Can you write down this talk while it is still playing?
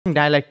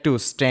Dialect 2,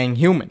 staying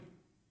human.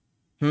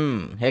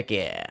 Heck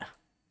yeah.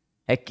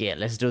 Heck yeah,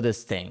 let's do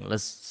this thing.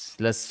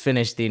 Let's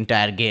finish the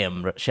entire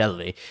game, shall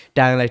we?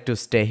 Dialect 2,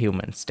 stay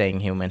human,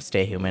 staying human,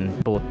 stay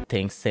human. Both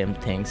things, same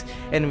things.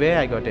 Anyway,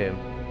 I got a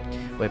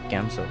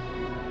webcam, so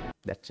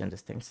that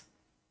changes things.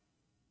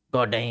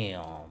 God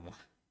damn.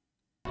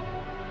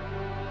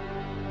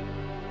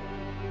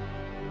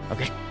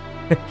 Okay.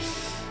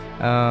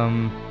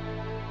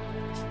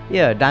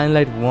 Yeah, Dying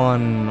Light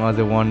 1 was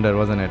a wonder,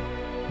 wasn't it?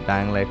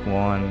 Dying Light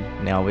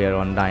 1, now we are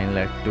on Dying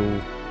Light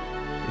 2.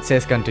 It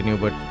says continue,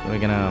 but we're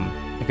gonna...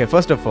 Okay,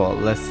 first of all,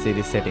 let's see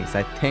the settings.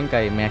 I think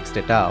I maxed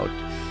it out.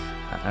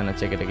 I'm gonna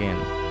check it again.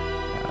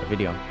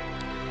 Video.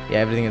 Yeah,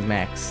 everything is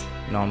max.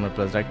 Normal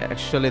plus dark.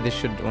 Actually, this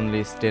should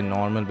only stay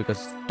normal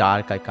because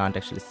dark I can't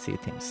actually see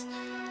things.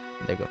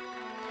 There you go.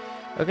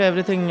 Okay,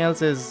 everything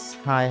else is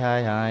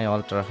high,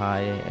 ultra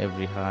high,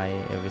 every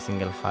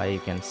single high you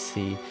can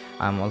see.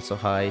 I'm also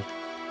high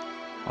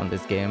on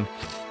this game.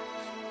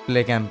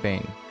 Play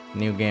campaign,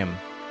 new game.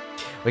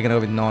 We're gonna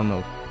go with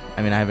normal.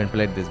 I mean, I haven't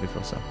played this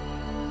before, so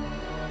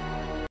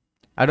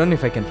I don't know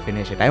if I can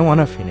finish it. I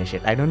wanna finish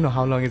it. I don't know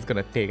how long it's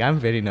gonna take. I'm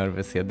very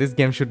nervous here. This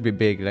game should be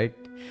big, right?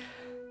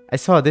 I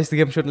saw this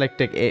game should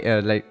take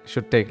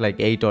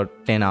 8 or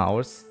 10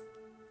 hours.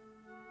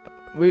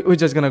 We're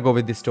just gonna go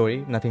with the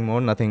story, nothing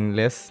more, nothing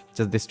less.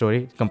 Just the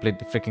story, complete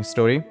the freaking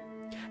story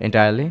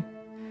entirely.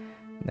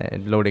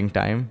 Loading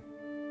time.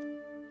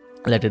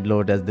 Let it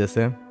load as this.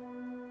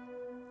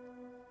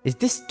 Is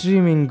this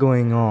streaming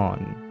going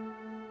on?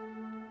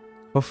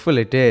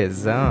 Hopefully it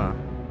is.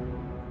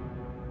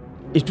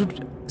 It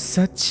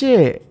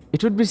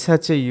would be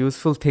such a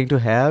useful thing to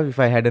have if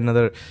I had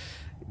another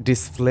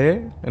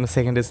display, a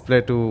second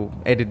display to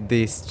edit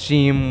the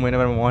stream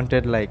whenever I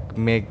wanted, like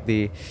make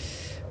the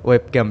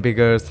webcam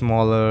bigger,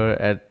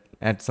 smaller,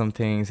 add some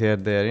things here,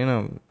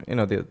 there,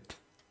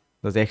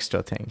 those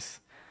extra things.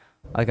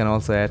 I can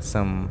also add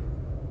some.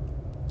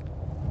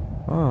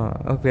 Oh,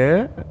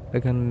 okay. I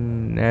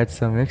can add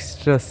some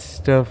extra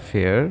stuff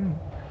here.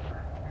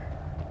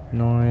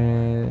 No,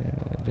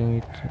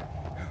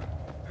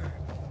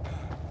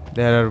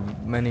 there are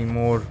many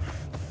more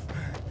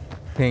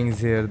things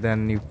here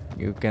than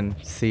you can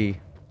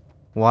see.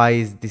 Why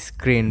is the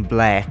screen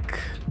black?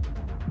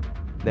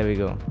 There we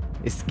go.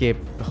 Escape,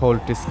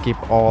 hold to skip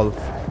all.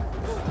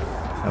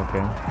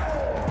 Okay.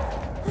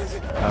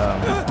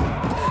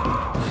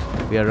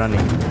 We are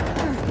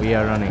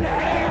running.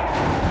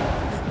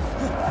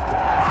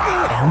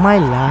 Am I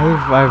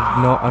live?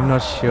 I'm not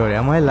sure.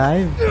 Am I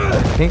live?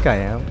 I think I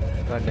am.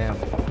 God damn.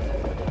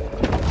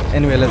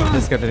 Anyway,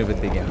 let's continue with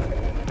the game.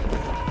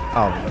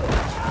 Oh.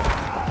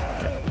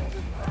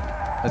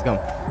 Let's go.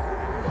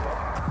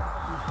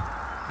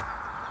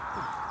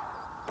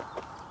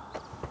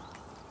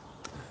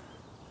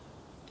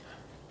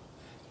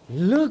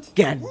 Look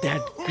at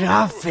that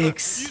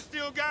graphics. You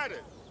still got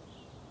it.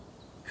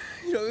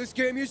 You know, this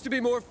game used to be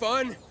more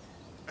fun.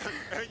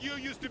 And you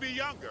used to be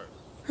younger.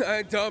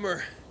 And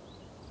dumber.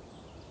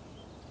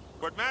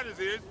 What matters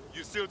is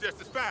you're still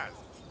just as fast.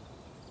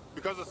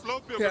 Because a slow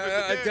pilgrim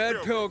Yeah, is a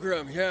dead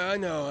pilgrim. Yeah, I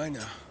know.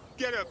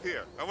 Get up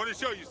here. I want to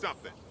show you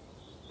something.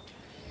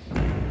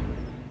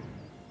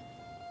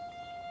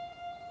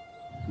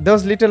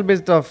 Those little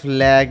bits of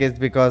lag is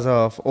because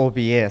of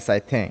OBS, I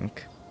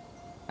think.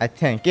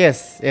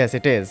 Yes,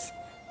 it is.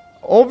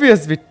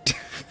 OBS be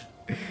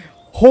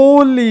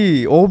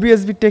holy,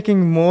 OBS be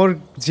taking more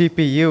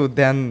GPU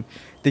than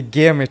the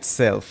game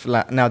itself.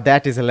 Now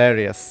that is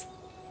hilarious.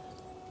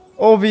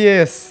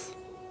 OBS.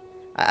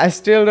 I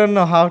still don't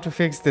know how to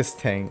fix this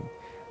thing.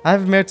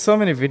 I've made so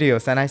many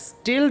videos and I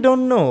still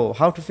don't know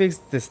how to fix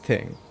this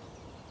thing.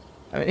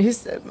 I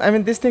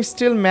mean this thing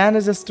still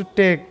manages to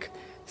take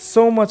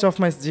so much of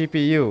my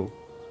GPU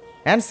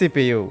and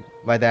CPU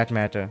by that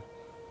matter.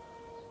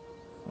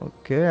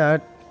 Okay,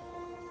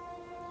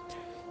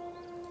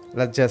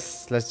 let's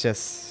just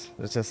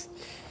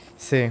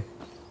see.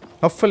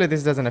 Hopefully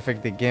this doesn't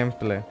affect the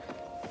gameplay.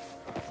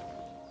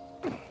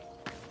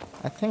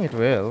 I think it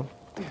will.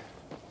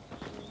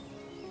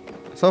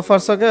 So far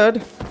so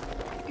good.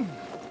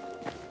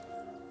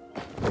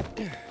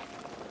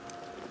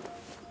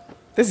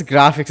 This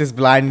graphics is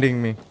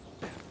blinding me.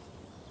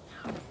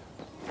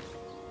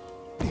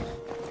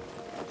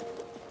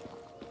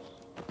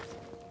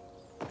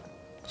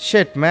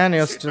 Shit, man,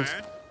 you're still...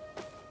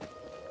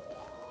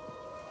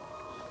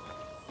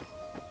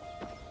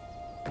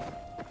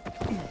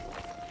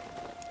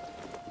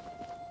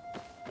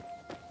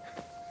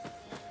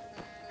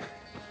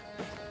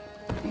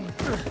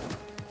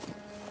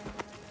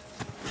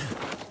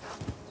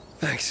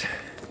 Thanks.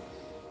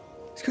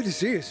 It's good to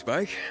see you,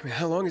 Spike. I mean,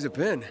 how long has it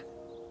been?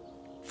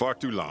 Far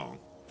too long.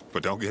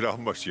 But don't get all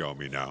mushy on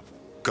me now.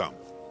 Come,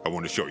 I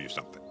want to show you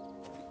something.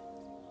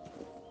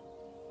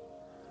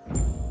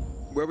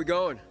 Where are we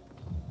going?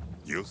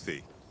 You'll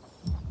see.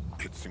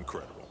 It's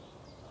incredible.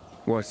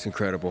 What's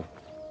incredible?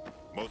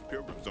 Most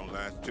pilgrims don't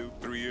last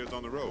 2-3 years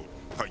on the road.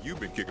 You've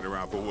been kicking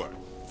around for what?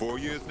 4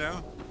 years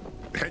now?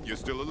 And you're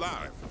still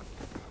alive.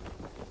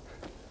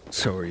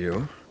 So are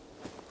you.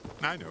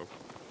 I know.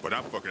 but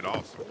I'm fucking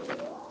awesome.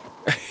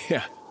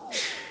 Yeah.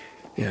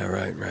 Yeah,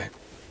 right.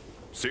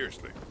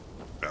 Seriously,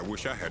 I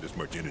wish I had as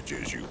much energy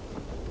as you.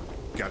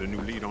 Got a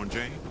new lead on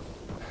Jane?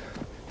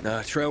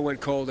 Nah, trail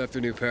went cold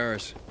after New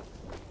Paris.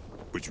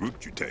 Which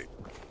route you take?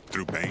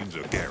 Through Baines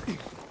or Gary?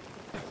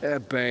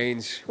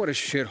 Baines. What a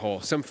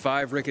shithole. Some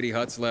 5 rickety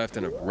huts left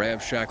and a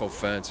ramshackle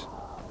fence.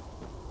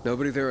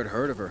 Nobody there had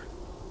heard of her.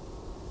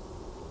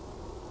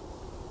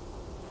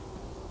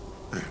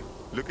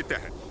 Look at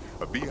that.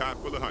 A beehive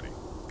full of honey.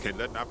 Can't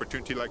let an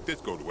opportunity like this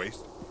go to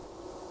waste.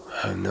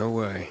 No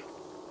way.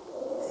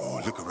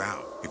 Oh, look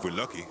around. If we're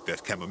lucky,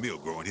 there's chamomile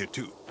growing here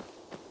too.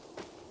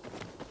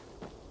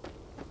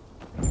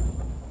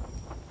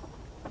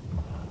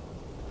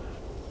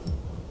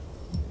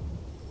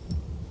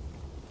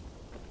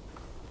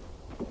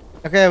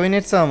 Okay, we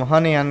need some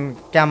honey and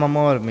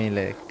chamomile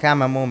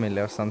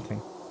or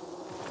something.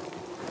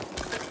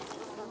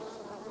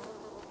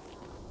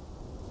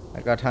 I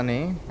got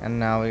honey, and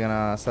now we're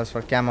gonna search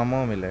for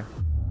chamomile.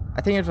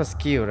 I think it was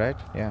Q, right?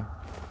 Yeah.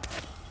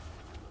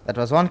 That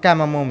was 1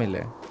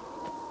 chamomile.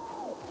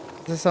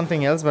 This is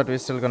something else, but we're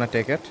still gonna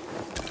take it.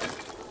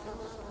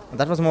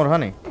 That was more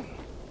honey.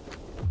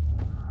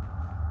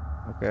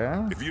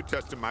 Okay. If you're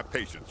testing my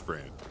patience,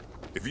 friend.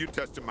 If you're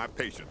testing my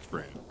patience,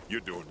 friend, you're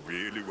doing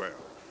really well.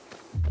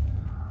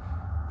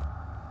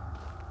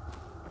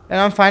 And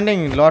I'm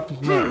finding a lot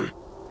more.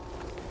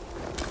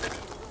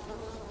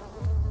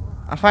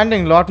 I'm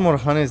finding a lot more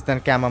honeys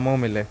than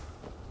chamomile.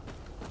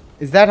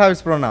 Is that how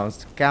it's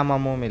pronounced?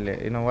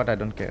 Chamomile. You know what? I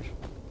don't care.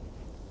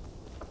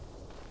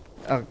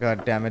 Oh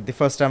god damn it. The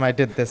first time I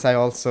did this, I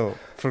also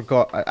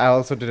forgot. I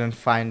also didn't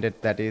find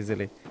it that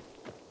easily.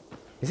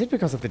 Is it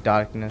because of the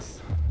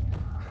darkness?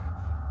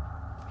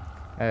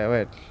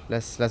 Wait.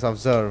 Let's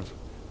observe.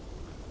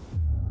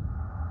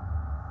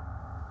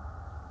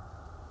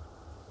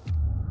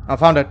 I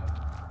found it.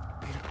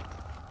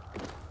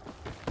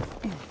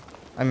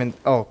 I mean,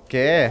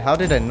 okay. How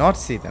did I not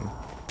see them?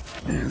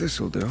 Yeah,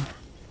 this'll do.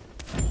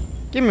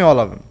 Give me all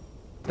of them.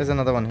 There's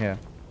another one here.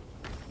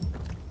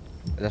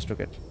 I just took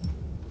it.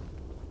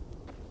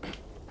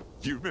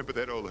 You remember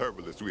that old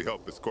herbalist we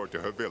helped escort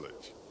to her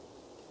village?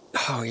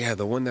 Oh, yeah,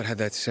 the one that had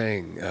that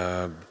saying.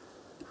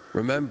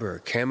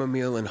 Remember,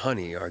 chamomile and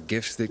honey are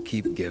gifts that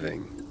keep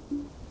giving.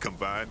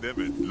 Combine them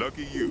and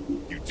lucky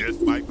you. You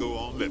just might go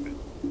on living.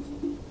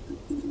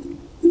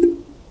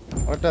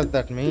 What does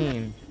that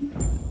mean?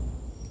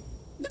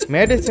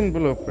 Medicine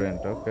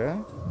blueprint, okay.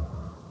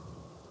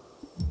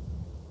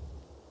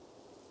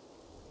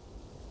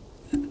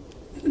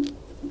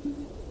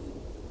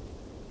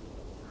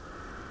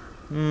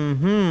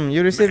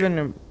 You receive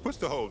an... What's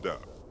the hold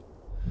up?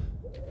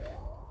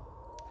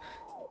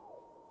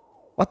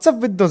 What's up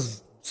with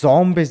those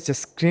zombies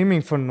just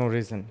screaming for no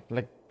reason?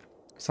 Like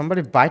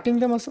somebody biting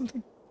them or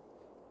something?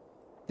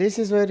 This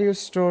is where you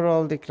store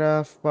all the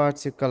craft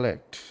parts you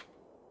collect.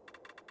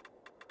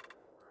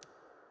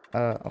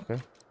 Okay.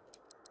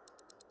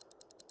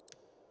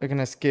 We can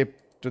escape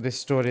to this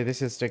story.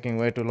 This is taking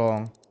way too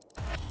long.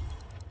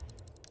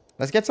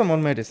 Let's get some more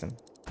medicine.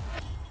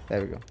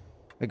 There we go.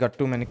 We got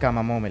too many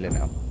chamomile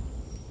now.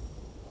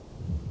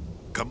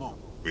 Come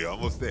on, we're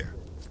almost there.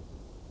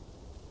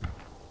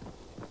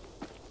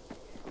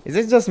 Is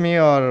it just me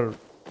or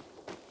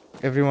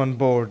everyone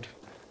bored?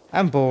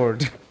 I'm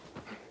bored.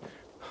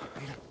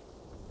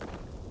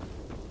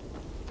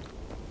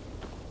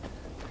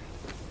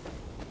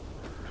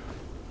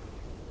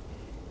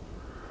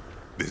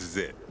 This is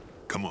it.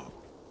 Come on.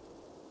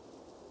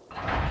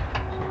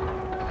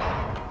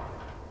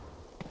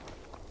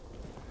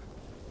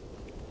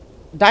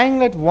 Dying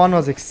Light 1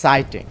 was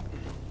exciting.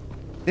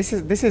 This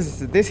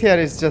here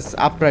is just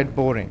upright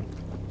boring.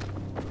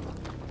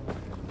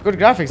 Good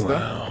graphics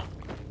though.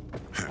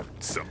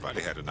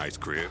 Somebody had a nice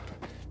crib.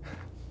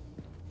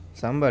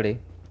 Somebody.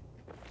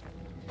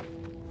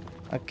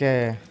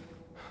 Okay.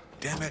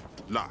 Damn it,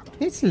 locked.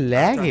 It's I'm trying to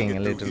lagging get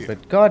a through little here.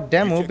 bit. God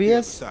damn You check the other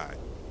OBS. side.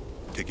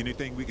 Take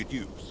anything we could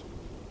use.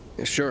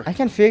 Yeah, sure. I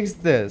can fix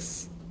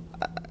this.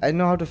 I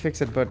know how to fix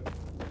it, but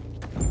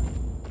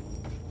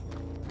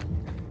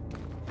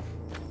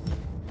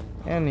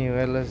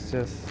anyway, let's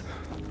just.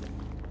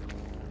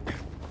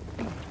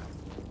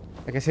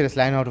 Okay,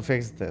 seriously, I know how to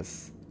fix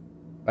this,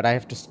 but I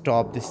have to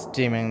stop this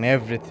streaming and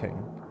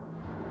everything.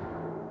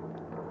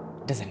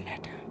 Doesn't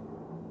matter.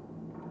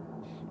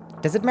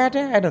 Does it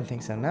matter? I don't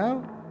think so.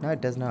 No,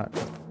 it does not.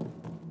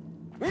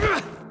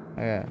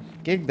 Yeah,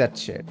 kick that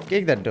shit.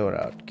 Kick that door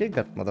out. Kick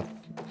that mother.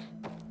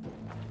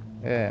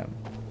 Yeah.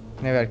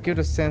 Never Q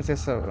to sense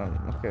yourself.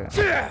 Okay.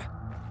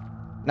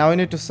 Now we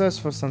need to search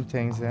for some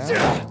things,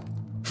 yeah?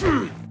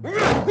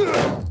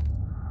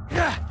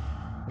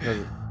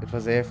 It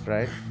was F,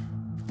 right?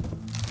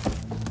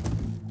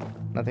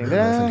 Nothing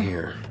there. Nothing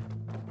here.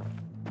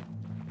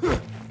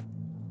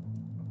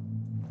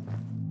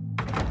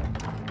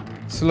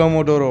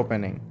 Slow-mo door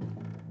opening.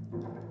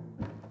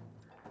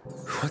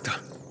 What the?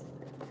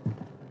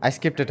 I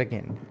skipped it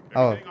again.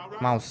 Oh,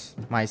 mice.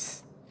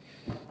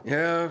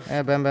 Yeah.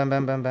 Yeah, bam.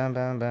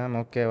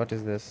 Okay, what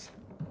is this?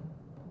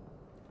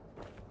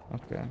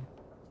 Okay.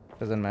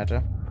 Doesn't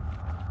matter.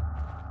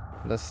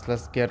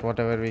 Let's get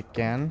whatever we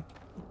can.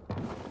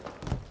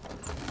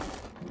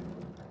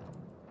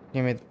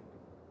 Give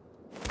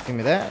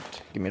me that.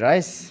 Give me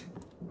rice.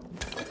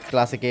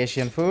 Classic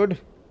Asian food.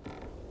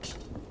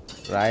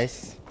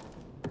 Rice.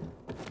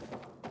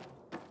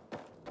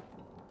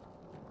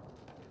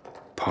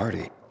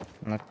 Party.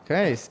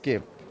 Okay,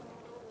 skip.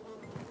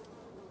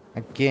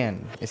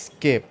 Again,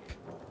 skip.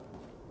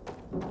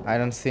 I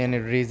don't see any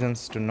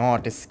reasons to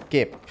not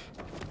skip.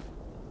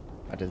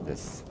 What is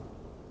this?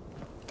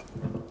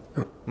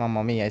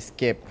 Mamma mia,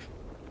 skip.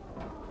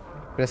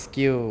 Press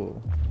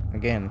Q.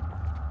 Again.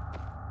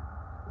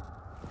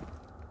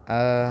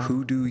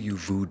 Who do you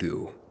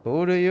voodoo?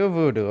 Who do you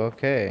voodoo?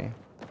 Okay.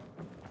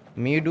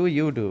 Me do,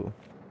 you do.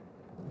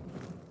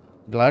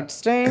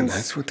 Bloodstains? And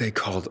that's what they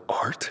called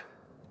art?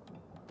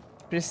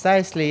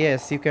 Precisely,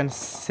 yes. You can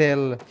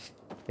sell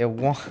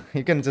a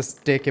you can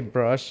just take a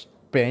brush,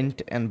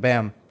 paint, and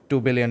bam,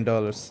 $2 billion.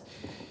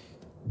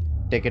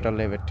 Take it or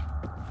leave it.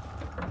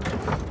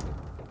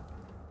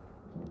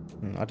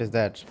 What is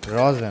that?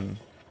 Rosin.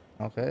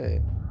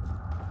 Okay.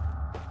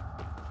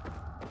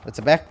 That's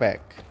a backpack.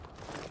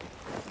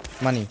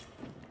 Money.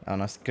 Oh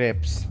no,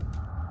 scrapes.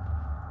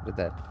 With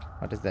that.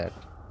 What is that?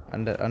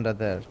 Under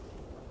there.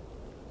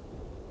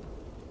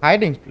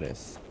 Hiding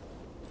place.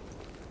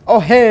 Oh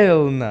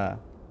hell nah.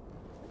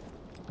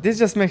 This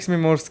just makes me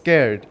more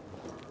scared.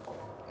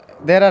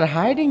 There are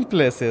hiding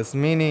places,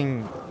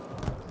 meaning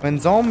when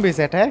zombies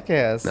attack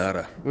us,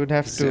 Nada. we'd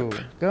have Zip.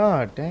 to.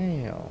 God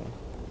damn.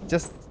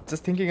 Just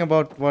thinking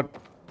about what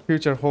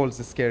future holds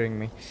is scaring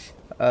me.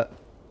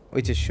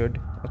 Which it should.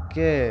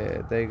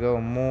 Okay, there you go.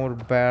 More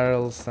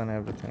barrels and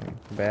everything.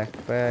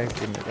 Backpack.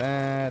 Give me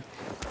that.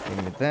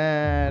 Give me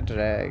that.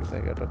 Rags. I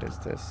got what is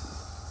this?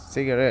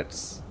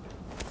 Cigarettes.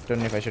 Don't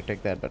know if I should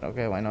take that, but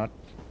okay, why not?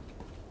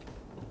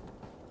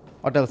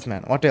 What else,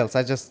 man? What else?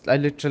 I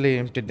literally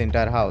emptied the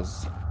entire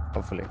house.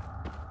 Hopefully.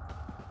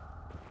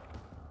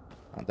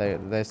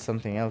 There's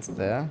something else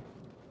there.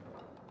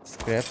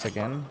 Scraps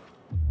again.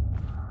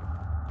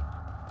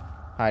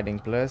 Hiding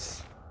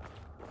place.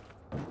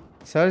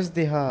 Search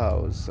the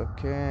house.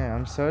 Okay,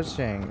 I'm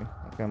searching.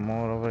 Okay,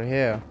 more over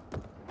here.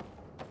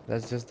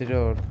 That's just the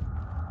door.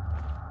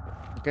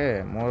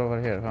 Okay, more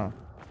over here, huh?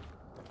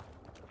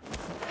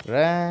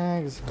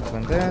 Rags.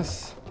 Open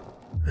this.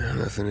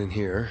 Nothing in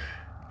here.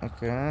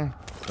 Okay,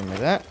 give me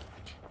that.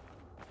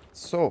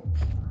 Soap.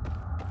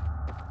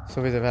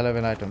 Soap is a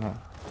valuable item, huh?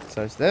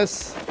 Search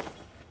this.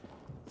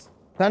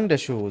 Thunder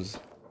shoes.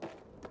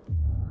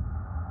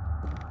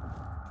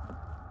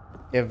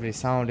 Every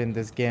sound in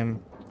this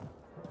game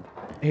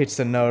hits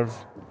a nerve.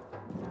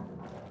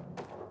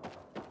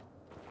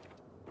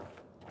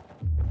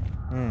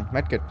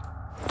 Medkit.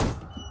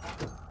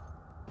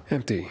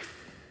 Empty.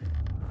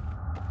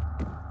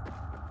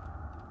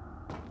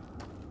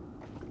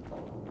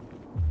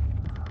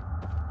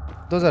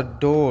 Those are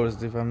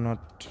doors, if I'm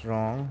not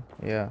wrong.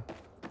 Yeah.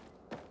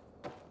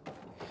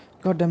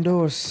 Goddamn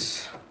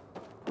doors.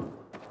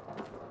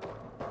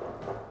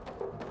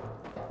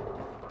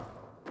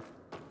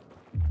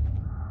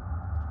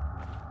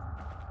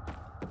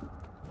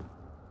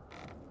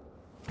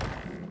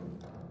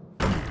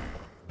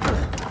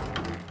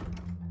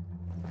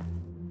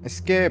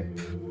 Escape.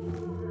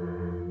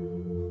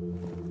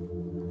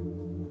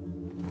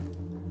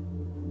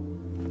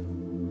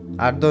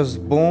 Are those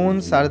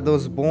bones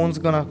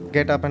gonna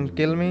get up and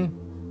kill me?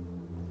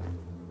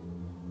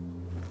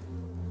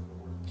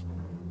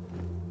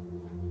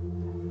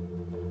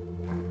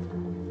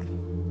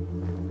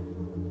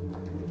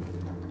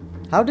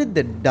 How did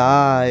they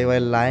die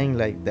while lying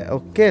like that?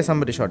 Okay,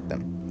 somebody shot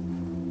them.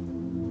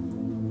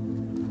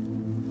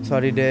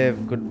 Sorry,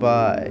 Dave.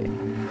 Goodbye.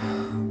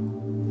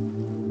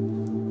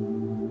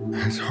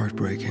 That's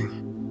heartbreaking.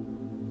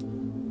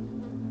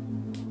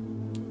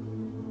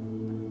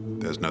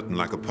 There's nothing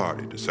like a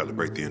party to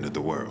celebrate the end of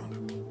the world.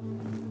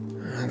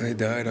 They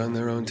died on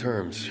their own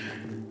terms.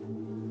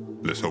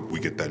 Let's hope we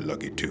get that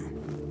lucky too.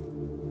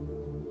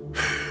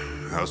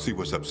 I'll see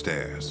what's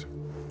upstairs.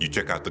 You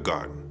check out the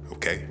garden,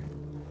 okay?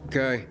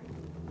 Okay.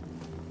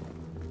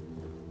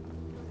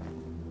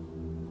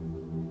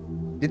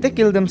 Did they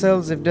kill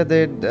themselves? If they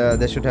did,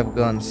 they should have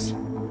guns.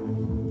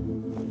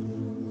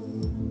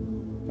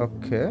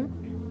 Okay.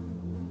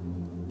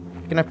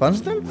 Can I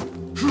punch them?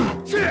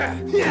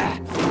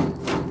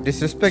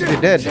 Disrespect the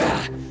dead.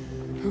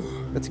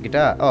 That's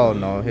guitar. Oh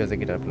no, here's a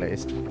guitar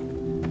placed.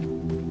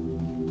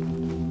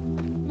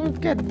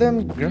 Look at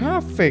them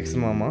graphics,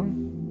 mama.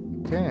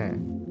 Okay.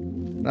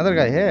 Another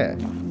guy here.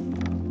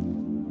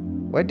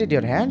 Where did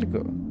your hand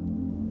go?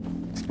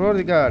 Explore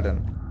the garden.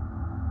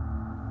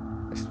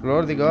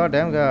 Explore the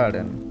goddamn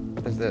garden.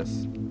 What is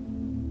this?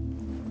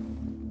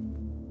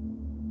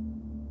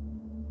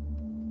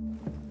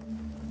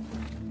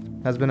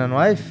 Husband and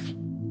wife?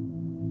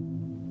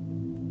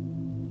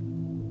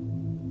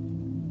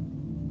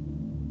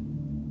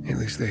 At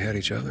least they had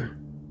each other.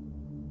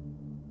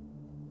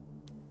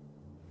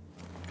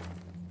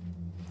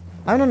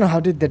 I don't know, how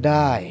did they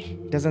die?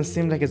 Doesn't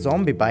seem like a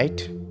zombie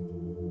bite.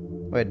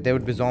 Wait, they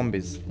would be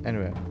zombies.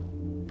 Anyway.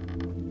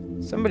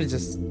 Somebody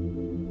just...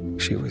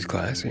 She was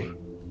classy.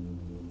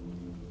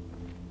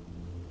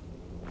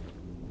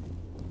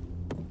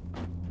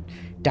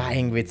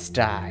 Dying with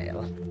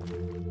style.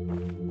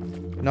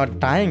 Not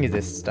dying is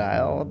a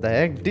style. What the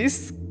heck?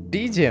 This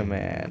DJ,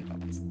 man.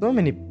 So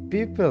many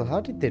people. How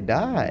did they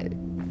die?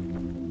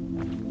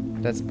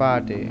 That's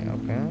party.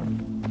 Okay.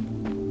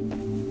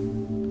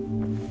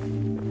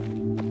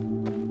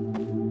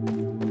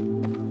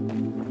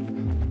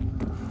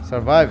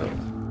 Survival.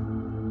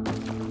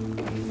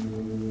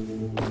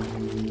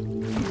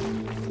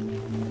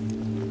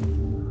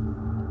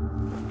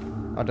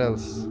 What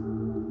else?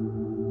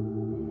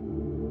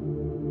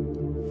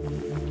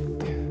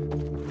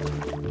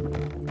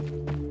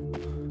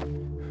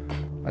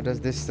 What does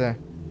this say?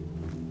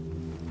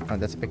 Oh,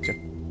 that's a picture.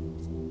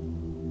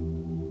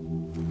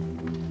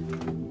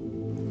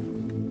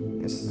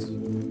 Yes.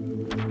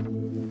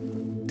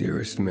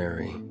 Dearest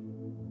Mary,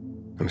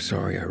 I'm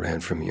sorry I ran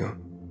from you.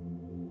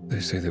 They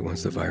say that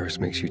once the virus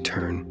makes you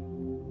turn,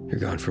 you're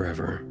gone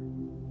forever.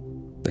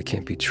 That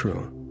can't be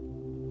true.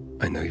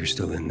 I know you're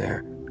still in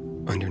there,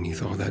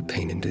 underneath all that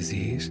pain and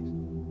disease.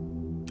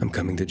 I'm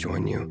coming to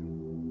join you.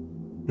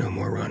 No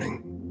more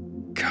running.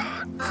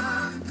 God.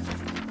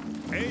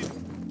 Hey,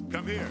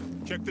 come here.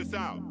 Check this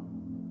out.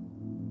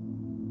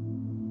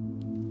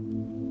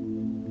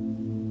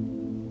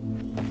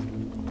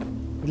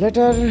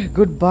 Letter,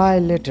 goodbye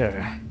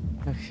letter.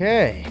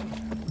 Okay.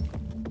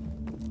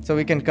 So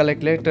we can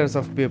collect letters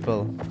of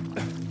people.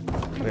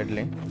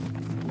 Weirdly.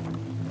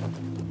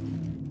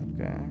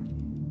 Okay.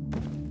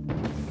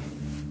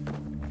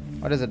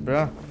 What is it,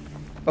 bro?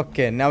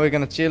 Okay, now we're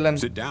gonna chill and...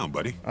 Sit down,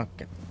 buddy.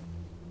 Okay.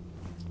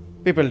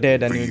 People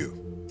dead and For you... you.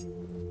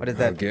 What is A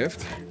that?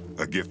 gift?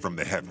 A gift from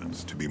the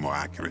heavens, to be more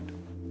accurate.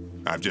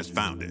 I've just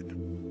found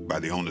it, by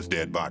the owner's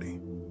dead body.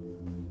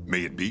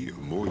 May it be of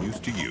more use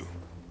to you.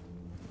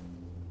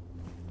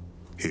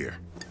 Here.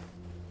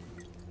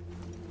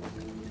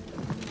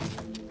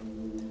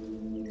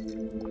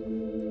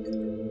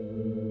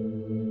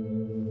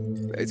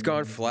 It's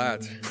gone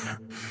flat.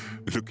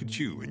 Look at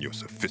you and your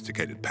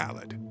sophisticated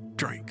palate.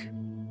 Drink.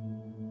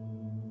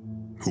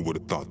 Who would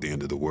have thought the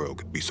end of the world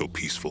could be so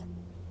peaceful?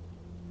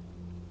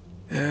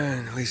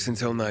 And at least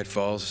until night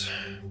falls.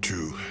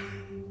 True.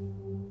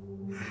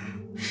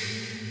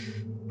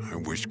 I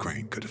wish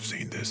Crane could have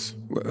seen this.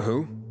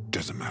 Who?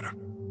 Doesn't matter.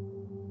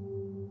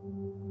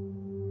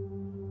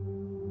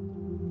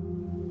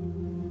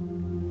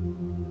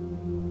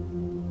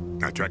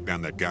 I tracked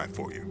down that guy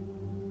for you.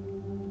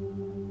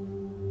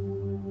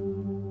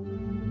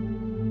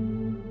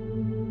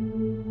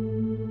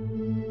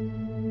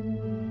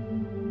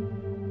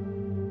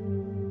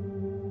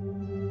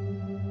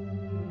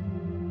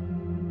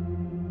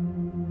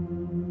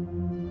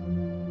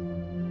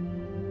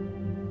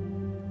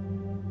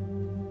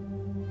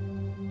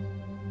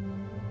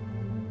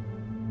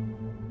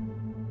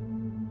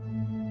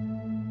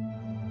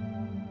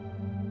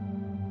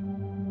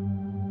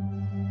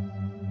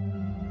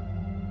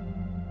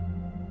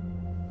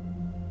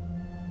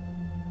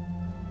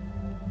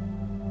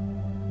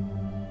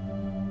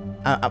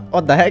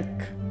 What the heck?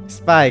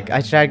 Spike,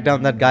 I tracked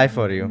down that guy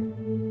for you.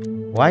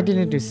 Why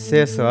didn't you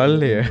say so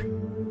earlier?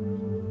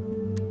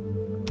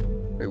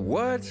 Wait,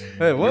 what?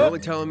 Wait, what? You're only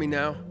telling me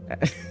now?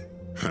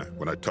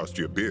 When I tossed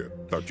you a beer,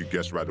 thought you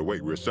guessed right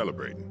away we were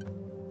celebrating.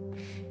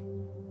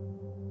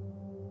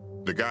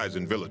 The guy's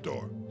in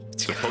Villador.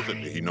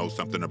 Supposedly he knows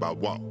something about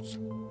Waltz.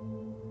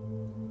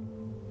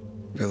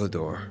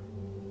 Villador.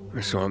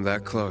 So I'm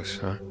that close,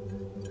 huh?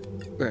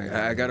 Hey,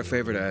 I got a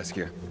favor to ask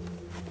you.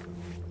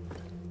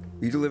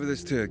 You deliver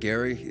this to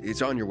Gary,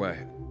 it's on your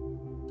way.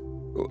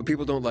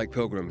 People don't like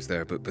pilgrims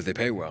there, but they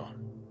pay well.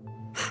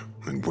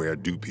 And where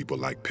do people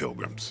like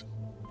pilgrims?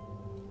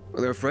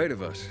 Well, they're afraid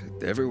of us.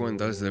 Everyone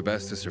does their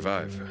best to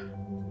survive.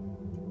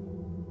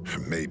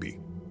 Maybe.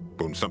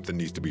 But when something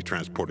needs to be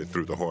transported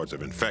through the hordes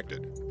of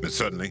infected, then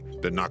suddenly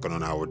they're knocking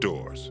on our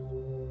doors.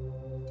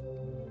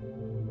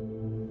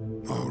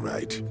 All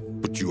right,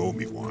 but you owe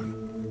me one.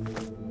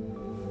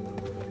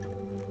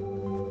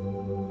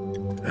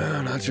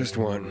 Not just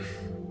one.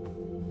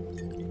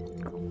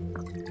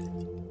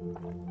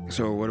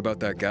 So what about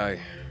that guy?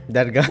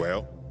 That guy?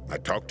 Well, I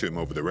talked to him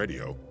over the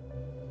radio.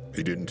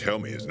 He didn't tell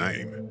me his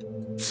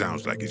name.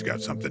 Sounds like he's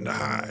got something to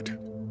hide.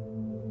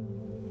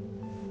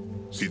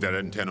 See that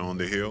antenna on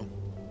the hill?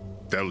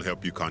 That'll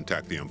help you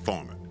contact the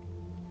informant.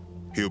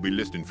 He'll be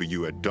listening for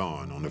you at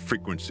dawn on a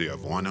frequency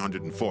of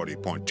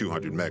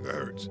 140.200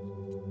 megahertz.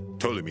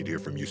 Told him he'd hear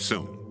from you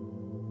soon.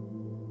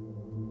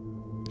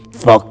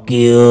 Fuck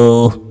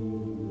you.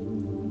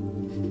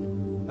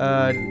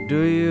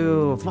 Do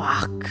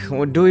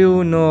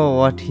you know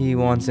what he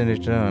wants in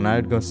return? I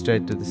would go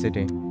straight to the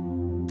city.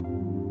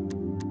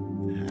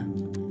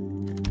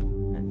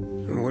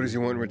 What does he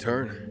want in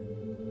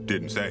return?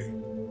 Didn't say.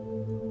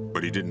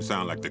 But he didn't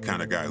sound like the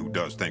kind of guy who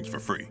does things for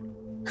free.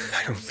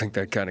 I don't think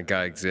that kind of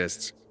guy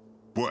exists.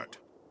 What?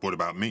 What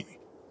about me?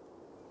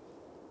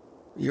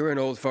 You're an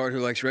old fart who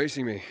likes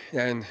racing me,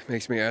 and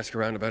makes me ask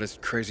around about his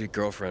crazy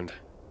girlfriend.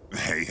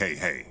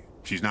 Hey.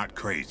 She's not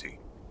crazy.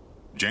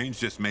 Jane's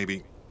just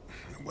maybe,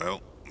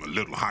 well, a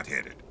little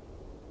hot-headed.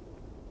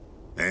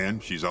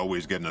 And she's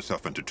always getting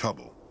herself into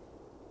trouble.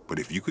 But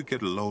if you could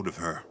get a load of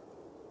her...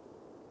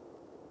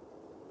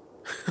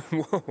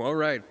 Whoa, all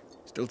right.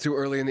 Still too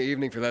early in the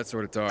evening for that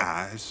sort of talk.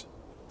 Eyes?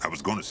 I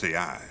was going to say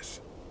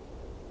eyes.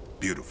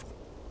 Beautiful.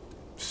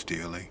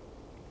 Steely.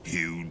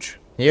 Huge.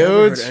 Never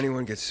heard Huge.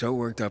 anyone get so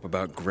worked up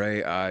about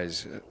gray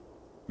eyes.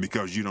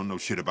 Because you don't know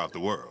shit about the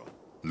world,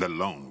 let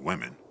alone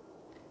women.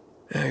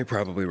 You're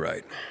probably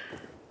right.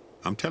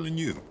 I'm telling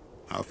you,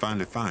 I'll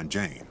finally find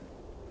Jane.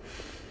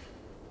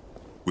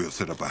 We'll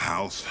set up a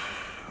house.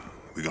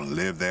 We're gonna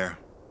live there.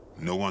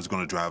 No one's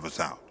gonna drive us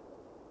out.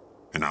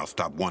 And I'll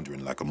stop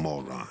wondering like a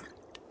moron.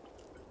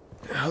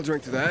 I'll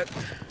drink to that.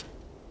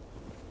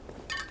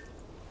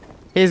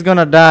 He's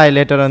gonna die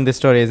later on the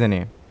story, isn't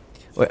he?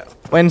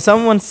 When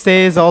someone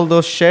says all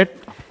those shit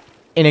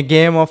in a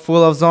game of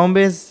full of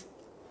zombies,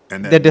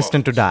 And that they're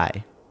destined to boss,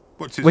 die.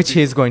 what's his Which deal?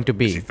 he's going to Is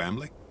be he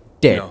family?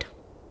 dead. No,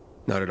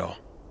 not at all.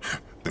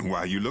 Then why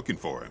are you looking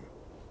for him?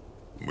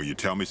 Will you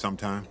tell me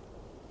sometime?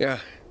 Yeah,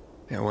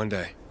 one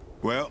day.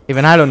 Well,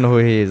 Even I don't know who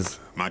he is.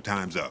 my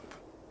time's up.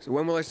 So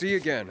when will I see you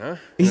again, huh?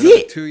 Is Another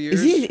he? 2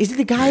 years? Is he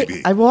the guy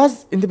Maybe. I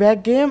was in the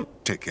back game?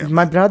 Take care.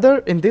 My brother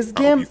in this I hope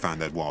game? you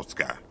find that Waltz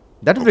guy.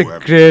 That would or be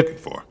whoever great. you're looking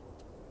for.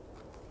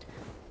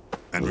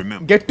 And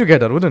remember, Get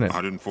together, wouldn't it?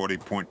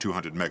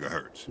 140.200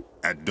 megahertz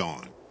at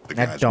dawn. The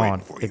At guy's dawn.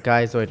 waiting for The you.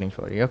 guy is waiting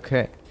for you.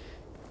 Okay.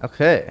 I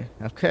heard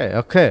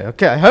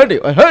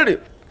you. I heard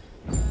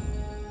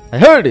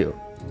you.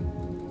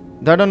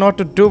 I don't know what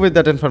to do with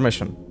that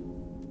information.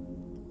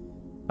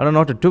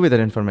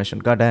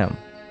 God damn.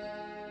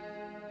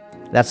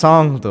 That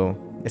song, though,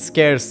 it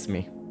scares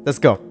me. Let's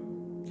go.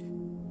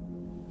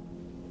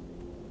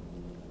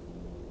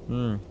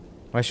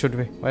 Why should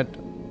we? What?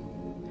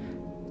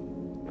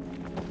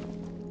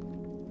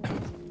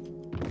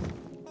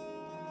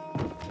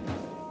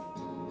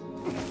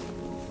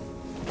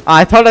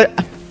 I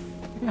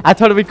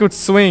thought we could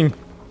swing.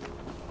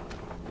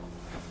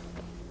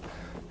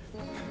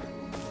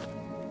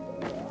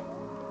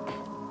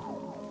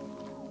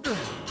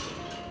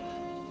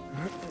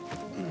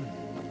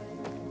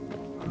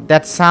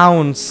 That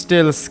sound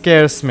still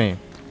scares me.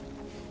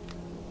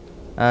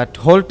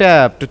 Hold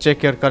tab to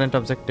check your current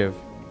objective.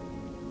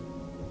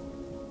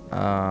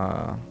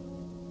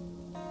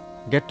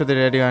 Get to the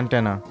radio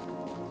antenna.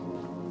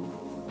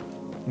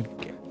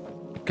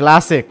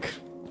 Classic.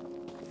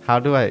 How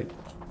do I?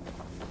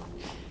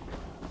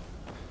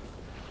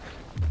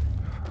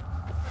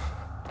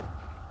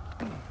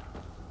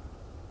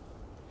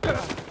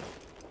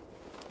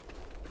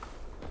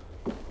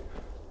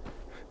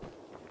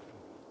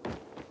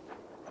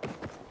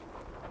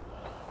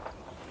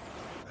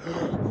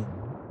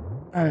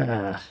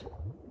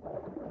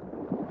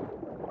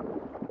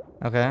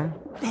 Okay.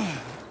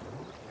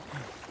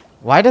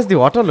 Why does the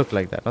water look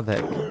like that? What the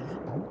heck?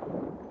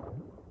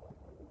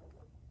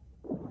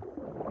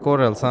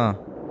 Corals, huh?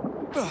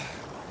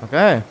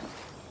 Okay.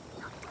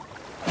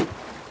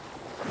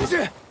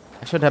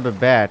 I should have a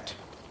bat.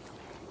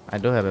 I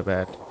do have a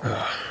bat.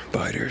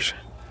 Biters.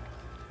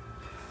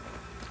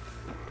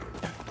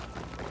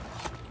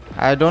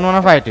 I don't want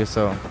to fight you,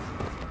 so.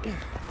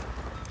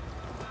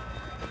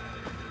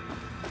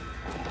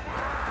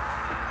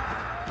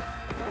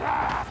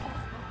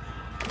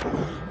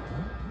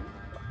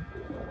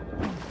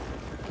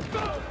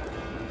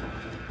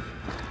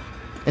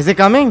 Is he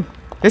coming?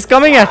 He's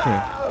coming at me.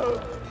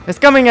 He's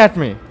coming at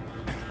me.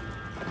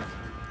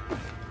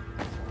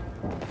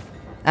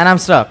 And I'm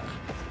stuck.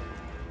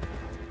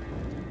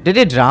 Did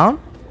he drown?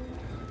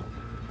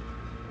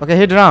 Okay,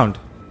 he drowned.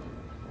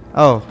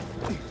 Oh.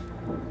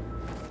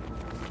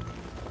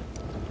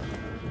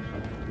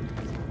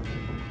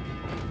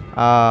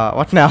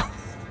 What now?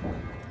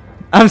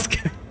 I'm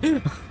scared.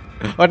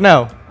 What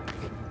now?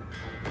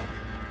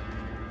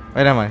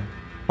 Where am I?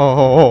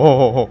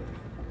 Oh.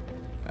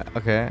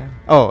 Okay.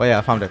 Oh, yeah,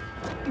 I found it.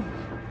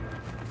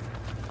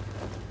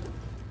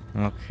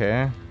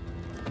 Okay.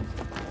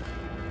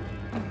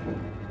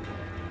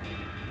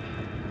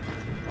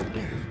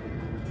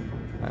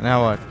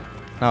 Now what?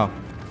 No.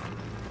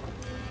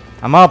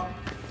 I'm up.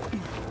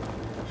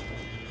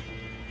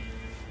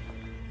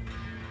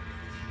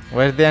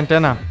 Where's the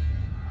antenna?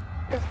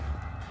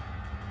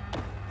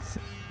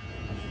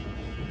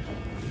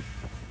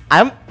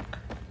 I'm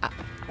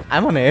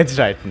on edge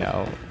right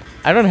now.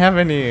 I don't have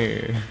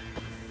any.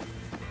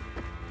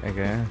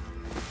 Okay.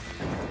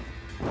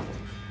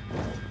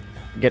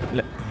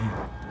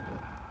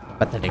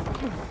 Pathetic.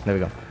 There we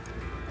go.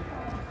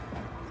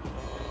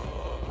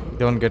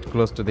 Don't get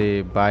close to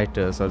the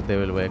biters or they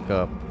will wake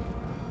up.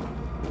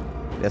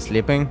 They're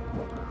sleeping.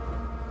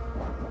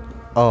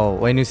 Oh,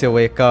 when you say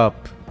wake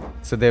up,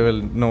 so they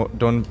will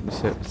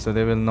so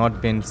they will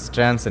not be in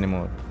trance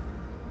anymore.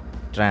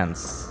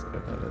 Trance.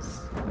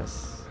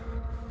 Yes.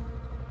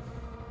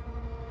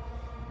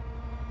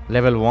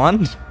 Level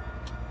 1? Is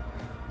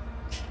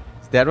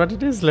that what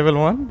it is? Level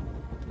 1?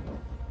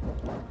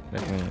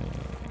 Let me...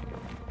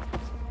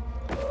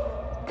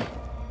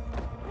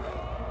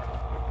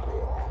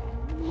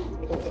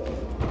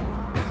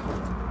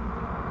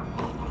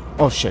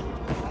 Oh shit.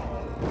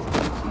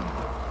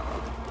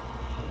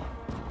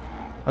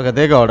 Okay,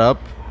 they got up.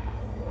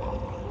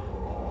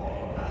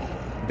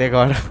 They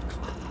got up.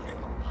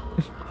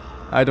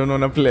 I don't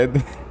wanna play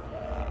this.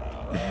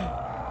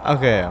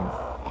 Okay.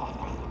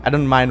 I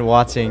don't mind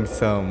watching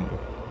some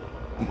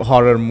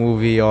horror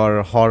movie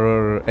or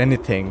horror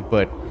anything,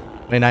 but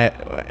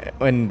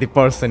when the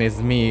person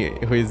is me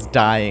who is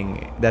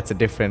dying, that's a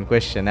different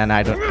question. And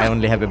I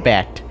only have a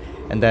bat,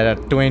 and there are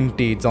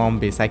 20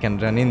 zombies. I can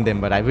run in them,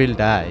 but I will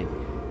die.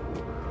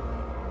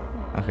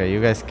 Okay,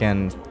 you guys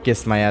can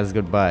kiss my ass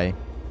goodbye.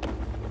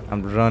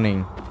 I'm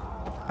running.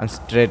 I'm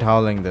straight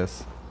howling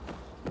this.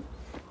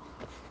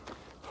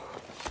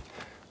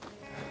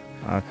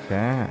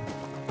 Okay.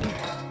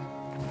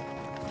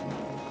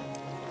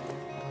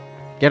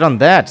 Get on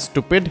that,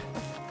 stupid.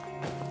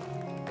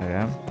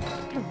 Okay.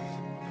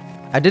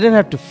 I didn't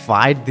have to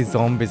fight the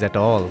zombies at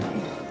all.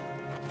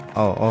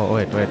 Oh,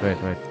 wait.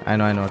 I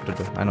know what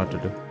to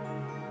do.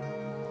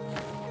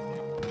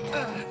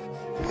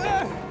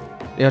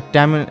 Your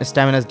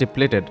stamina is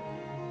depleted.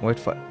 Wait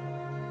for...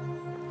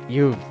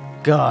 You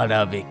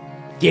gotta be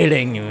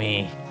kidding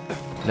me.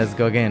 Let's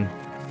go again.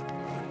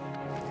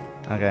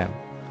 Okay.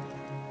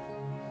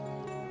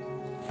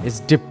 It's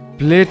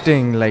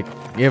depleting like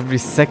every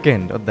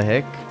second. What the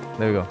heck?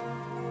 There we go.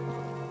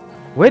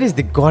 Where is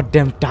the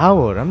goddamn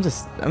tower? I'm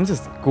just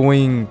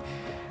going.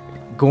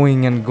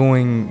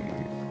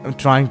 I'm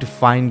trying to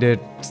find it,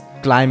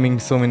 climbing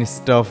so many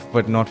stuff,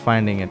 but not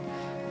finding it.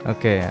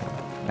 Okay,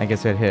 I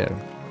guess we're here.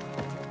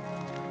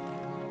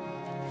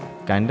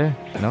 Kinda?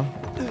 No?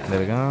 There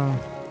we go.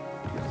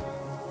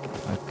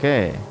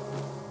 Okay.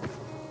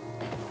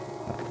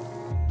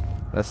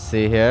 Let's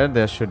see here.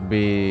 There should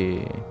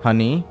be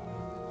honey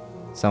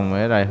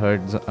somewhere. I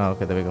heard. Oh,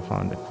 okay, there we go.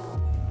 Found it.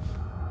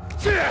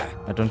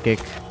 I don't kick.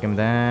 Give me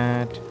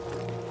that.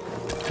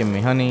 Give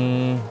me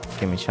honey.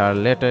 Give me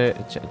Charlotte,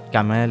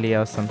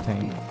 Camellia or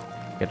something.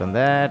 Get on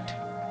that.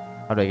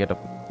 How do I get up?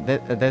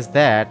 There's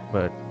that,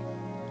 but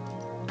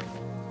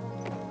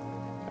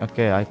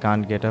okay, I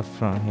can't get up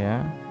from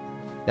here.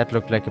 That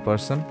looked like a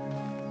person.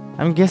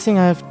 I'm guessing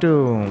I have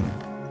to.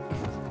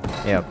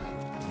 Yep.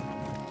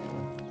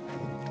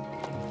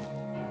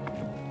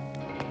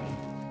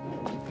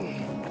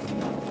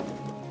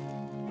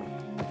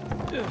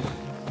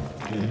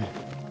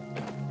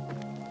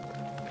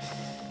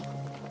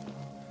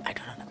 I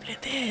don't wanna play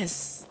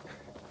this.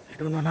 I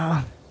don't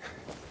wanna.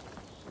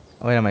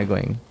 Where am I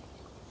going?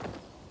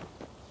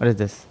 What is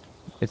this?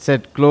 It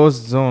said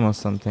closed zone or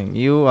something.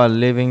 You are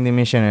leaving the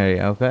mission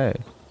area. Okay.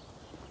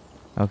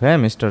 Okay,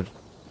 Mr.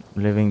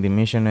 Leaving the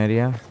mission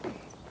area.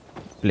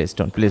 Please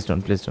don't.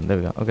 There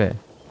we go. Okay.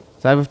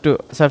 So I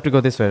have to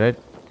go this way, right?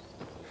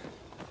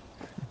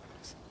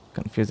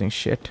 Confusing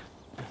shit.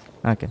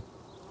 Okay.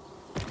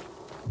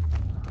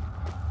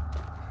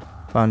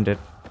 Found it.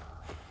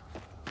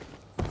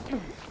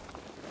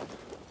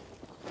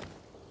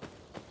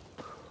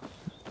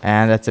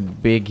 And that's a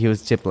big, huge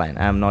zip line.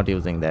 I'm not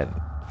using that.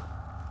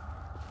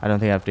 I don't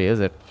think I have to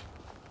use it.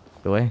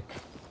 Do I?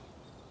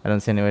 I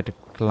don't see anywhere to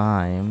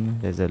climb.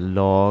 There's a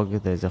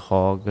log. There's a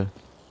hog.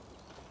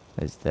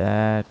 There's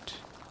that.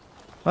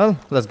 Well,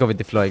 let's go with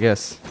the flow, I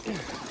guess.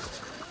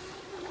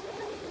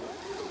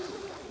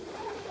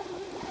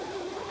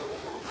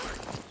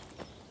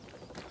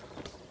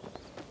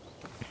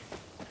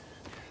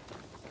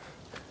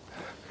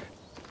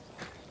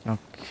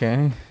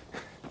 Okay.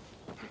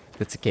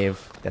 That's a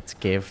cave. That's a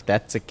cave.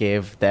 That's a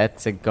cave.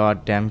 That's a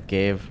goddamn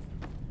cave.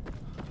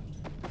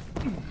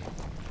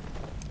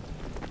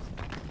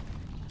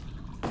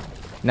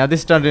 Now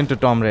this turned into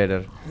Tomb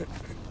Raider.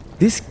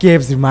 These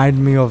caves remind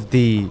me of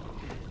the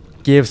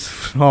caves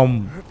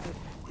from...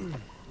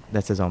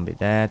 That's a zombie.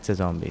 That's a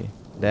zombie.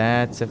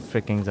 That's a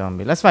freaking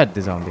zombie. Let's fight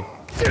the zombie.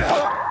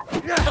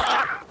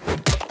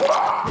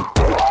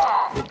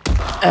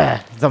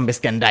 Zombies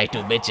can die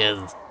too,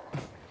 bitches.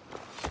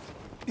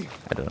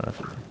 I don't know.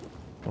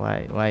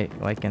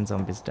 Why can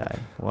zombies die?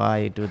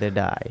 Why do they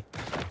die?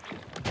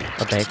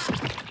 What the heck?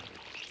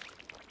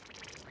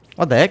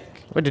 What the heck?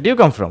 Where did you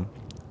come from?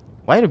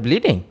 Why are you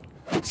bleeding?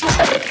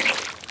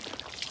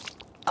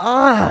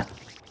 Ah!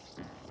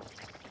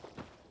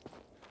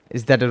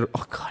 Is that a...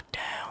 Oh, god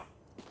damn.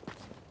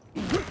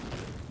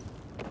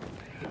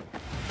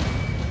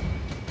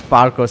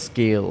 Parkour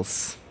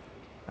skills.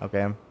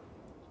 Okay.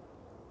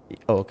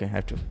 Oh, okay, I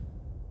have to.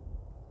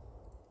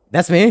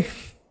 That's me.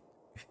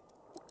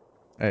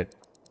 Alright.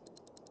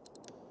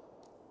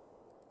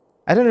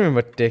 I don't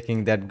remember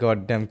taking that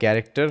goddamn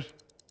character.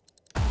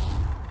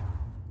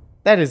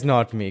 That is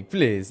not me,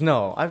 please.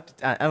 No, I'm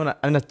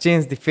gonna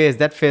change the face.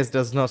 That face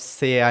does not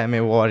say I am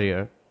a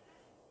warrior.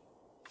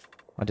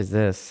 What is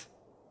this?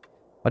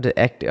 What is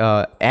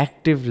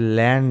active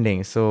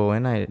landing? So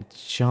when I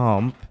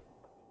jump,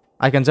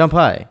 I can jump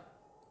high.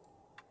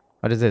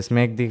 What is this?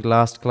 Make the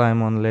last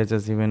climb on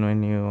ledges even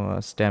when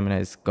your stamina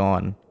is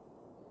gone.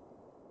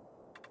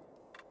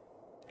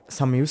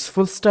 Some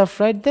useful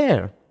stuff right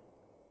there.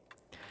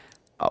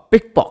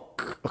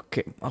 Pickpock.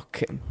 Okay,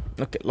 okay,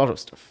 okay. Lot of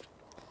stuff.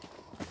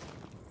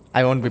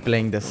 I won't be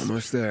playing this.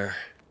 Almost there.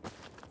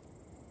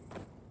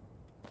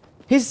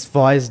 His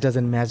voice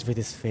doesn't match with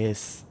his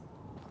face.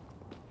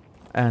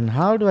 And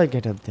how do I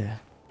get up there?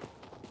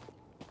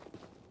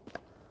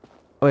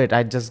 Wait,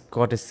 I just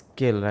got a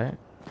skill, right?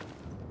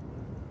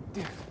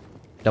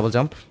 Double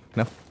jump?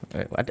 No.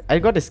 Wait, what? I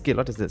got a skill.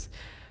 What is this?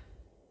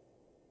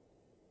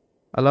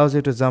 Allows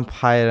you to jump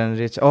higher and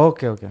reach. Oh,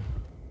 okay, okay.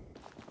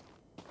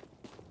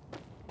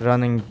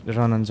 Run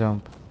and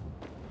jump.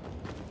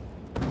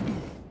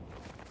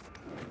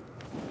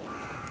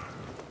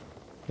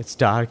 It's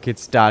dark,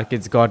 it's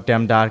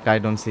goddamn dark. I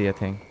don't see a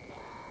thing.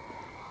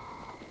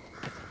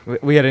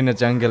 We are in a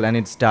jungle and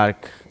it's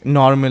dark.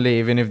 Normally,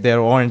 even if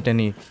there aren't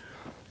any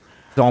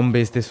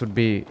zombies, this would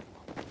be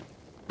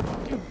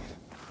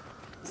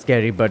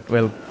scary, but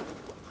well,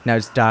 now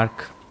it's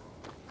dark.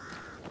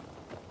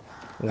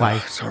 Why?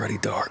 It's already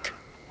dark.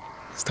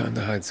 It's time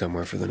to hide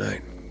somewhere for the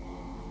night.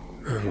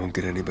 It won't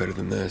get any better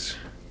than this.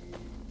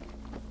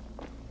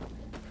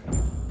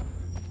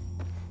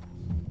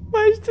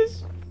 Why is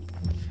this?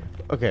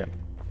 Okay.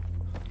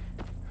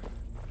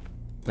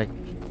 Like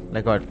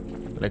what?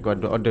 Like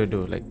what do I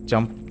do? Like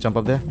jump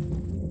up there?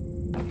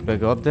 Do I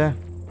go up there?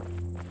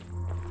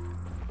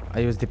 I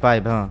use the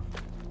pipe, huh?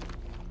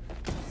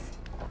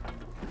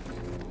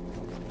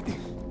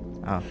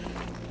 Oh.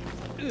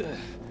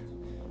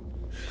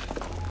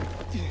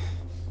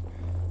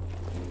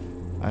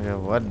 Okay,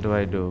 what do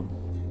I do?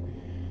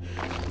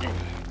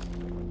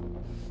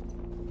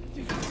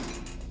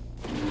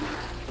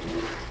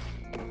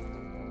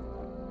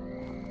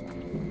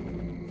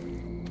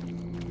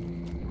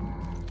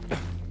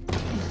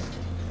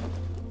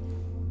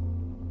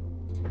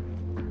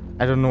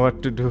 I don't know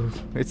what to do.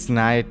 It's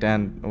night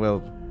and,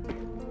 well...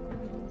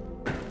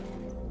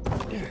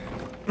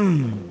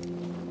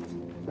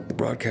 The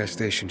broadcast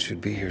station should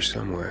be here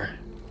somewhere.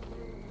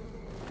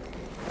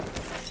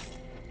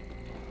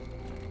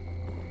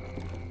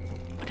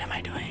 What am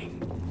I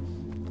doing?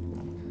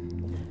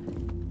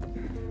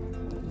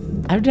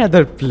 I'd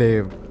rather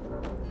play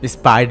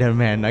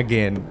Spider-Man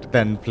again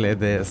than play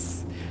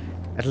this.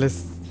 At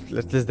least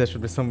there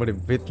should be somebody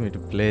with me to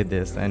play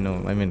this. I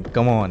know, I mean,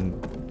 come on.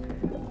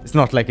 It's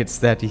not like it's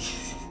that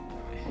easy.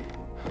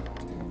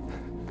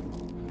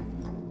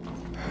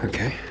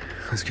 Okay,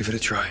 let's give it a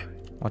try.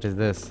 What is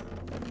this?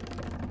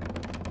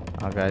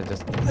 Okay,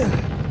 just...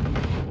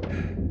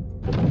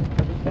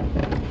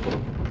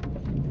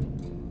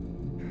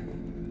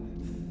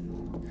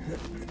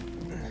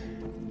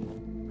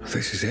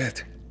 This is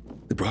it.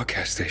 The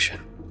broadcast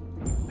station.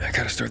 I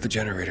gotta start the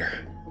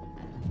generator.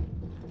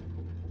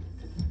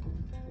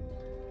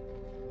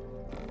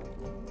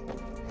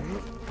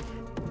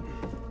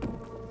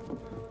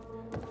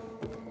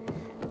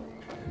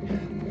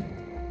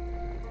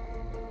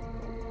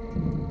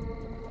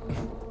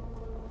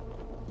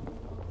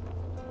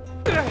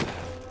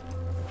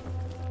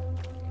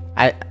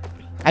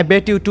 I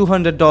bet you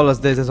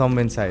 $200 there's a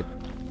zombie inside.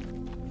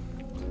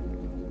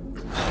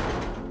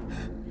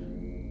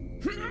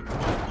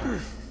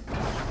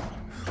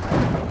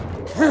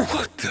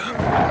 What the?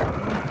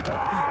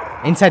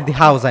 Inside the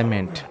house, I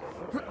meant.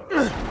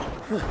 I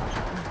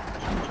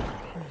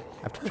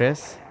have to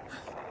press.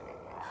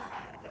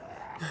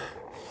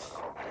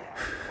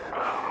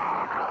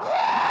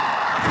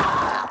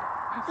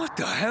 What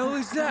the hell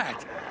is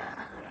that?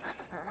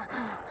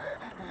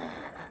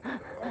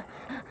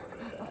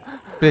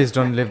 Please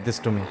don't leave this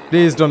to me.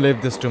 Please don't leave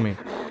this to me.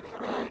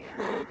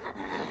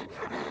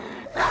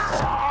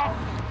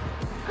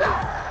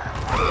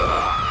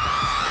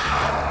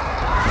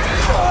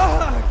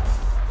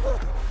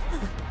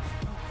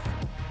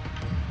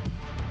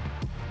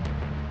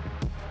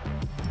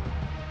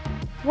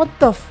 What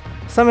the f?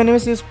 Some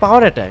enemies use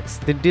power attacks.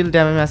 They deal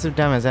massive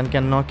damage and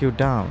can knock you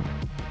down.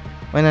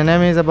 When an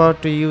enemy is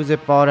about to use a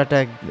power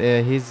attack,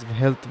 his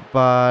health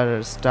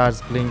bar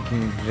starts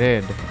blinking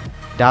red.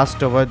 Dash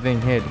to avoid being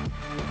hit.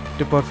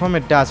 To perform a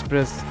dash,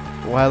 press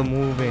while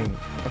moving.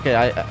 Okay,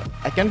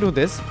 I can do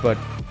this, but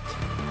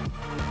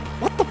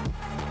what the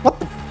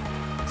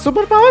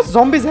superpowers?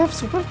 Zombies have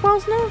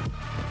superpowers now?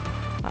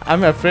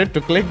 I'm afraid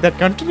to click that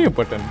continue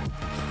button.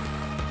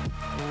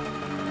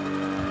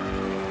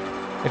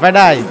 If I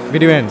die,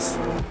 video ends.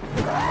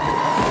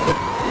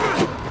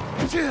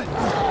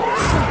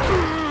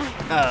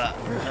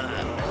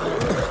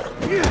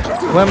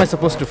 Who am I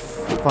supposed to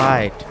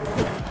fight?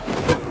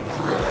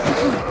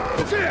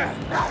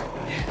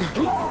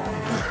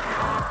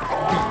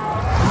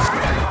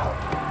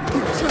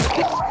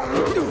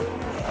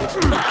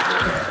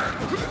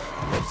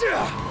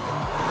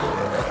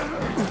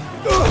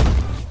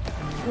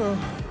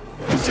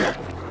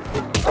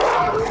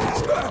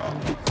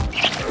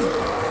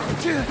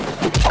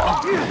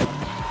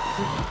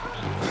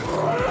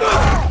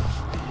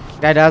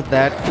 Guy does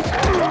that.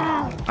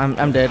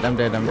 I'm dead.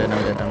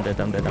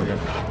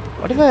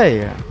 What if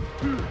I...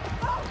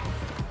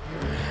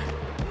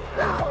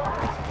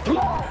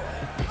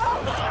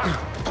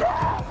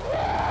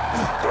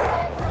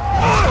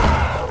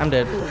 I'm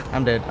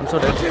dead. I'm so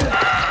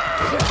dead.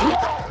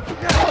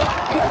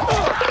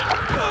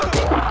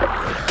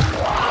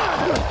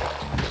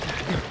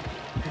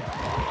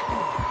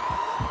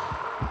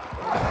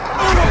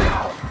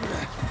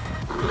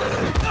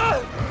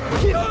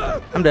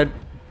 I'm dead.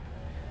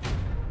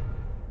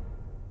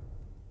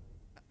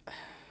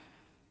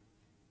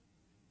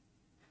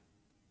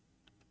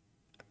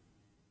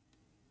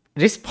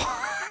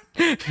 Respawn?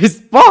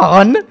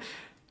 Respawn?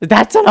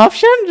 That's an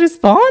option?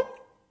 Respawn?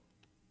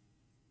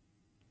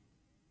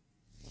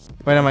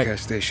 Where am I?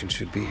 Gas station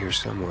should be here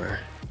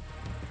somewhere.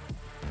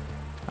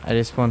 I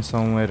respawn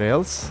somewhere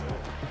else.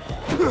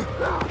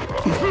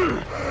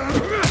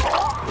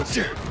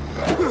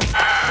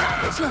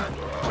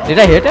 Did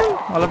I hit him?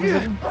 All of a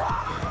sudden?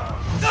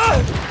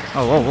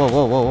 Oh, whoa, whoa,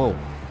 whoa, whoa, whoa.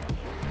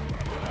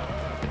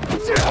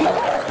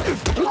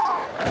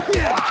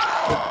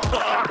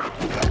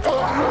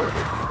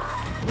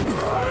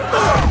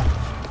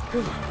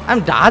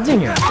 I'm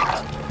dodging him.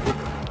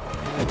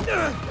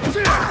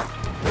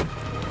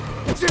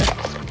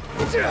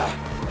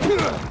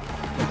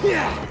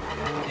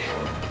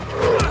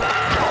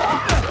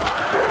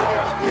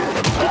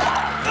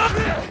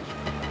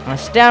 My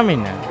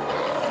stamina.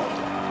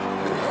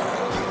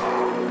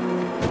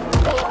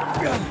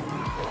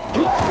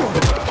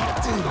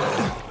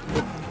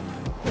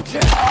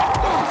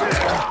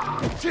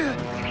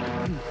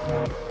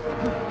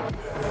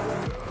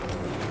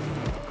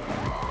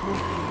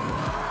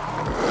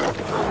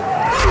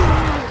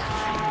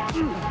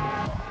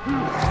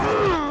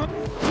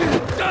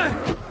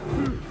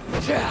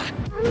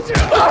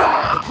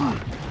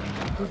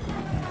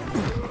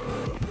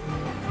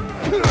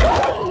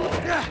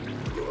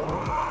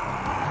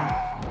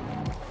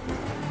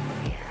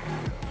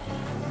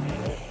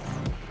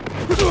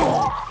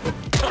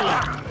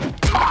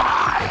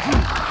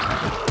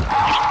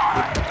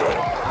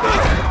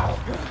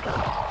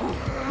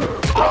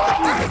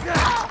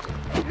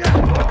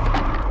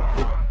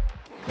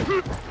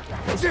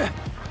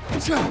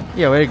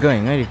 Yeah, where are you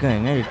going? Where are you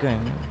going? Where are you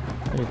going? Where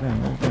are you going?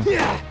 Where are you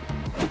going?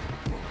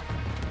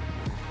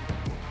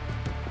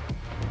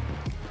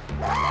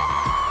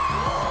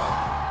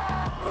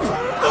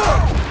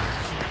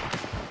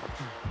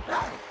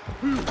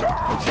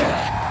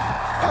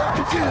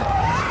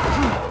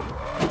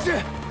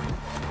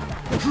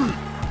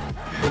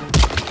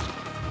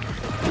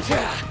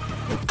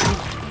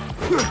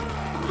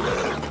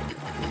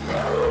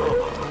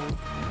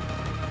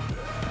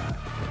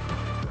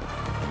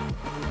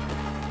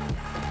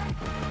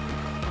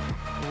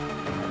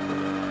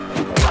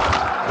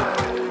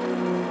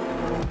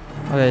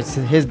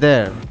 Okay, he's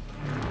there.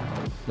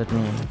 Let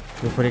me,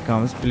 before he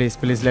comes, please,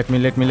 please let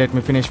me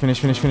finish.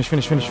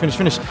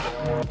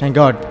 Thank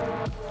God.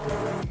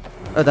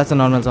 Oh, that's a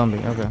normal zombie.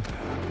 Okay.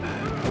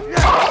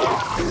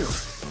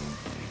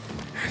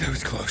 That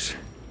was close.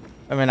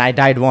 I mean, I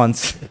died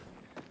once.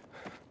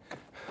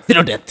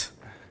 Zero death.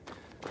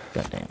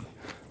 God damn.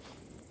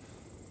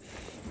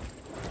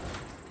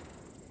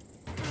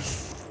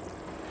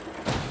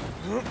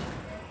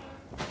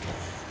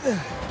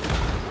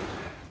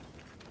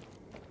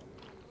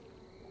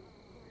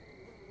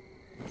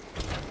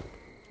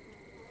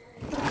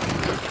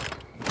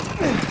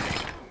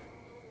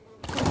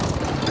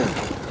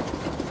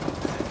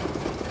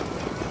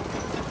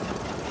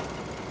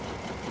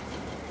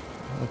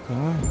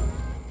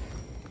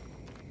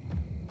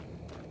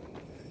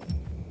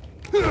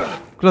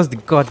 Close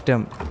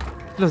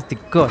the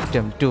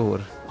goddamn door.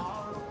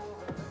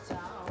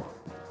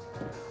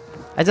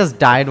 I just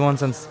died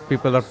once and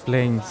people are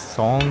playing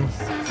songs.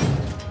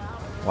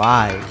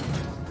 Why?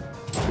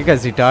 You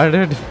guys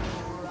retarded?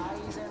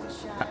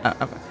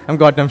 I'm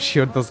goddamn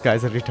sure those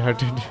guys are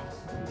retarded.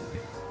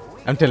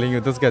 I'm telling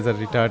you, those guys are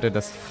retarded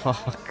as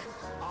fuck.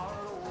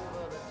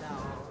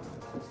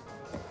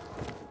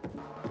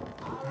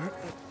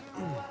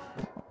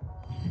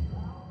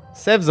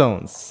 Safe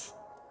zones.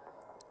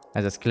 I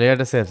just cleared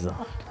a safe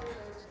zone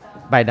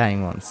by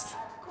dying once.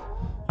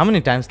 How many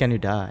times can you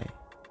die?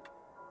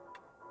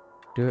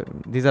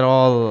 These are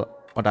all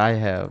what I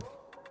have.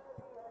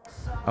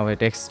 Oh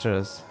wait,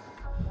 extras.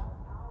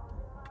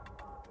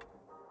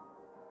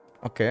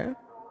 Okay.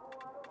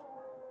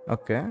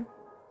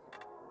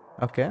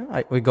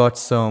 We got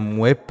some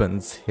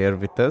weapons here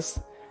with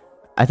us.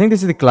 I think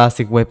this is the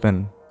classic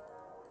weapon.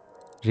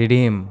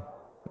 Redeem.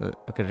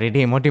 Okay,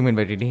 redeem. What do you mean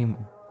by redeem?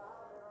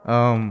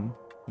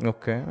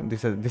 Okay,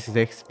 this is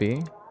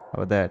XP. How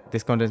about that?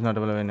 This content is not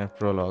available in a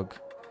prologue.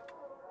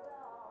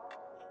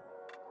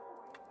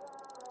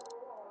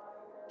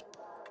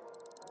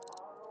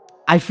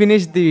 I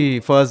finished the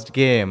first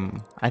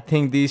game. I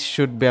think these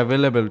should be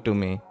available to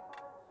me.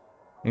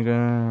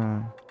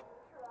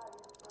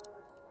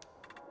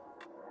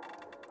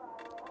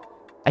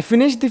 I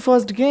finished the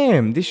first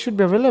game. This should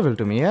be available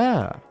to me,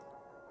 yeah.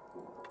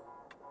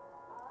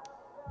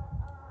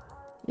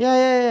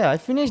 Yeah. I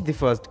finished the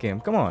first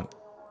game. Come on.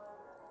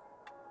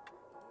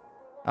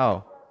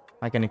 Oh,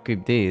 I can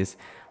equip these.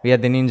 We are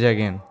the ninja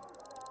again.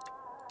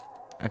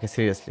 Okay,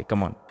 seriously,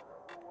 come on.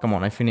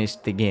 I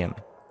finished the game.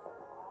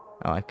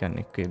 Oh, I can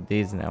equip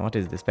these now. What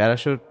is this?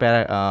 Parachute?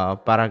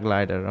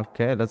 Paraglider.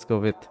 Okay, let's go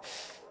with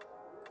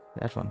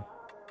that one.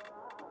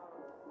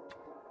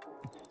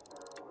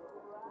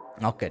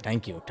 Okay,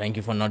 thank you. Thank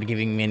you for not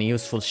giving me any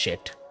useful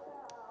shit.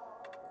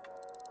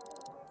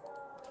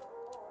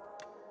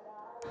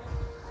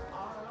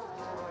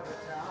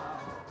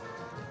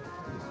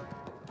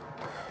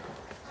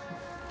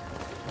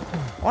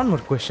 One more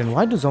question.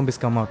 Why do zombies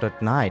come out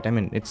at night? I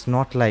mean, it's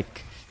not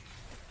like...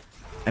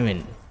 I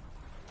mean,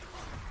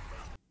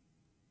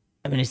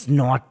 it's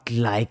not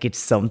like it's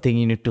something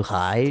you need to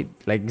hide.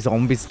 Like,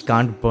 zombies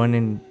can't burn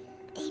in...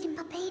 Aiden,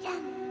 Papa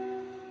Aiden.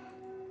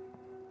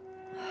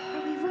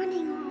 Are we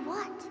running or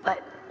what?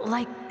 But,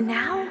 like,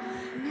 now?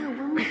 No,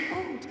 when we're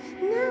old.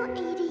 No,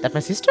 Aiden. That my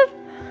sister?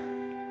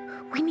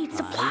 We need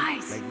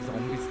supplies. Like,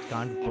 zombies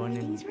can't burn in...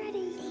 Everything's ready.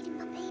 Aiden,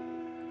 Papa Aiden.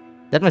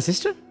 That my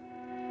sister?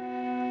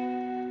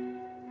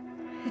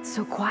 It's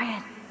so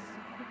quiet.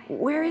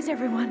 Where is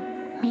everyone?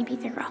 Maybe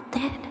they're all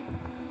dead.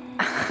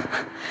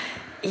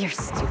 You're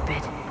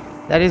stupid.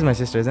 That is my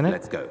sister, isn't it?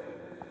 Let's go.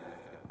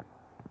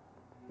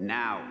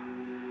 Now.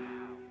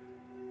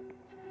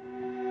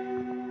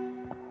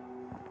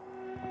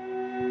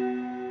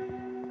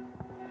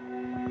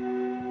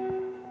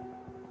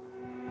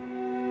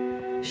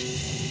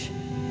 Shh.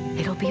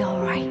 It'll be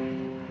all right.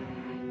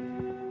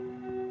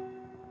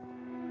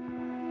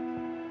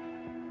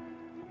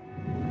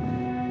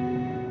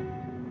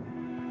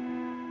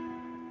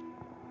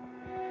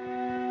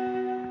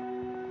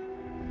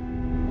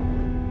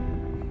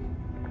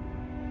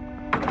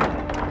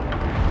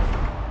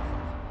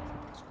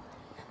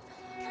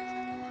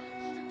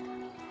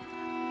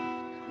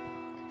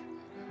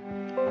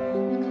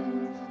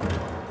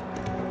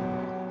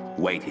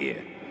 Wait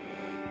here.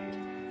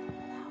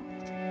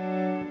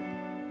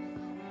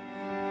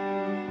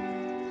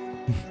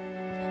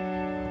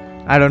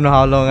 I don't know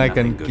how long I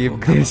Nothing can good keep will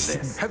come of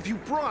this. Have you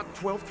brought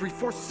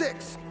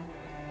 12346?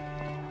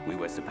 We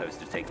were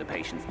supposed to take the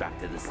patients back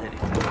to the city.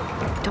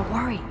 Don't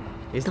worry.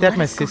 Is They'll that let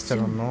my us go sister or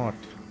soon. not?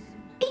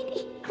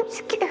 Aiden, I'm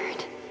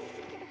scared.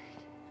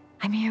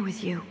 I'm here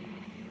with you.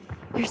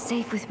 You're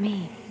safe with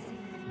me.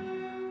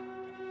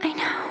 I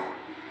know.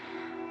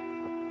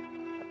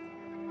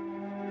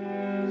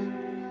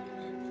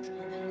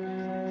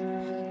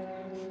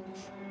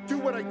 Do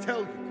what I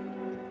tell you.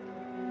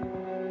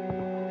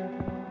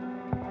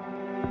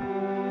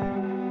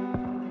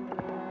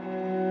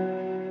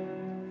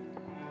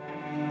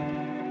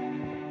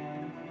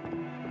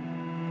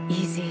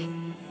 Easy.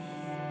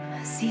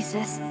 See,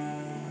 sis?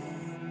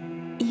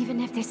 Even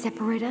if they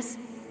separate us,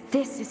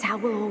 this is how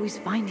we'll always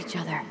find each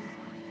other.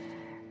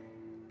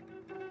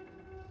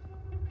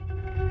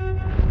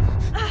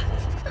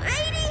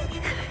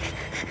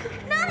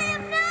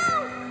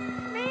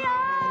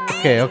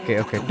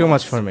 Okay. Too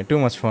much for me.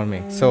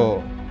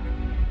 So,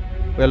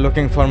 we're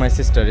looking for my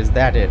sister. Is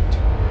that it?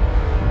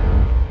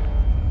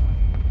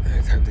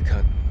 Time to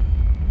cut.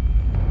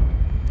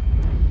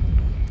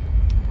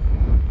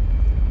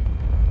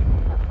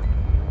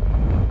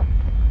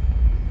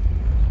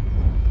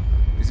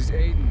 This is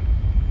Aiden.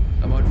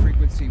 I'm on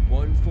frequency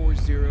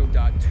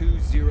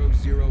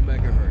 140.200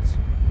 megahertz.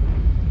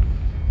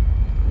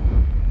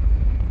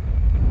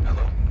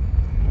 Hello?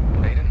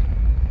 Aiden?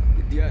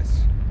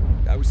 Yes.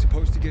 I was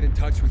supposed to get in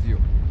touch with you.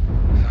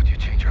 Thought you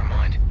changed your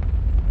mind.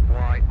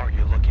 Why are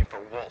you looking for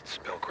Waltz,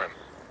 Pilgrim?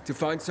 To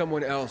find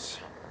someone else.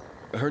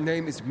 Her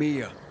name is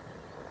Mia.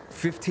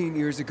 15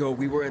 years ago,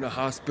 we were in a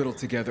hospital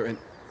together and...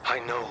 I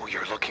know who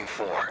you're looking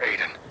for,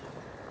 Aiden.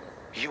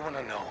 You want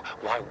to know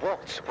why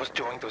Waltz was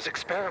doing those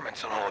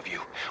experiments on all of you.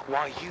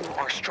 Why you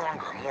are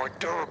stronger, more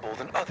durable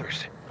than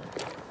others.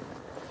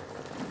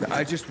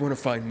 I just want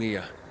to find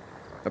Mia.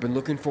 I've been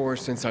looking for her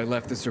since I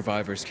left the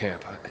survivors'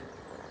 camp.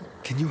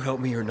 Can you help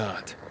me or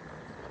not?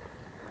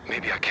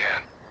 Maybe I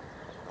can.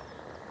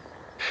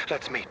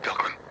 Let's meet,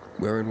 Pilgrim.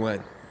 Where and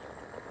when?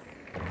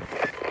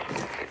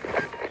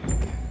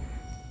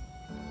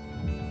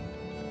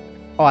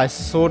 Oh, I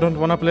so don't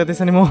want to play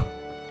this anymore.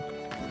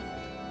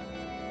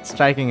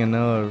 Striking a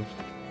nerve.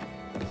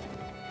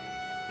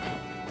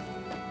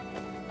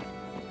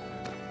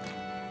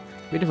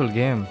 Beautiful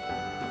game.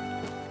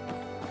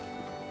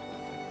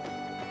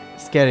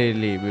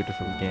 Scarily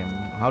beautiful game.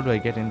 How do I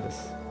get in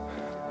this?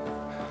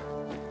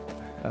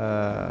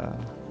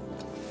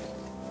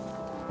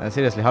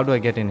 Seriously, how do I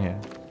get in here?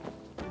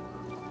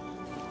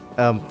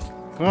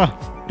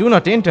 Do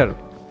not enter.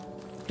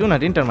 Do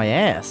not enter my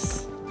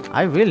ass.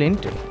 I will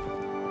enter.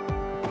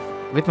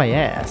 With my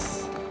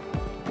ass.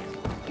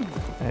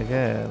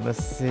 Okay,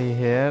 let's see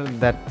here.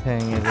 That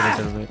thing is a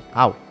little bit...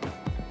 Ow.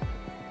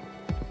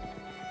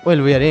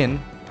 Well, we are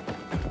in.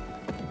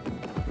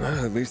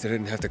 Well, at least I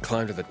didn't have to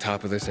climb to the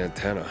top of this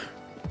antenna.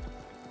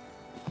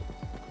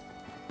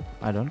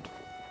 I don't.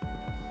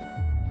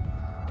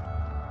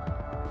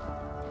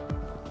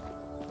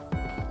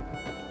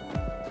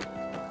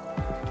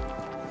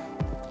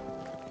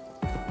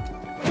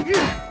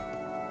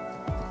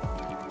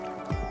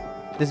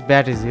 This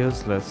bat is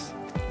useless.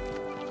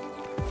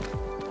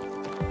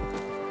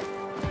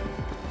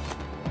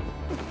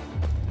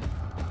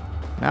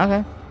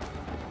 Okay.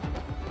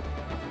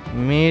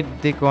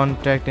 Meet the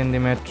contact in the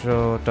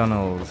metro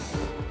tunnels.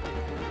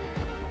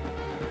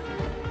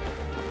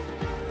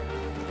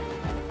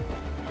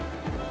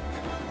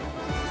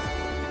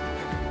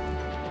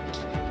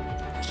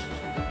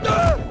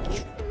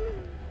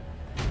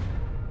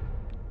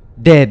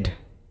 Dead.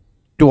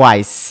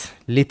 Twice.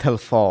 Lethal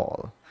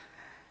fall.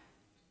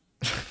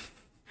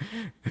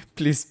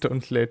 Please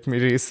don't let me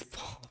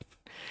respawn.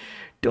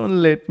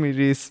 Don't let me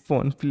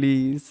respawn,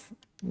 please.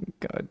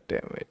 God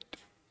damn it.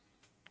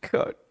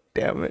 God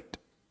damn it.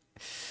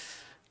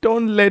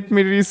 Don't let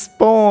me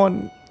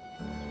respawn.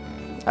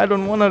 I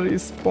don't wanna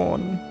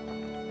respawn.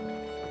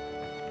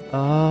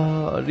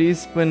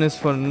 Respawn is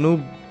for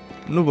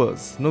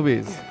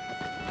newbies.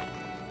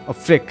 Oh,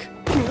 frick.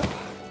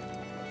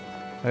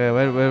 Okay,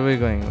 where are we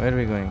going? Where are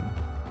we going?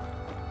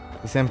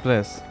 The same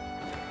place.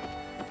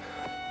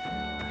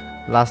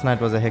 Last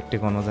night was a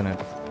hectic one, wasn't it?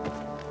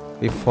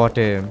 We fought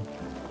a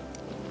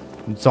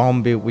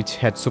zombie which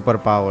had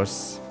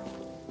superpowers.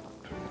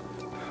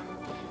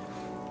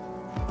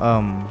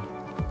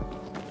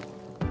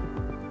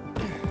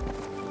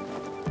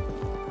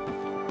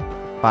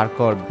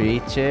 Parkour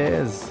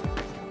beaches.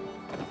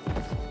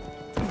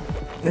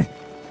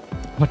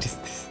 What is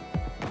this?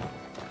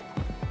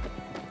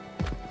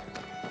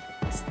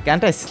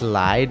 Can't I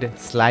slide?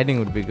 Sliding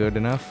would be good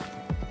enough.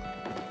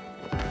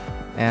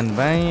 And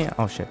by...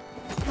 Oh shit.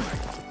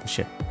 Oh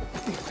shit.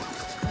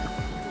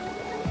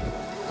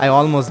 I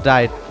almost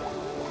died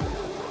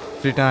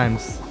 3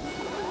 times.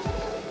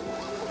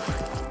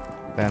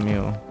 Damn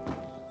you.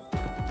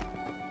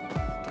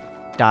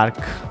 Dark.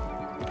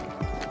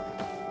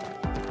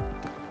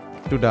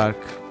 Too dark.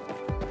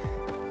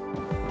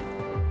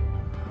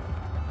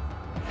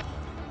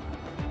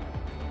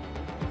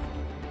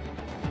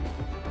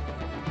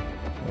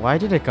 Why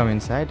did I come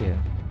inside here?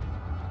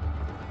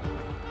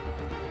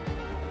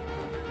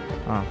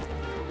 Oh.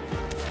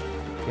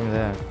 Give me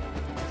that.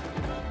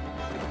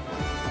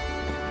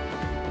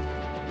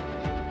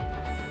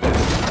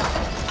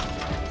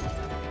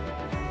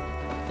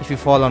 If you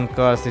fall on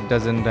curse, it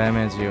doesn't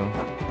damage you.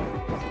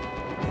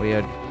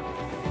 Weird.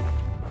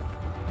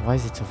 Why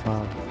is it so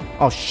far?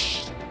 Oh,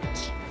 shh.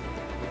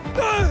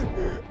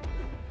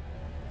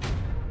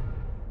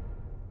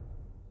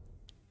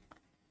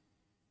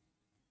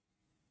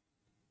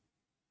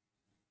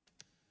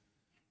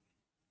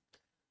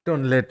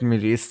 Don't let me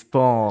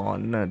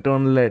respawn.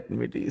 Don't let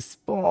me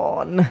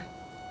respawn.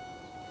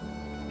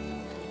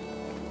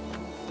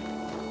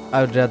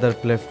 I would rather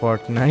play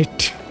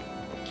Fortnite.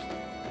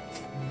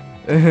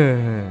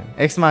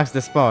 X marks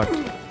the spot.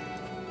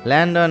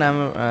 Land on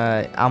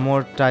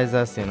amortize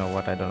us. You know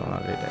what? I don't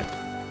want to read it.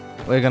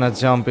 We're gonna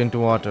jump into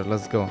water.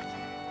 Let's go.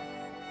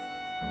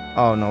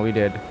 Oh no, we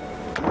did.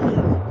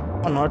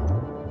 Or not.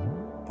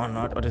 Or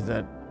not. What is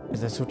that?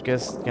 Is that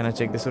suitcase? Can I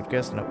check the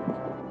suitcase? No.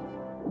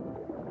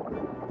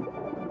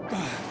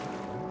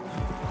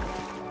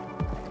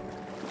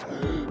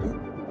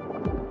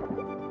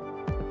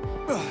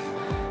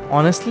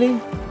 Honestly,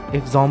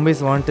 if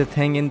zombies weren't a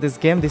thing in this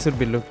game, this would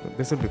be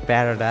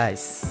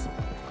paradise.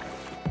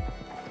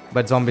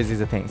 But zombies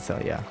is a thing,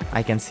 so yeah,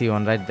 I can see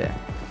one right there.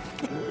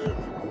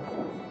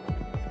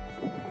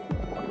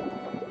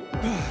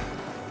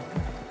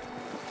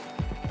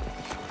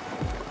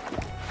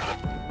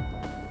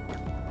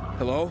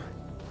 Hello?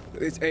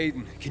 It's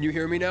Aiden. Can you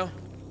hear me now?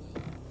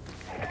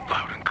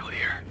 Loud and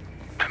clear.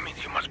 That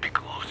means you must be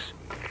close.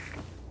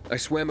 I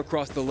swam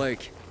across the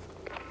lake.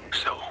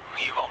 So,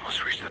 you've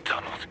almost reached the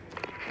tunnels.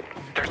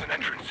 There's an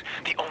entrance.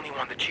 The only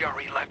one the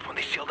GRE left when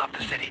they sealed off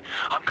the city.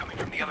 I'm coming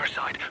from the other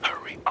side.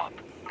 Hurry up.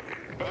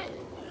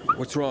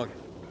 What's wrong?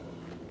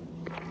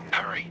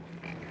 Hurry.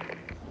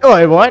 Oh,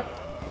 wait, what?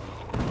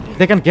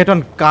 They can get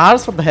on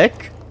cars? What the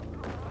heck?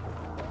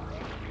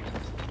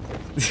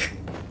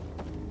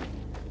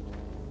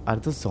 Are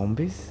those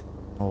zombies?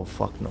 Oh,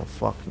 fuck no,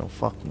 fuck no,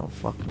 fuck no,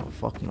 fuck no,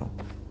 fuck no.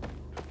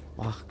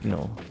 Fuck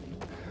no.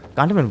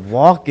 Can't even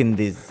walk in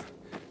this.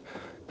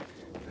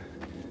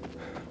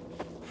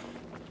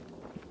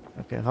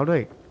 Okay, how do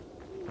I...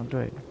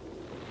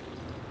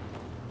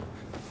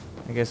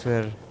 I guess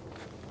we're...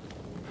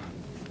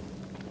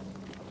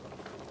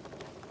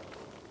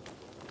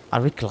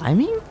 Are we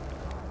climbing?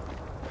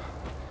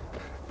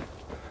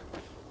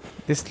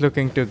 This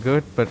looking too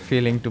good, but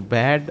feeling too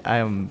bad. I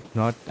am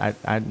not...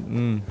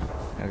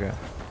 Okay.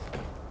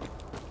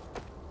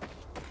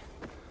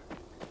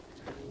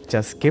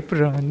 Just keep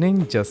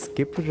running, just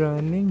keep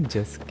running,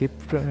 just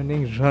keep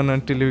running. Run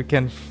until you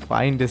can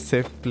find a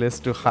safe place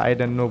to hide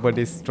and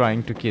nobody's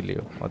trying to kill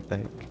you. What the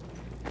heck?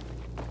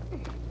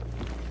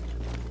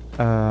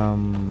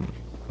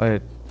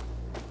 Wait.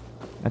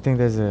 I think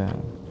there's a...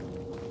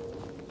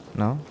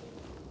 No?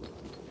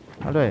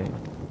 How do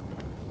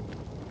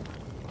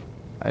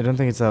I don't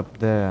think it's up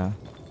there.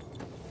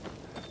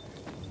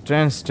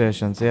 Train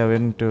stations. Yeah, we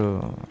need to...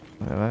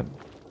 What?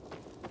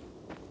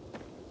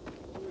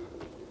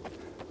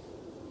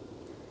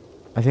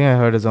 I think I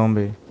heard a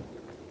zombie.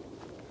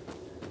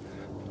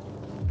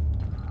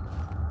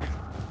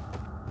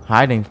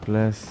 Hiding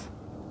place.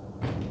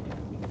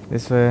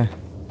 This way.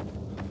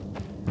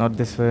 Not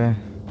this way.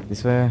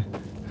 This way.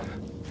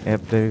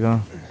 Yep, there we go.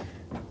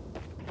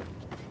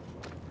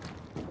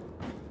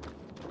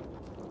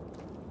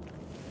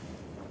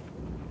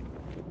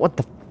 What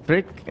the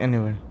frick?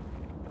 Anyway.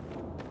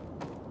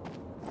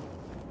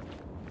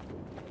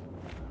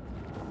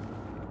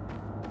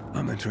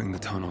 I'm entering the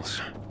tunnels.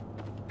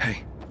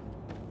 Hey,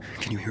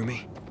 can you hear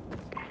me?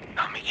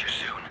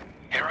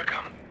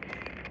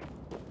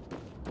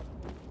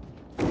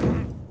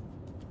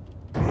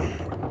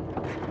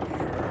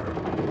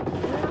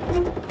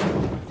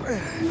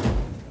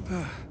 Hey,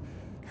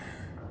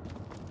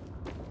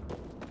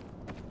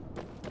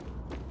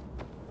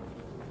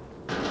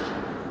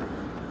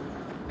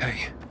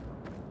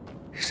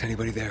 is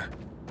anybody there?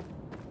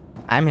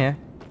 I'm here.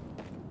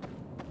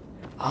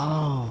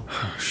 Oh,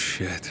 Oh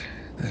shit,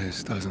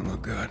 this doesn't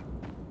look good.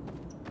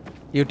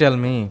 you tell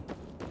me.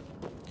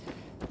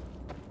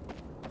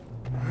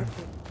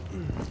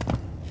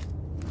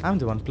 I'm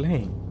the one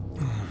playing.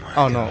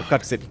 Oh no,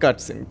 cutscene,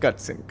 cutscene,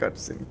 cutscene,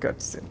 cutscene,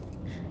 cutscene.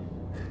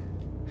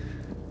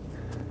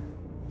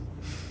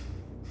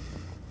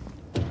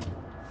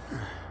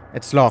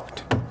 It's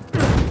locked.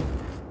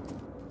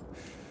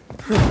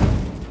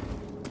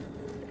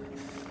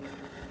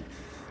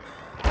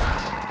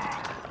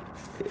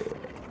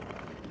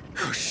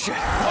 Oh shit.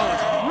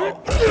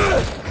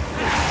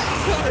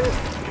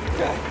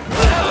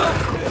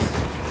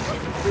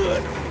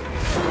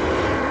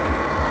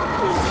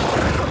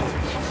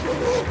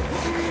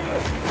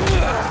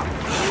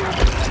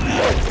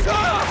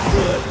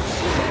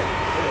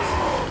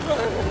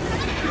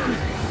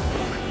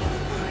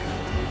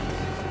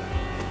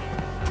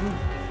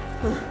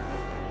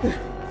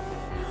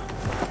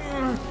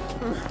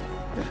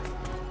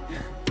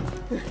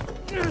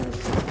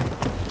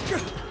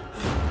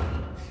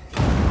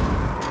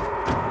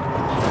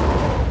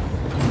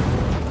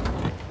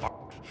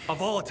 A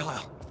volatile.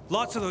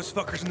 Lots of those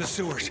fuckers in the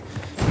sewers.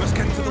 We must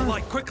get into the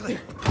light quickly.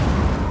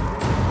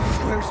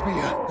 Where's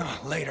Mia?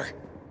 Later.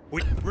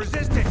 We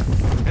resist it.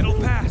 It'll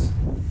pass.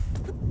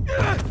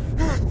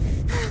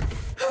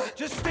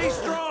 Just stay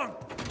strong.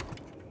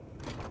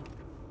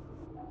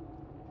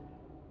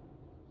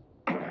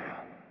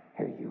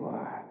 Here you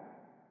are.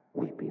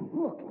 We've been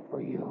looking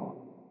for you.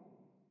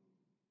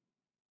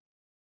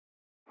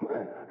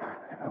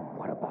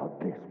 What about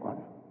this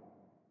one?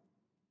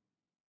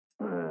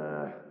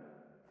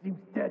 Seems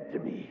dead to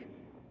me.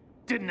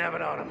 Didn't have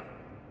it on him.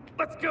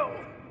 Let's go!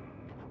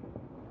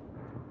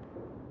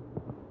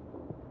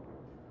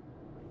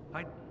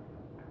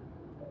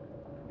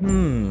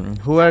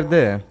 Who are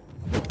they?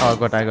 Oh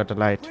god, I got a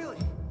light. Really?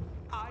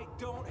 I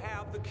don't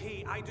have the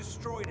key. I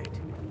destroyed it.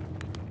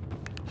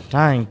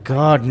 Thank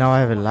god, now I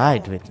have a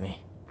light with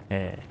me.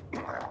 Yeah.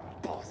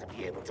 Balls to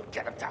be able to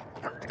get him down.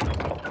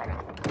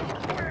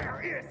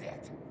 Where is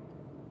it?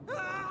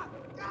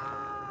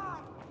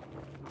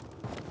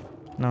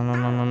 No, no,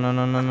 no, no, no,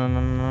 no, no, no,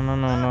 no, no, no,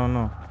 no, no,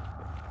 no.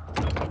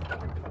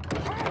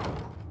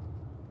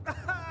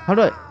 How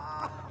do I?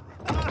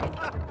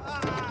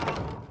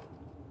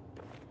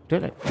 Do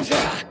it.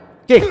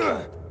 Kick.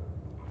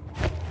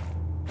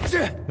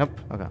 Nope.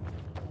 Okay.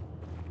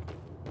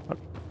 What?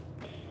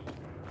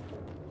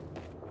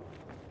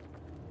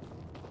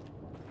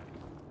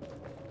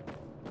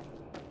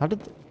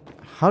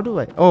 How do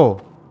I?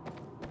 Oh.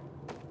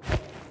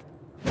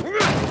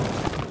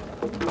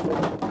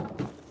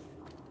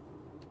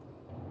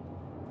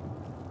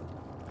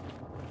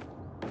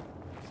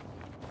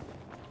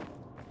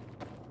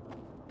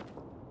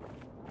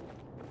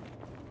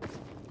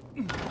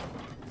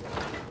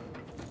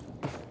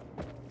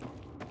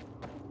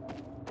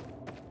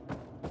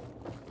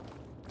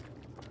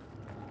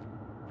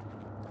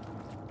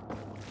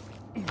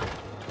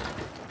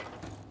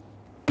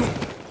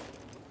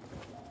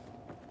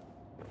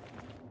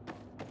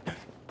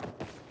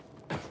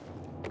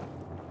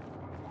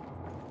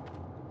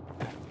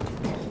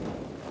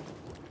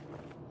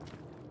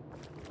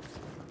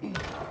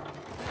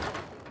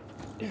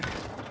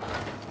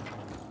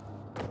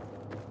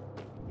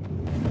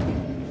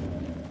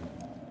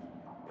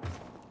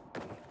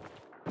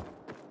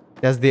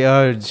 That's the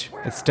urge.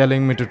 It's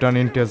telling me to turn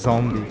into a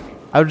zombie.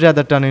 I would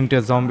rather turn into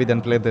a zombie than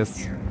play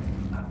this.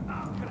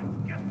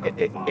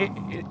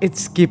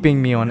 It's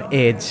keeping me on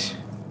edge.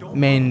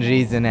 Main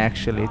reason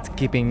actually, it's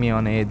keeping me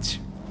on edge.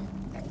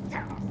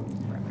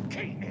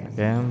 Okay,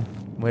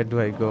 where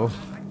do I go?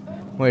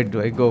 Where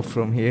do I go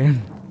from here?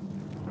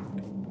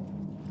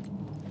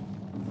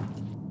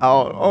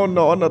 Oh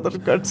no, another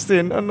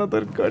cutscene,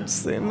 another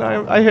cutscene.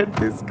 I hate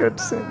these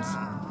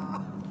cutscenes.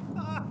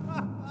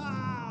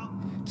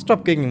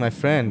 Stop kicking my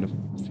friend.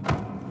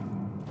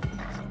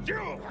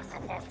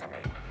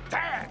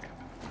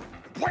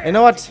 You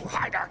know what?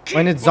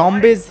 When it's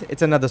zombies,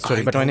 it's another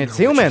story. But when it's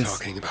humans,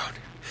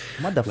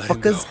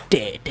 motherfucker's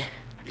dead.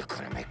 You're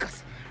gonna make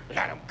us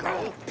let him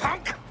go,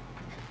 punk?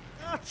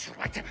 I'd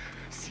like to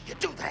see you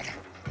do that.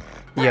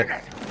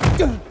 Yeah.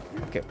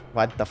 Okay,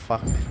 what the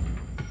fuck?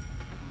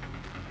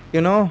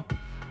 You know,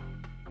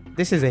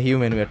 this is a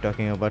human we're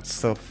talking about,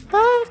 so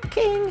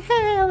fucking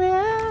hell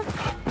yeah.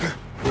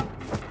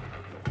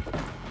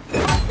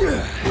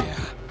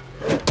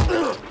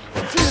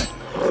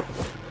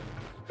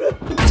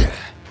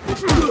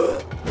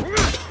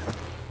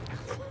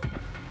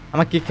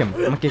 I'ma kick him.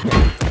 I'ma kick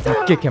him.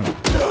 I'ma kick him.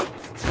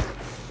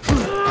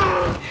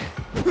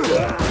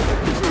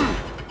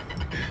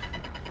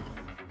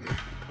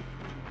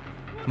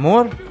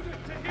 More?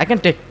 I can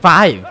take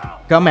 5.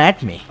 Come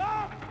at me.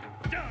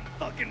 Done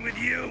fucking with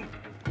you.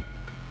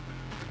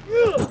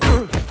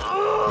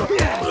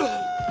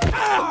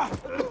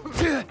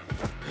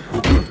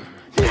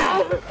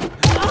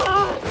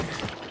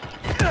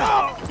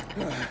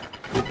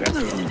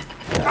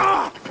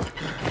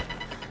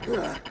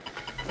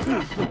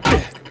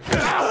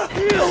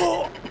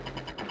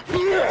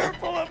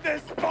 Careful of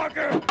this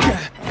fucker!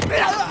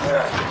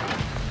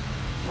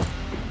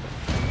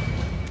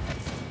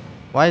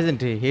 Why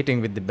isn't he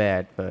hitting with the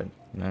bat? But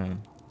no.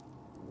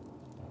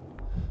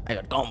 I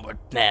got combat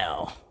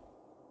now.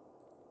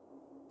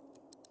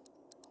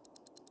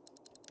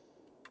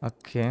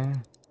 Okay.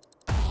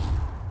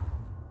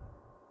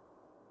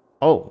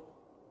 Oh.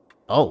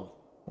 Oh.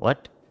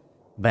 What?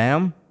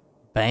 Bam.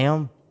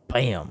 Bam.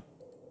 Bam.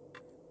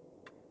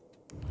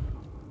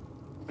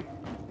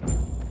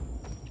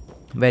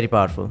 Very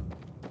powerful.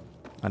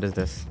 What is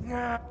this?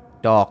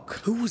 Doc.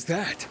 Who was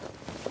that?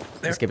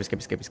 Escape. What the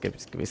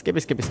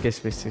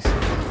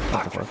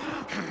fuck?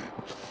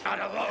 Not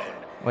alone.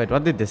 Wait,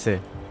 what did they say?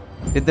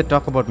 Did they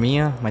talk about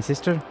Mia, my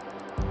sister?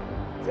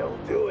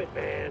 Don't do it,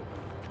 man.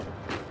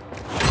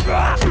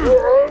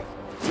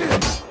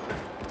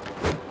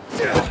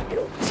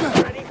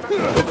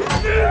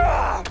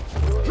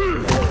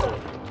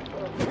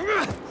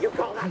 You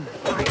call that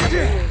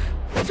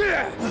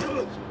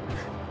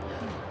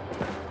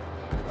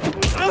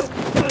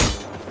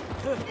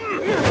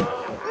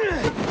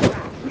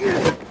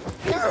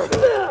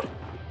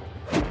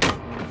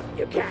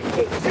You can't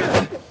keep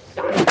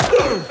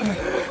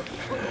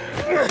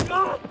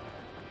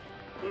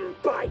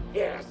bite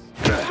this.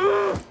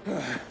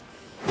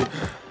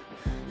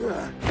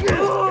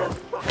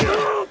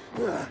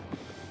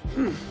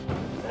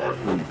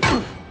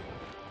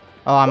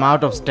 Oh, I'm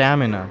out of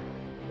stamina.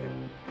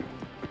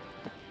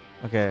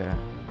 Okay,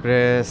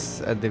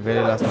 press at the very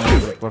last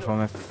moment to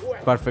perform a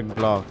perfect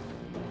block.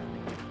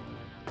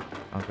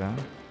 Okay.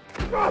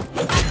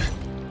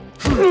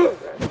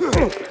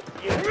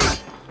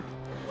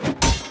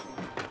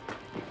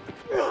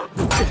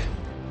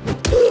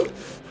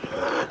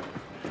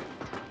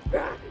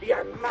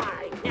 You're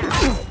mine now.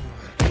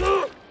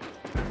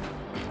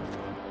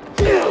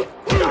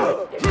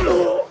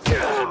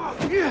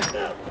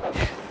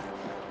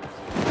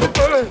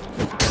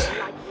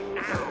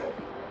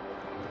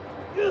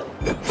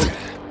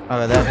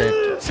 Okay, that hit.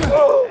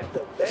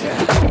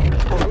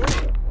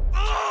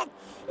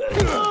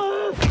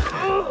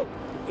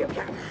 You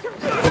can't.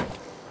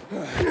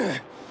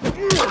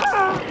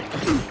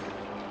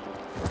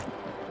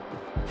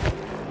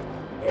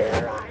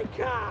 Here I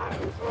come.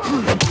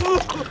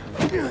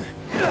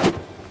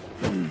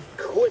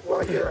 Quit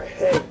while you're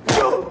ahead.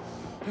 Show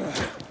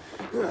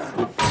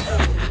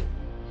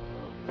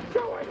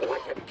it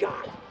what you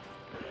got.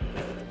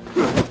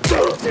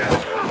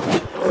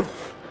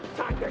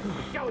 Time to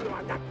show you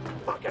I'm not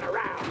fucking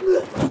around.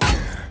 You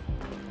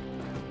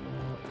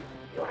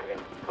having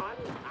fun?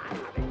 I'm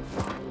having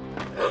fun.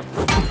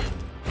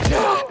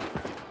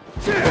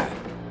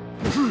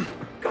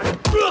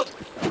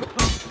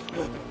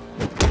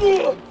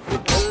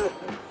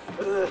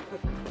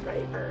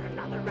 Ready for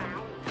another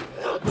round?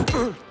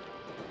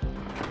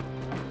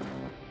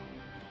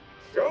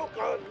 Joke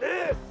on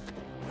this!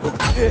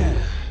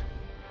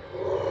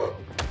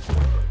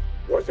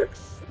 Was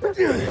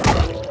expecting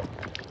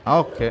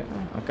Okay,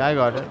 okay, I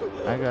got it.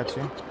 I got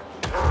you.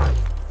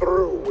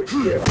 through with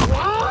you.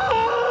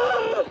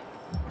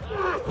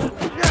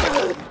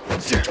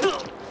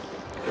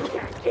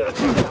 Can't keep it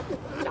up,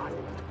 son.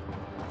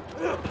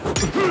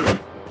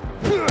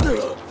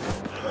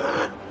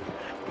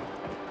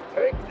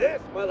 Take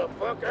this,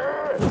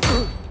 motherfucker!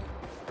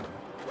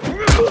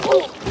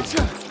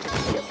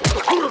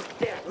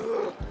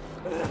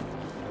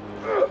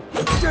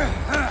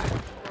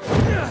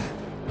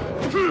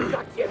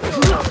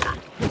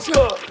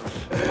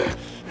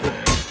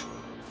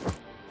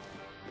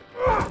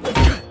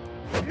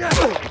 Got you.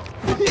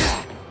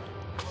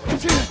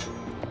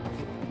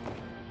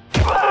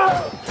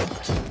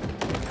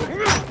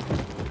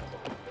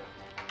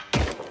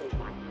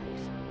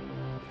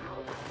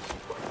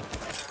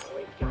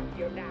 We got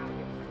you now,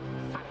 you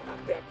son of a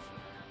bitch.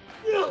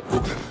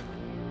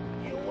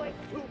 You ain't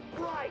too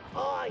bright,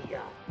 are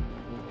ya?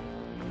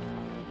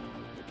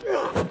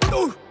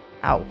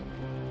 Ow.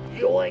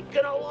 You ain't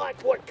gonna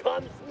like what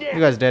comes next. You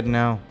guys dead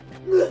now.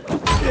 You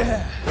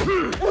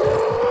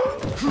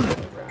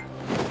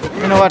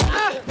know what?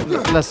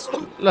 Let's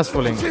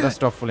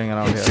stop fooling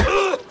around here.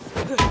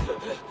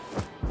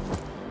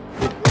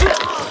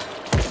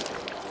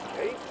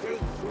 Ain't too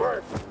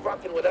smart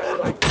fucking with us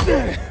like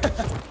this.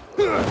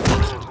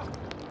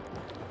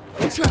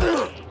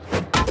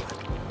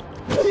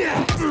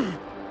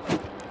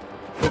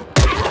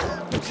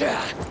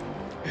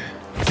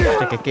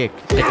 Take a kick.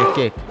 Take a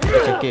kick.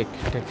 Take a kick.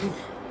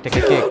 Take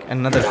a kick.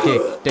 Another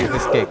kick. Take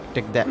this kick.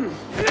 Take that.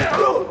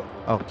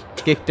 Oh,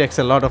 kick takes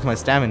a lot of my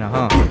stamina,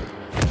 huh?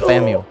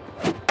 Bam you.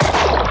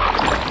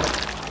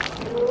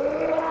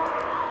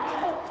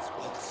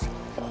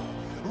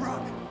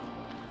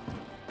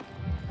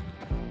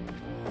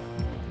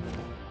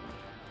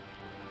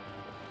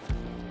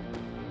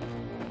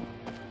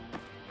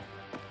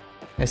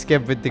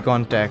 Escape with the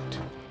contact.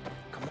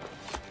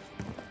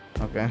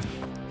 Okay.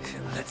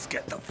 Let's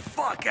get the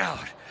fuck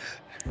out.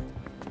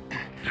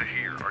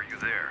 Zahir, are you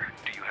there?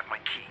 Do you have my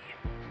key?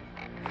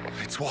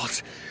 It's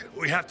Walt.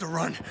 We have to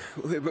run.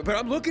 But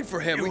I'm looking for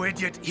him. You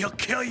idiot. He'll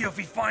kill you if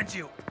he finds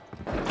you.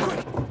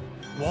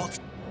 Walt.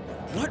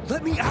 What?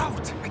 Let me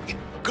out!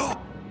 Go!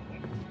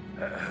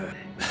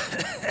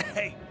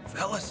 Hey,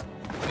 fellas.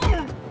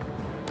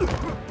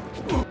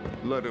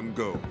 Let him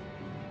go.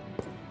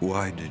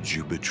 Why did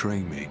you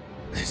betray me?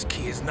 This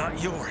key is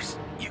not yours.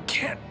 You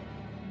can't.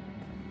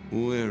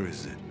 Where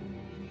is it?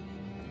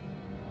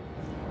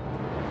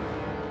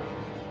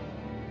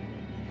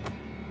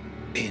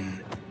 In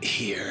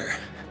here.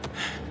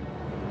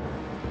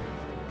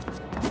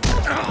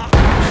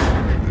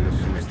 This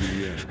is the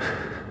end.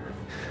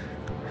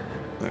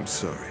 I'm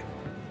sorry.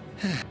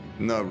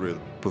 Not really.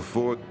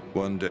 Before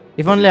one day.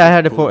 If only I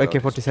had a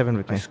AK-47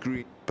 with I me.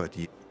 screamed, but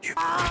you.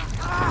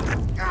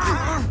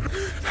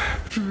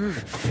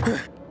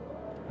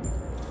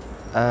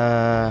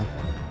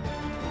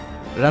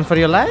 Run for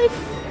your life?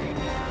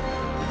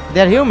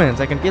 They're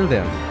humans, I can kill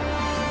them.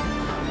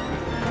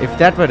 If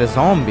that were a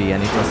zombie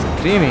and it was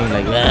screaming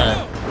like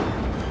 "Ugh,"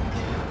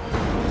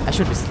 I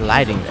should be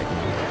sliding right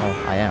now. Oh,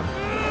 I am.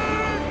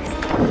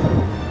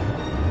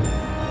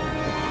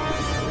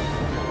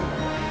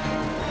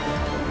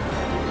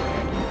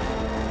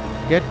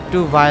 Get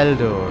to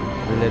Vildor,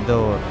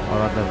 Villedor, or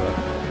whatever.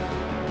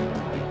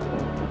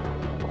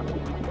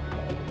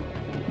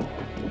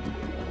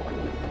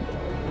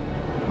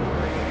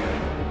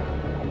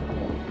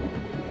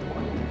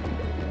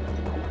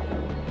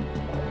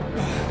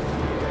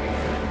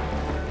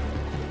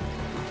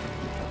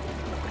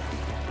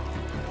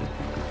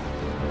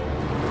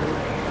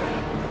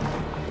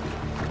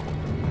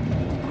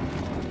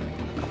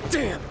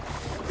 Damn!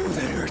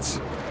 That hurts.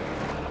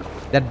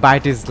 That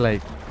bite is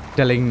like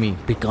telling me,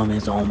 become a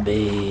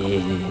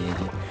zombie,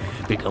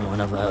 become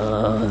one of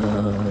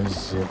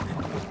us.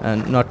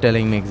 And not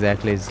telling me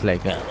exactly, it's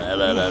like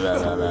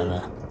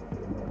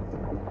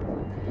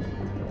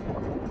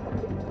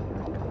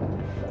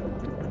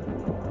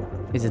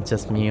Is it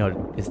just me or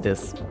is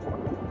this?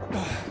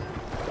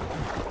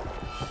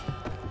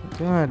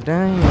 God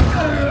damn.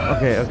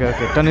 Okay.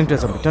 Turn into a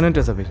zombie. Turn into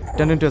a zombie.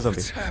 Turn into a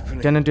zombie.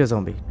 Turn into a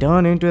zombie.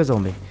 Turn into a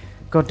zombie.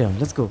 God damn,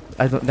 let's go.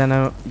 Then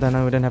I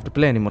wouldn't have to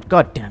play anymore.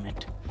 God damn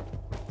it.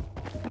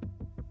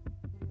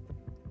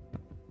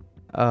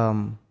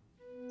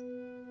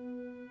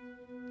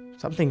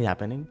 Something is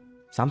happening.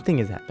 Something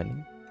is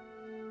happening.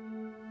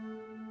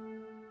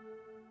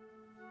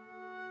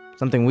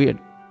 Something weird.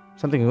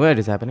 Something weird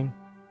is happening.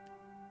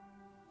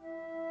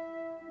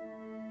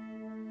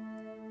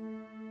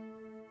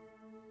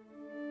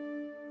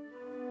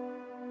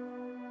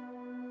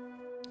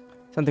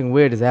 Something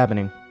weird is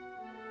happening.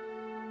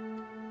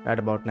 Right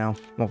about now.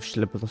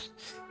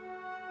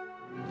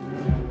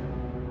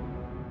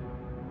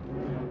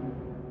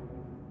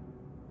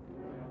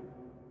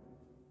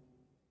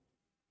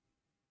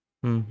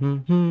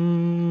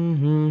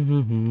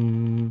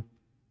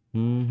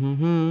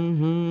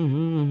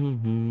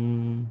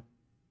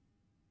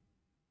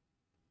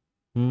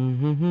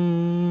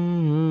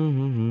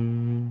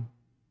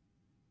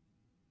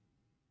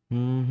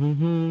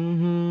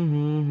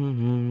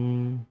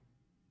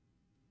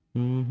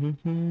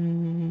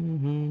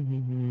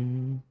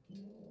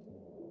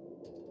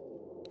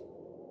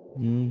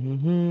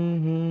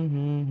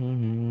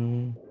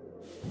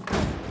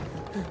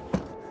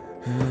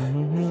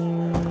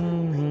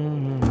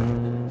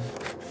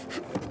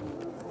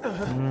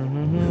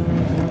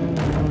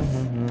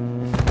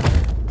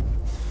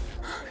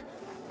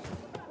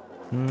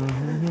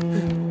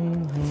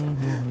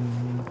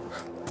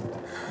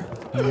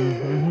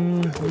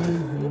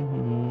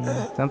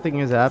 Something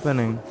is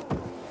happening.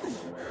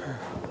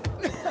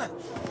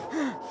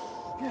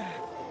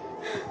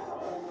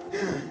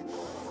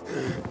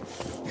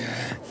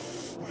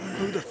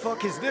 Who the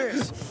fuck is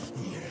this?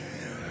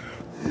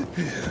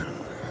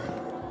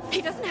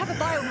 He doesn't have a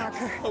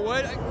biomarker.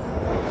 What?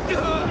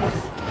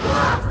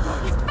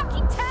 He's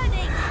fucking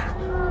turning!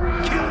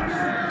 Kill him!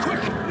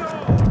 Quick! No!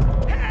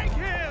 Hang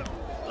him!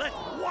 Let's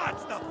watch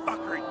the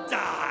fucker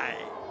die!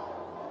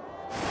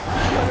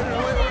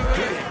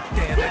 Get it,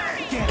 damn it!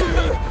 Get it!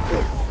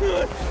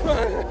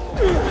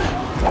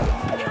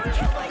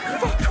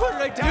 Fuck, what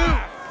did I do?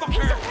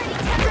 Fucker!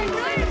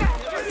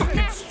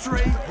 Fucking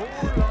straight!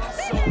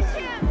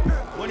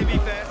 Wouldn't it be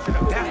faster to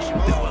dash him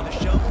though on the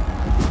show?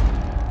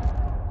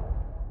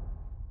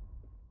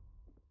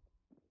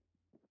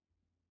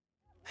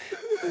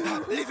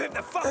 Leave him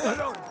the fuck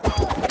alone!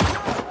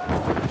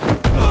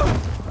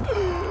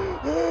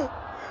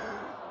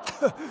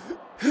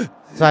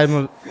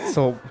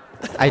 So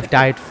I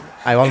died.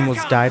 I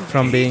almost died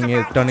from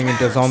turning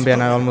into a zombie,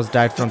 and I almost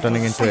died from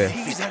turning into a.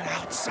 He's an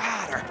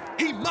outsider.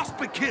 He must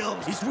be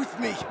killed. He's with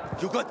me.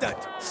 You got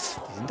that?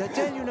 Didn't I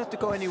tell you not to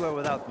go anywhere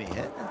without me,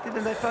 eh?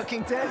 Didn't I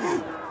fucking tell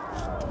you?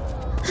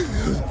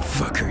 Who the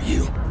fuck are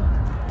you?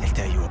 They'll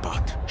tell you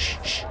about. Shh,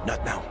 shh,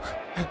 not now.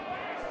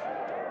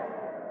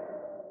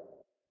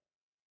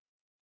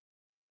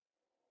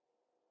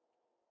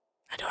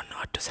 I don't know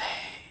what to say.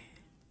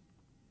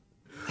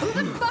 Who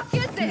the fuck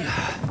is it?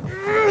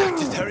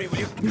 Just hurry, will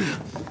you?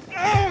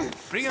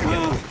 Bring him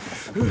here.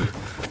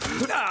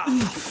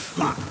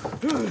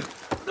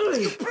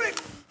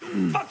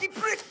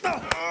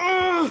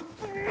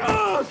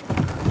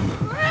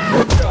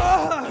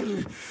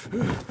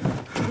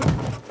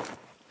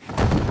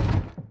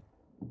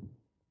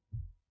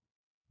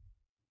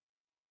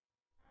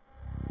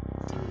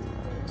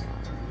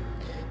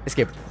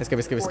 Escape.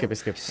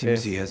 Escape.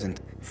 Seems he hasn't.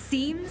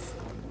 Seems?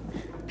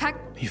 Heck,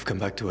 You've come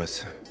back to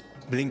us.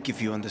 Blink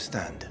if you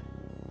understand.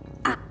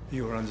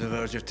 You were on the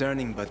verge of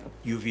turning, but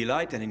UV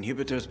light and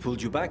inhibitors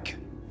pulled you back.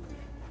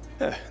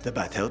 The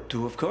bat helped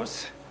too, of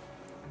course.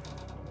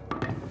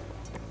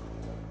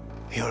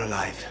 You're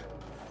alive.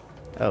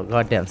 Oh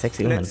goddamn,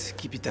 sexy woman. Let's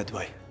keep it that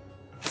way.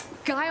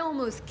 guy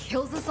almost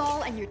kills us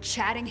all and you're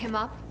chatting him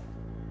up?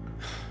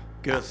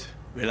 Good.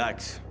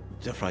 Relax.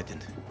 They're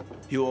frightened.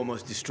 You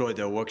almost destroyed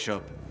their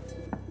workshop.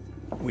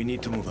 We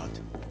need to move out.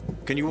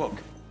 Can you walk?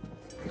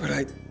 But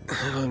I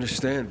don't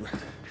understand.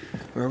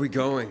 Where are we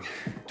going?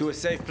 To a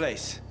safe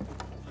place.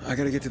 I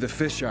gotta get to the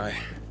fisheye.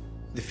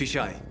 The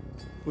fisheye.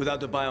 Without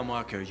the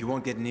biomarker, you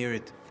won't get near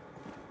it.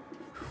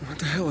 What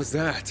the hell is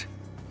that?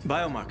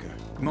 Biomarker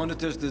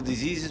monitors the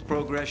disease's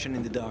progression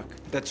in the dark.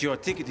 That's your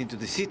ticket into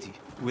the city.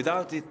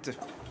 Without it,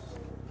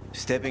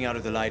 stepping out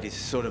of the light is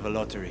sort of a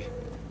lottery.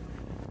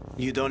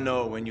 You don't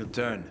know when you'll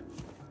turn.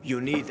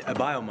 You need a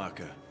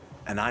biomarker,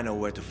 and I know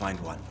where to find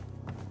one.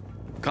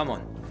 Come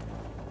on.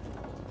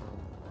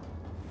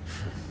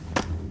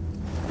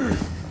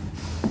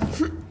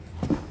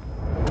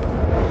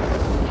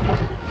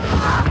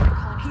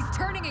 He's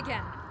turning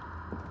again.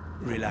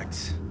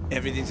 Relax.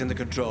 Everything's under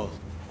control.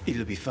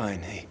 It'll be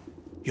fine, hey?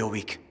 You're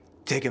weak.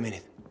 Take a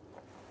minute.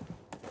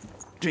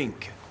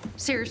 Drink.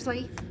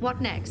 Seriously?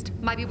 What next?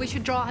 Maybe we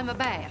should draw him a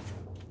bath.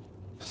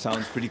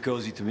 Sounds pretty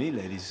cozy to me,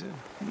 ladies.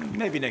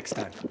 Maybe next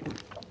time.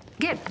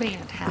 Get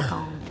bent,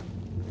 Hakon.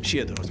 She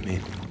adores me.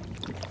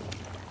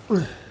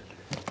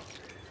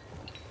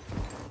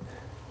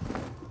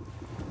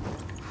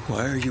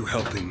 Why are you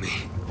helping me?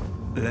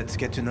 Let's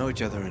get to know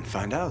each other and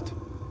find out.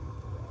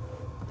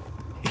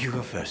 You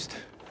go first.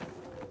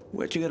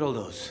 Where'd you get all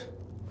those?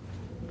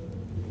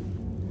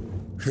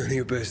 None of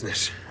your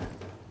business.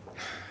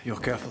 You're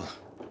careful.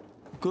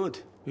 Good.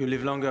 You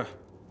live longer.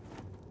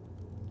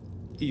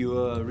 You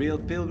a real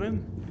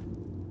pilgrim?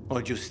 Or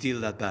did you steal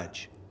that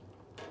badge?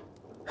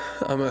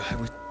 I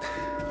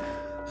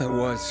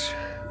was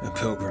a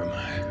pilgrim.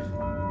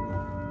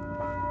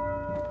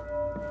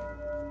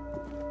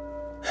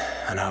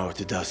 An hour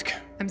to dusk.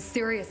 I'm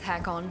serious,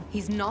 Hakon.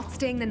 He's not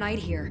staying the night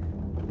here.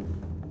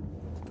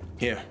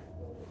 Here.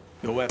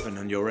 Your weapon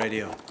and your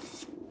radio.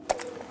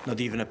 Not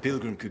even a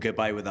pilgrim could get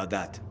by without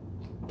that.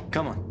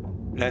 Come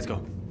on, let's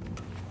go.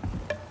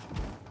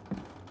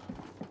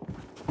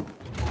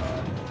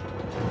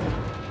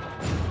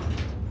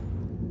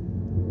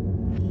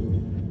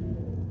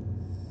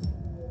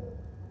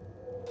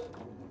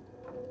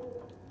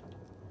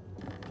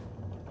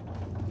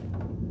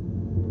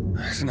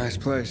 It's a nice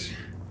place.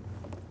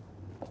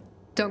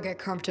 Don't get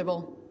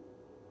comfortable.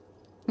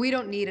 We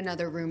don't need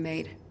another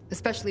roommate,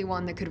 especially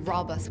one that could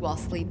rob us while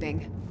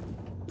sleeping.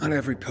 Not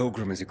every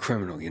pilgrim is a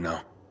criminal, you know.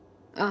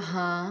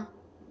 Uh-huh.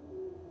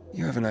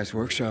 You have a nice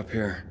workshop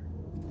here.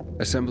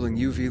 Assembling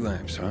UV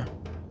lamps, huh?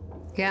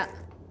 Yeah.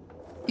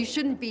 You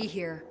shouldn't be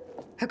here.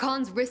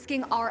 Hakon's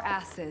risking our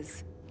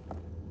asses.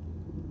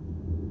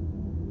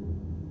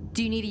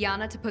 Do you need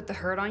Yana to put the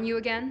hurt on you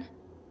again?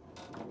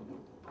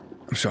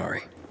 I'm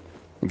sorry.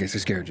 I guess I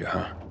scared you,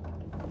 huh?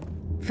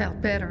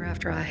 Felt better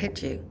after I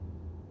hit you.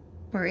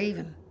 We're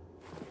even.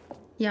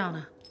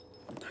 Yana,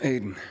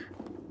 Aiden,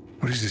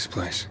 what is this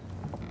place?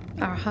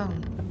 our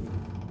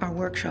home, our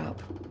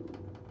workshop,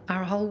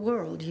 our whole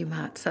world, you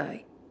might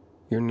say.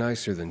 You're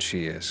nicer than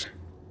she is.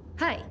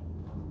 Hey,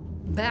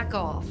 back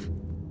off.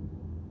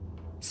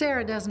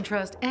 Sarah doesn't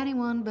trust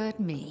anyone but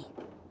me.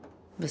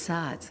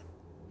 Besides,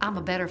 I'm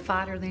a better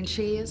fighter than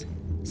she is,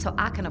 so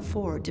I can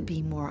afford to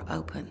be more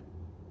open.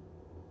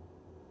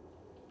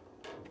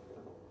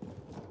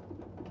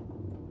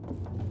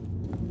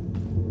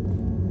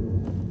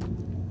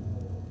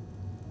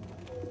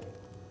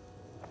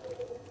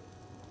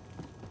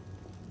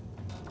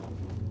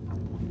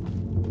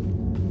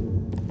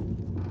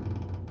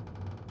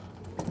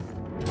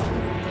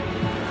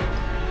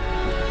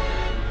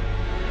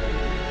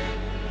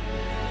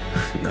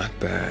 Not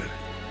bad.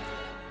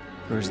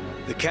 Where's...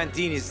 The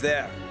canteen is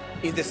there,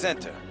 in the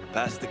center,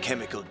 past the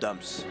chemical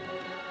dumps.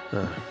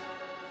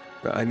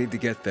 I need to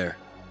get there.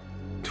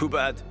 Too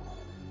bad.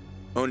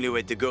 Only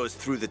way to go is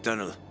through the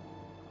tunnel.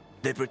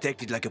 They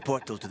protect it like a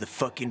portal to the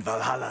fucking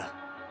Valhalla.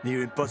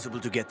 Near impossible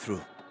to get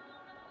through.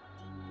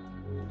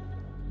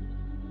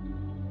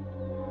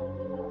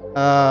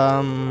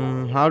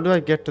 How do I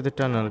get to the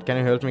tunnel? Can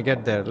you help me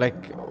get there?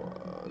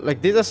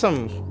 Like these are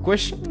some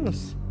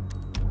questions.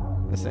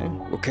 The same.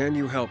 Well, can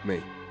you help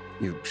me?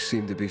 You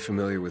seem to be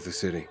familiar with the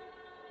city.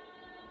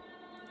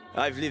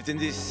 I've lived in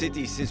this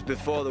city since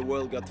before the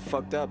world got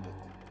fucked up.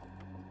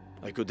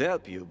 I could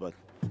help you, but...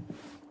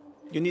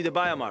 You need a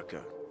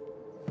biomarker.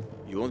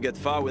 You won't get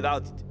far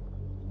without it.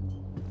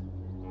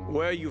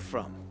 Where are you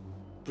from?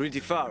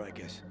 Pretty far, I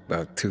guess.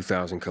 About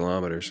 2,000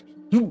 kilometers.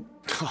 Oh,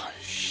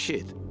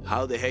 shit.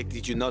 How the heck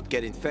did you not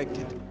get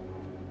infected?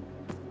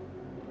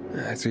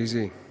 That's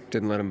easy.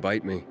 Didn't let him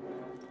bite me.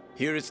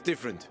 Here it's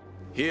different.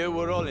 Here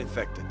we're all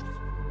infected.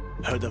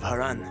 Heard of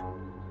Haran?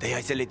 They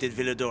isolated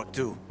Villador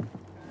too.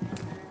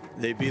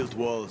 They built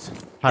walls.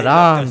 They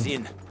locked us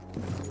in.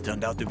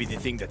 Turned out to be the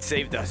thing that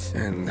saved us.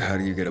 And how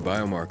do you get a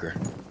biomarker?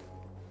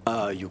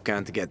 You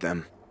can't get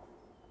them.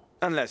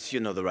 Unless you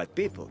know the right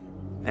people.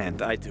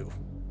 And I do.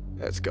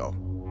 Let's go.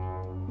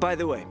 By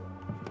the way,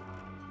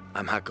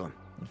 I'm Hakon.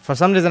 For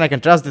some reason, I can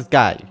trust this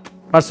guy.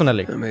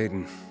 Personally. I'm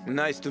Aiden.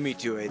 Nice to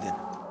meet you, Aiden.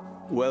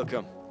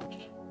 Welcome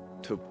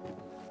to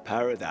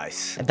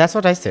paradise. And that's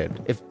what I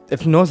said.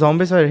 If no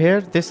zombies were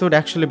here, this would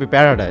actually be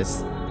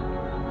paradise.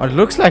 Or it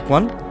looks like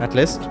one, at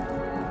least.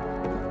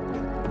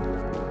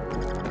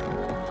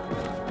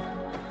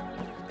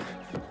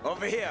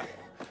 Over here.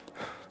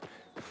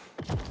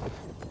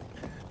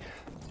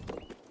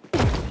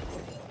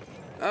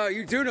 Oh,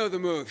 you do know the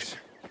moves.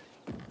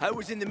 I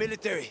was in the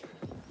military.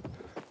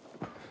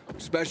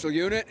 Special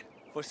unit?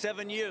 For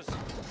 7 years.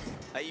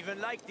 I even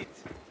liked it,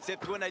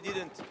 except when I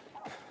didn't.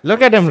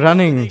 Look at him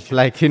running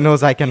like he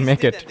knows I can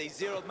make it. They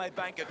zeroed my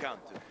bank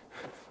account.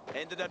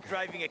 Ended up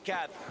driving a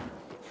cab.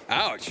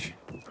 Ouch.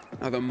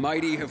 How the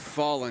mighty have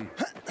fallen.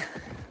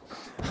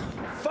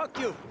 Fuck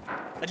you.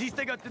 At least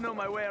I got to know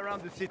my way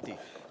around the city.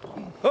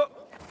 Oh,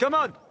 come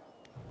on.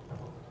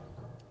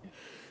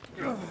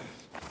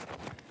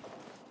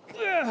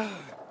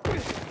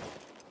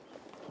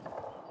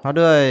 How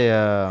do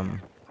I,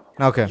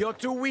 okay. You're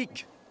too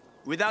weak.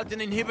 Without an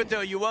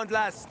inhibitor, you won't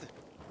last.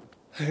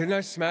 Didn't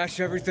I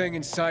smash everything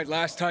in sight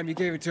last time you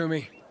gave it to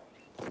me?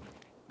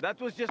 That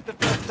was just the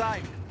first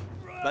time.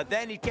 But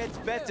then it gets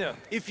better.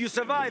 If you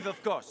survive,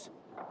 of course.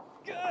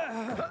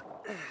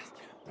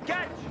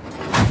 Catch!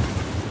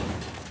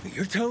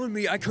 You're telling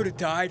me I could have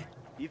died?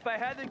 If I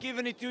hadn't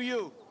given it to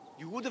you,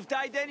 you would have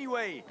died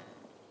anyway.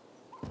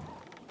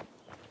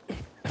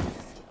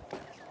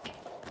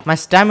 My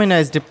stamina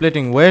is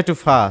depleting way too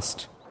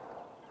fast.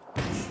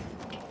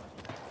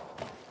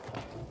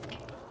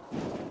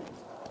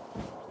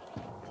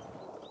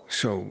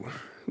 So,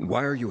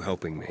 why are you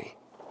helping me?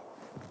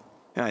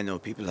 I know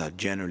people are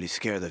generally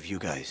scared of you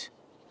guys.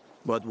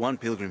 But one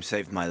pilgrim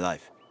saved my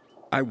life.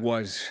 I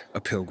was a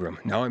pilgrim.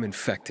 Now I'm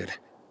infected.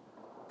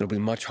 It'll be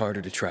much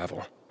harder to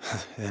travel.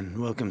 Then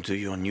welcome to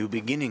your new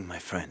beginning, my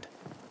friend.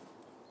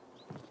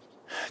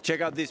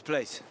 Check out this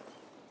place.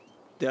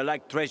 They're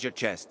like treasure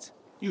chests.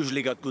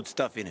 Usually got good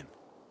stuff in them.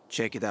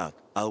 Check it out.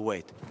 I'll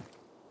wait.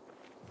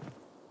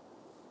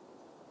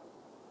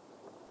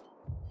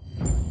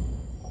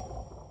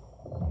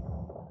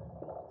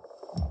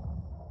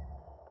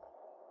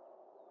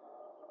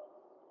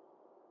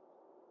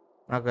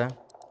 Okay.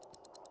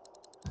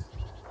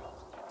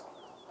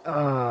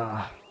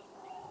 I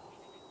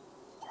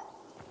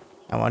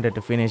wanted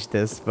to finish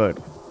this, but...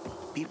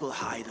 People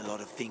hide a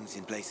lot of things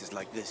in places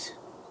like this.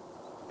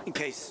 In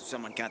case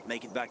someone can't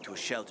make it back to a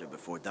shelter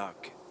before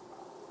dark.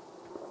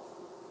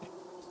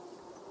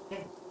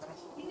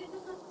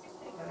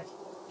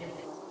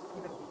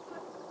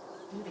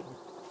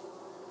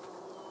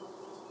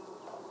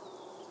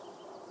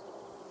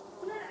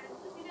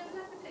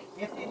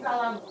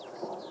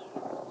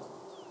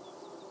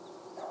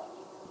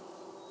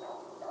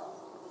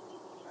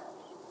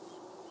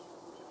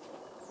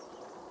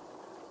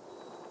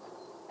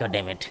 God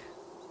damn it.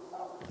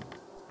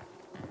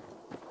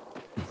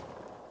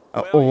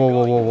 Oh, whoa, whoa,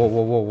 whoa, whoa,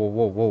 whoa, whoa,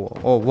 whoa, whoa,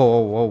 whoa,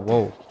 whoa, whoa, whoa,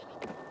 whoa.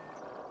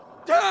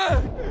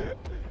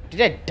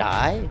 Did I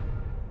die?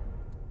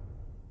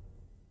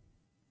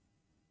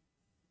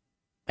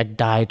 I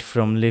died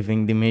from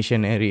leaving the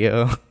mission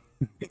area.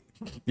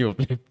 You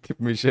left the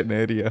mission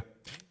area.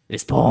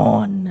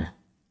 Respawn.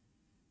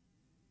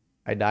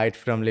 I died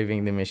from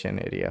leaving the mission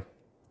area.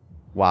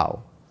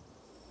 Wow.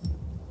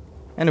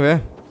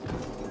 Anyway.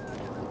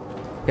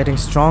 Getting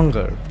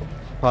stronger.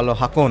 Follow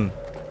Hakon.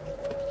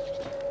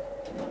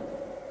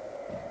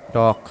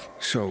 Talk.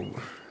 So...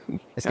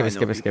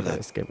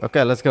 Escape.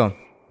 Okay, let's go.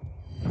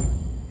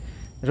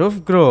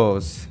 Roof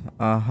grows.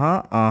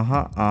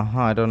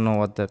 I don't know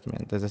what that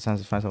means. There's a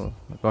chance to find some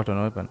button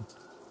open.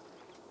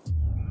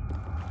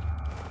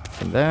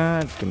 Give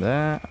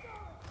that.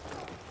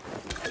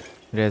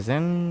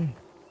 Resin.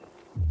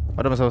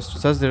 What am I supposed to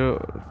search the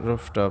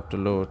rooftop to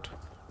loot?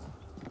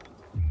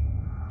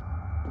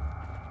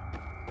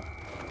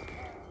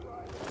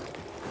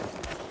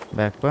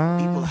 Backpack.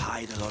 People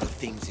hide a lot of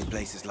things in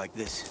places like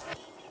this.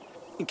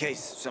 In case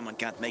someone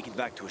can't make it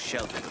back to a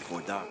shelter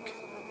before dark.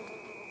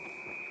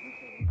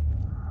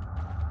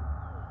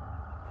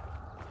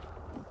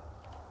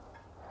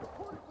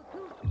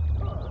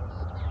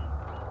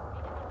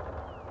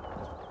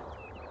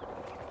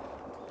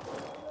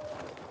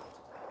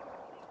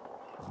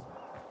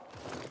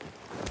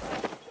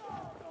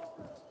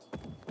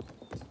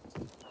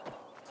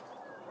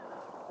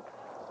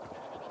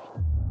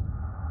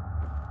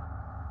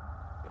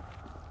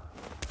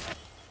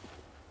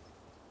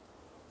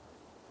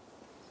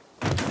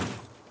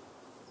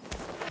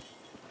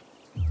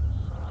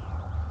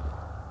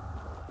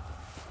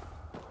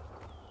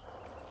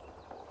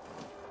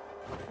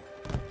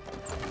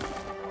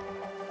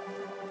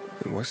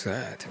 What's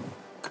that?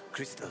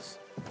 Crystals.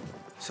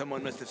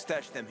 Someone must have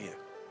stashed them here.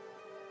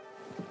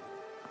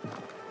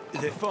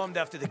 They formed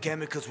after the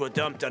chemicals were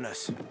dumped on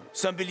us.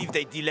 Some believe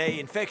they delay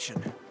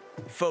infection.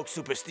 Folk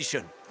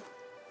superstition.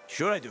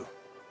 Sure I do.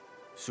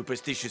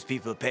 Superstitious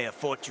people pay a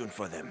fortune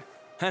for them.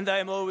 And I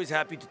am always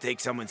happy to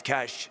take someone's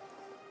cash.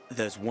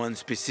 There's one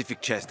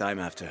specific chest I'm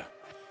after.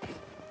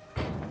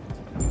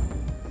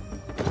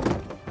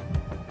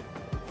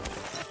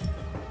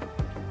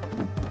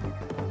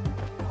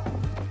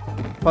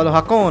 Follow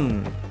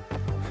Hakon.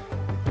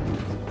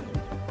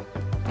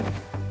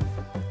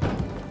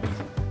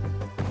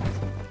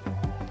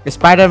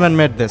 Spider-Man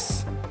made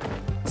this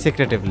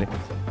secretively.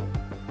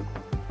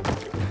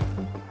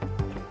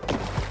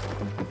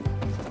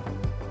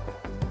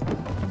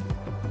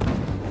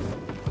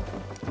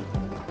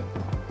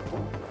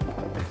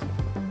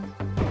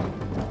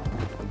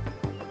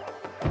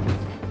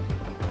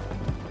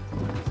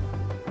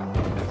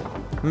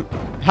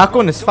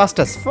 Hakon is fast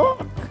as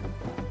fuck.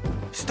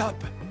 Stop.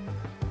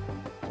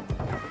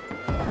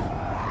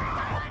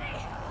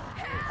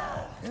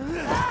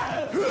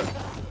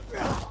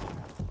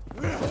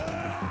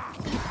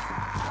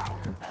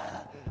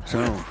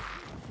 So,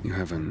 you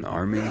have an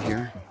army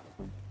here?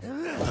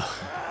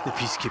 The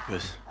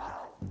peacekeepers.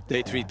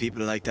 They treat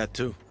people like that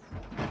too.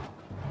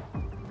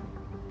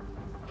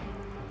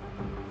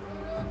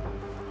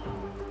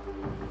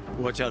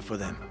 Watch out for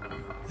them.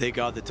 They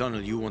guard the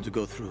tunnel you want to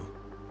go through.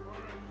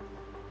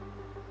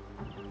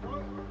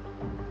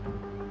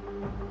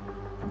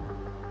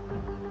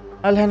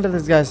 I'll handle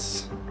these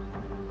guys.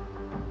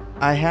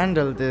 I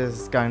handled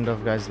this kind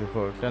of guys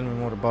before. Tell me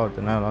more about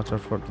them. I'll watch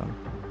out for them.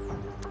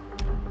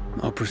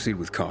 I'll proceed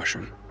with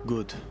caution.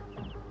 Good.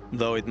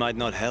 Though it might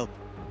not help.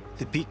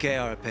 The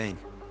PK are a pain.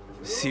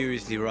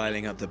 Seriously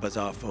riling up the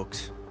bazaar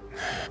folks.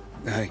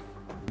 Hey.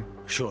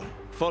 Sure.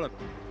 Follow.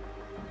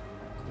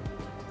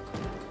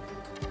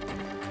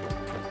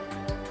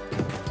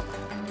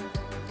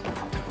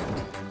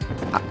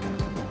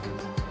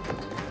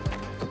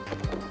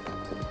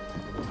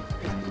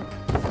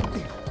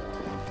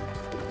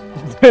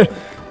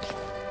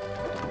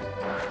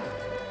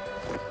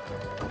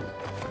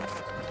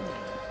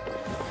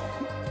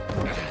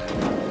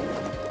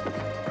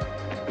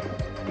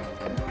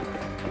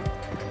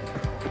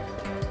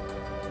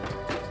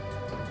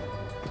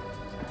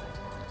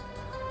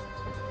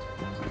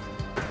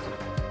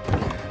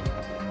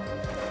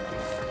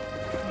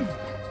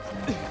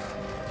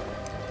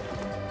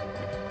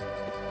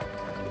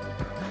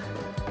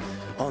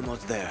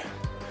 Almost there.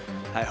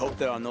 I hope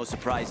there are no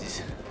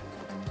surprises.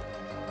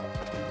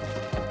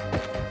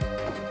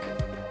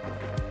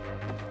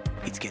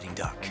 It's getting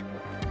dark.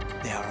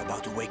 They are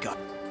about to wake up.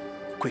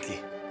 Quickly,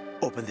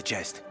 open the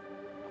chest.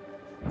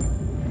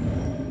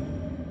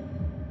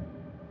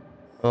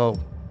 Oh.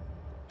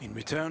 In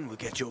return, we'll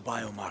get your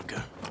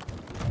biomarker.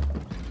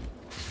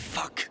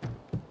 Fuck.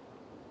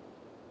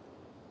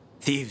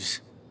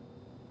 Thieves.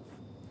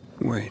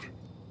 Wait.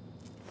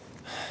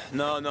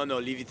 No,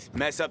 leave it.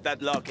 Mess up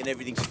that lock and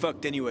everything's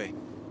fucked anyway.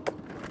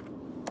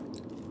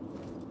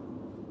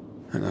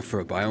 Enough for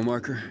a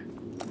biomarker?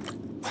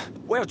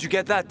 Where'd you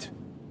get that?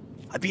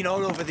 I've been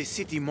all over this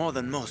city more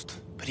than most,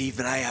 but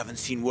even I haven't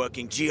seen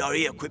working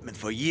GRE equipment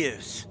for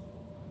years.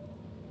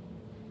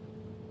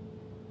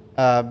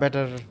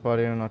 Better for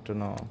you not to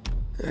know.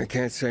 I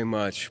can't say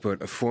much,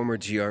 but a former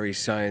GRE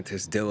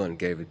scientist, Dylan,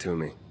 gave it to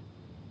me.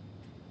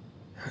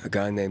 A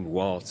guy named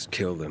Waltz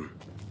killed him.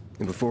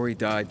 And before he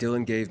died,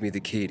 Dylan gave me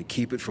the key to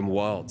keep it from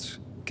Waltz.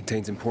 It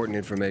contains important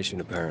information,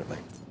 apparently.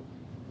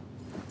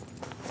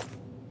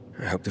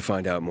 I hope to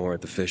find out more at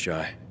the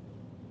fisheye.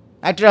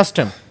 I trust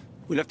him.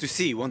 We'll have to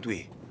see, won't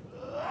we?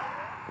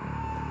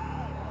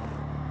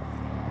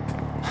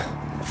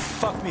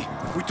 Fuck me.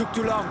 We took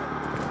too long.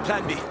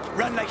 Plan B.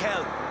 Run like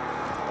hell.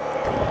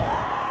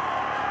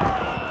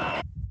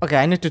 Okay,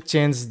 I need to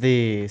change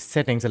the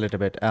settings a little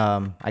bit.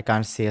 I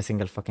can't see a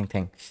single fucking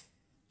thing.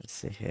 Let's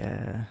see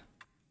here.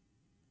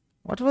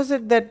 What was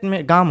it that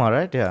made gamma,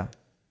 right? Yeah.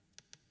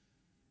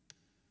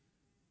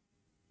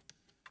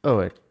 Oh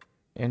wait.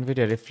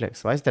 NVIDIA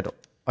reflex. Why is that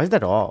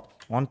off?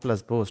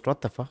 1+ boost.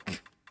 What the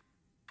fuck?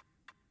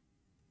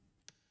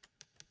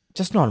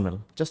 Just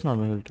normal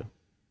will do.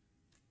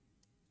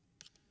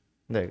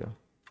 There you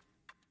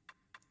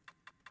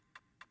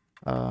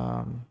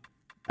go.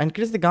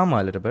 Increase the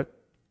gamma a little bit.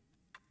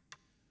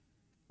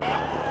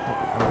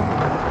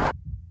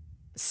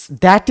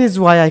 That is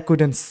why I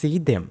couldn't see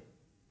them.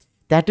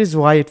 That is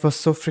why it was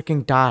so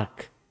freaking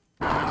dark.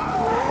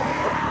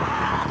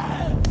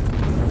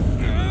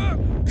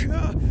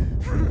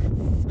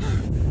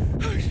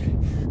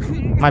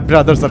 My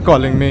brothers are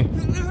calling me.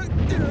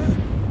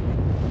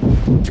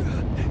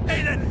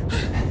 Aiden!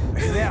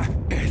 There!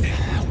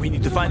 We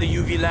need to find a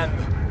UV lamp.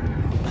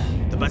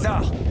 The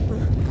bazaar.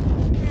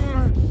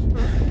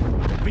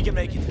 We can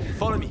make it.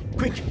 Follow me,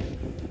 quick!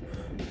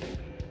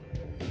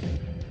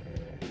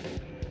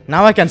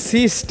 Now I can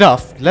see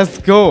stuff. Let's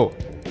go.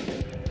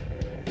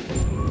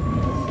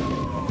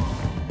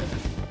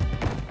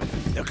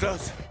 They're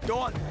close. Go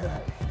on.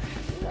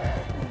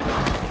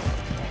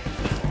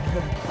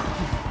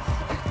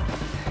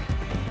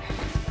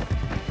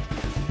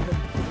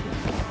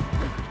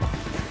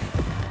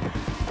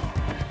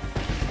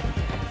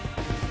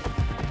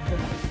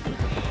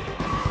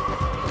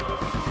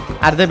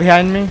 Are they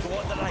behind me?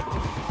 Toward the light.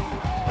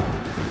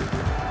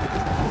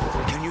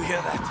 Can you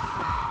hear that?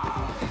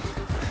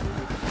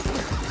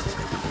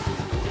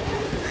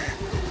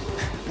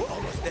 We're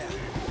almost there.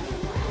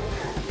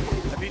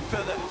 A bit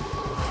further.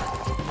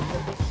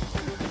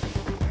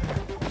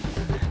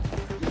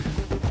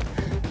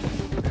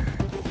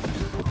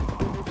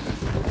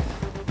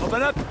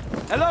 Open up!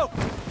 Hello!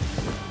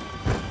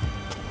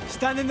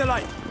 Stand in the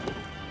light.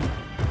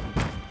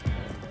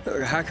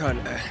 Hakon,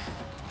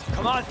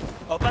 Come on!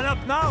 Open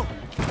up now!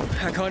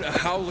 Hakon, a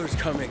howler's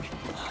coming.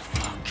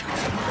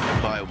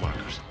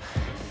 Biomarkers.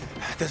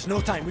 There's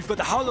no time. We've got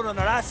the howler on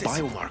our asses.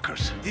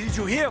 Biomarkers. Didn't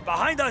you hear?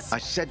 Behind us! I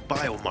said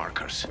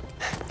biomarkers.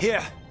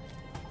 Here.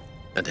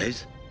 And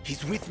his?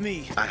 He's with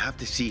me. I have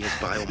to see his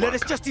biomarker. Let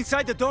us just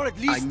inside the door at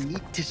least. I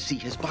need to see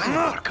his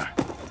biomarker.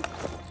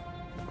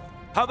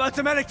 How about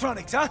some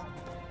electronics, huh?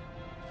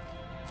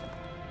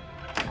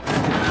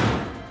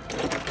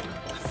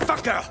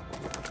 Fucker!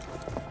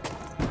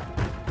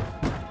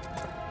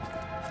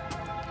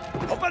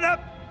 Open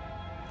up!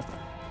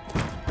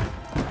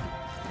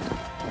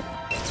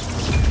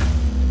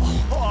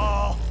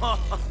 Oh.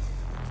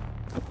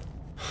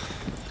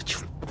 You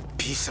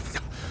piece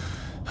of...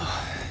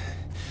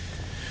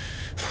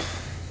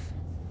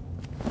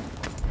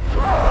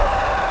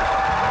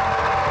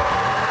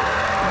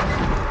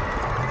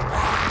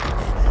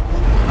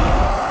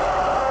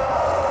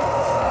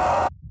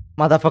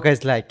 Motherfucker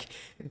is like,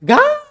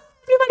 God,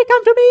 everybody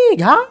come to me,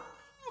 God,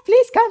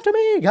 please come to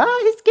me,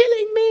 God, he's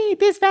killing me,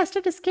 this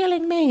bastard is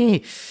killing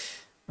me.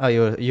 Oh,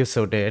 you're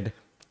so dead.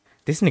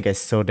 This nigga is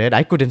so dead.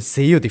 I couldn't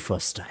see you the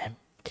first time.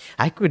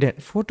 I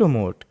couldn't. Photo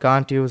mode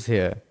can't use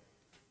here.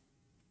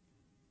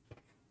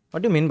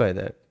 What do you mean by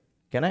that?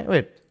 Can I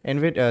wait?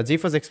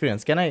 GeForce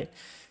Experience. Can I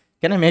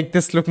make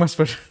this look much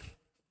better?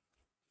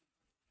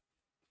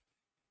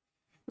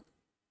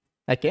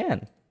 I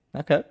can.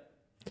 Okay,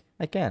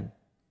 I can.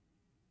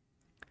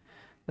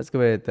 Let's go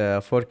with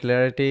for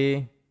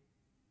clarity,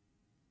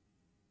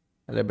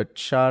 a little bit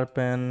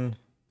sharpen,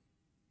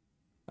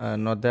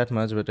 not that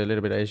much, but a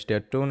little bit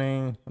HDR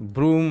tuning,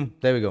 broom,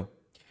 there we go.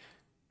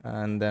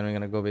 And then we're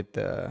gonna go with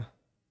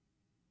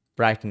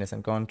brightness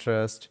and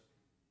contrast.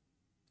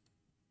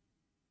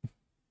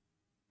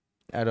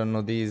 I don't know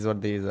what these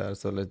are,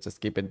 so let's just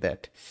keep it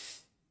that.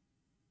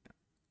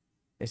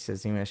 It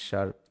says image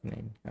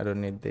sharpening. I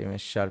don't need the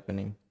image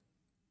sharpening.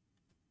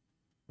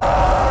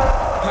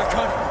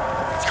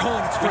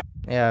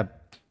 Yeah.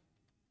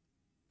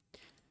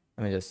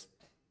 Let me just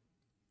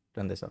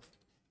turn this off.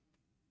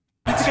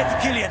 Need to get to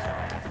Killian.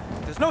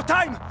 There's no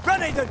time.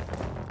 Run, Aiden.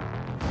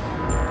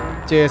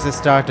 Chase is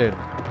started.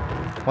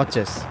 Watch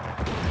this.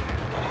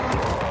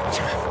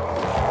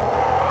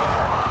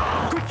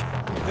 Quick!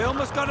 They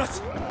almost got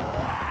us.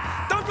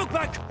 Don't look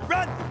back.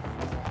 Run.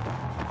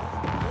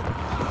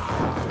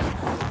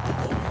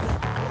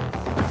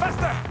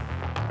 Faster.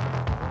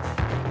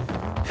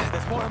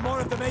 There's more and more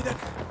of them, Aiden.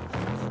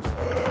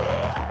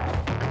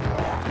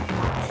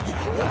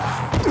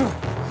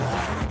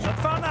 Not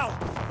far now.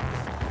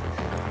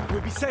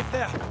 We'll be safe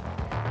there.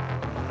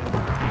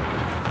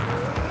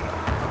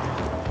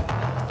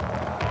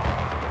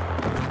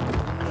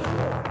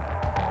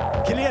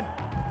 Killian,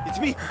 it's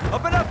me.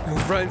 Open up. No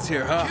friends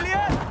here, huh?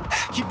 Killian,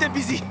 keep them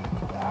busy.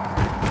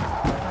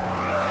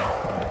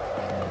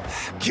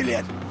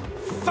 Killian,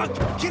 fuck,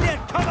 Killian,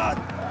 come on.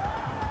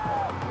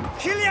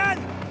 Killian,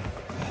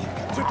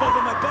 trip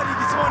over my body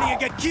this morning and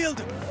get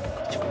killed.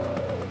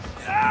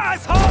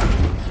 Asshole!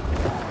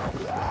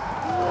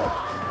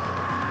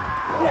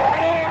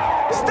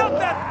 Stop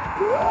that!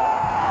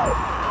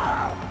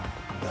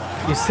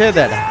 You said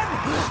that.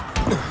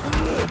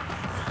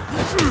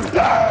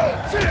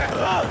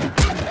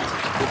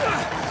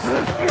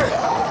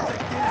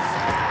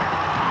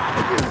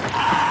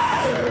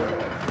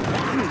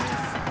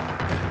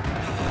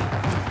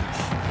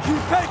 You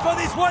pay for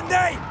this one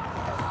day!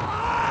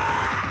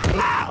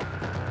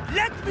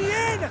 Let me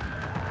in!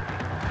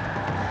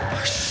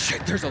 Oh,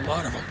 shit, there's a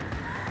lot of them.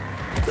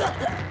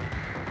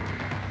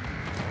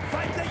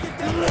 Fight like a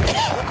devil!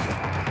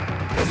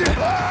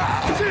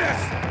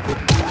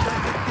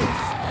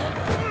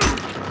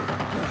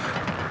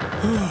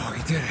 Oh,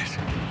 he did it.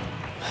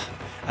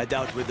 I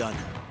doubt we're done.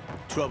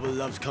 Trouble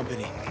loves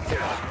company.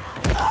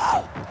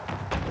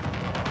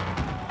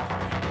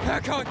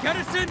 Hakon, get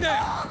us in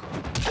there!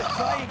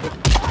 Trying.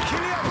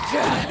 Killian,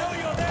 I know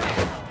you're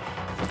there!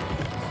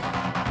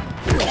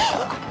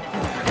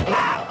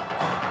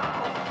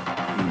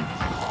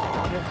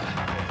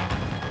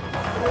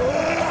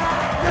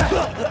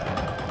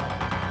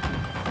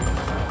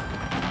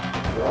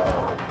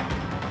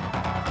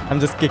 I'm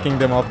just kicking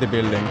them off the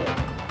building.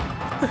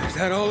 Is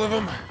that all of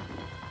them?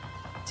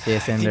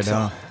 Chase ended, so.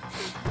 huh?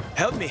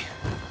 Help me.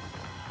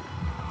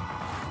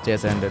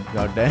 Chase ended,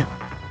 goddamn.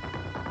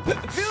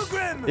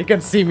 Pilgrim! You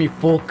can see me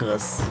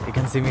focus. You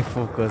can see me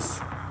focus.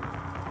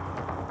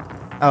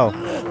 Oh. I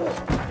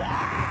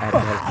had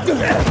to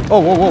help. Oh,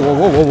 whoa, whoa, whoa,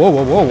 whoa, whoa,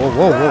 whoa, whoa, whoa,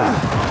 whoa, whoa.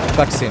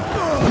 Cutscene.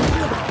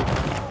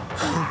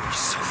 He's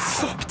so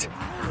fucked.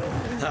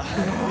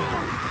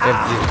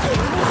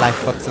 Life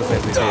fucks us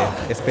every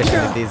day,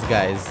 especially these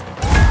guys.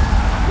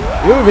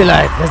 UV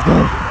light, let's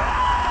go.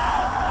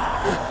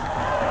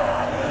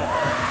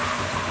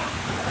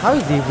 How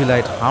is UV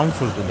light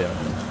harmful to them?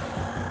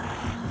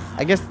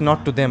 I guess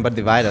not to them, but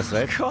the virus,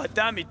 right? God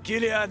damn it,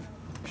 Gillian!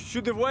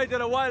 Should have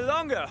waited a while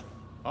longer.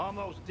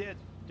 Almost did.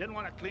 Didn't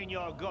want to clean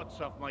your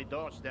guts off my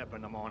doorstep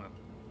in the morning.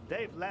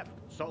 They've left,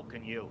 so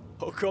can you.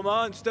 Oh, come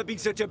on, stop being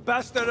such a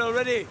bastard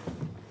already.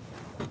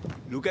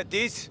 Look at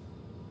this.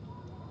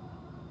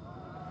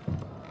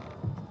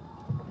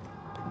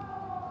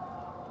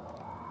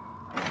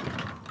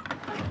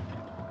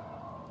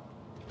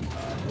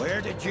 Where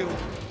did you...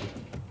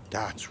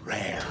 That's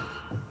rare.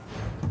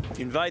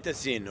 Invite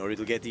us in, or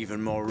it'll get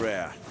even more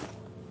rare.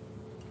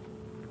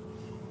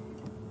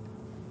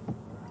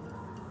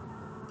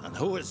 And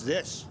who is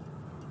this?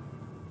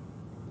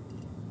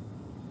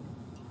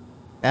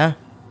 Yeah.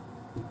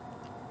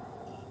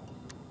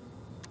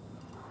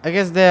 I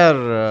guess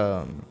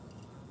they're...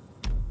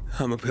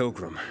 I'm a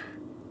pilgrim.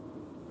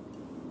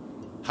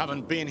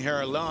 Haven't been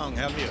here long,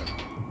 have you?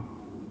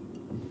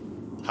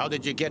 How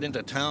did you get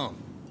into town?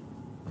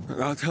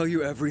 I'll tell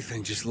you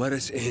everything, just let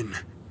us in.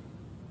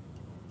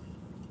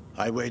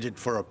 I waited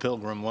for a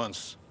pilgrim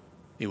once.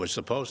 He was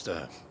supposed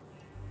to...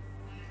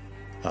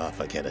 Ah,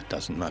 forget it,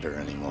 doesn't matter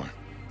anymore.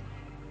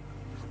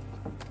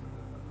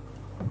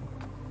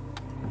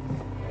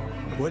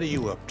 What are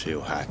you up to,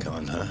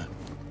 Hakon, huh?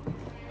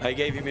 I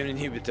gave him an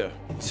inhibitor.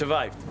 He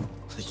survived.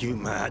 Are you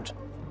mad?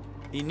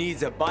 He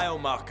needs a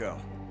biomarker.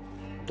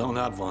 Don't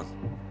have one.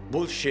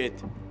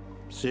 Bullshit.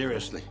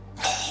 Seriously.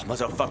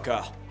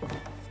 Motherfucker.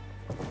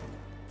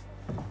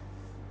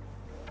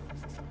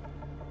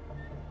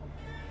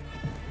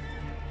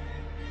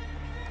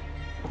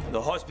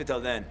 The hospital,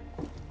 then.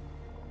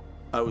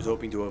 I was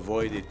hoping to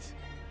avoid it.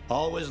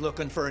 Always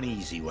looking for an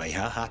easy way,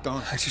 huh,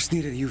 Hakon? I just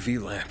need a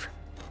UV lamp.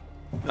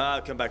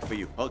 I'll come back for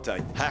you. Hold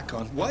tight.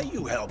 Hakon, why are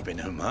you helping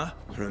him, huh?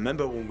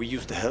 Remember when we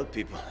used to help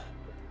people?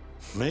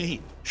 Me?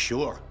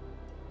 Sure.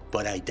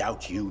 But I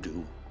doubt you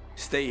do.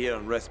 Stay here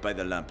and rest by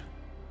the lamp.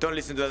 Don't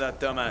listen to that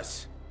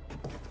dumbass.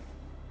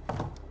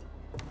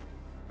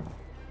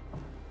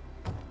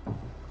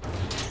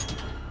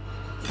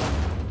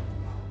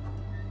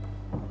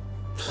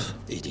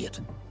 Idiot.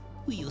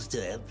 We used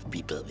to help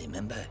people,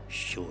 remember?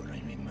 Sure,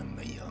 I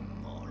remember, you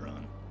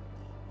moron.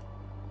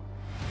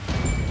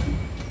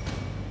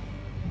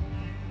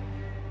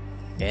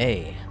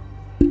 Hey.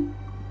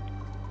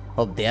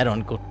 Hope they are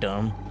on good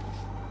term.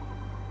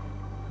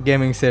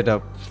 Gaming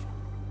setup.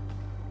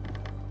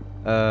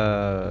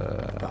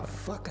 A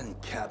fucking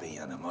cabbie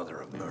and a mother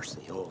of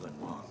mercy all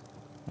in one.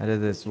 I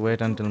did this.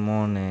 Wait until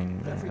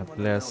morning.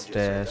 Player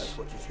stash.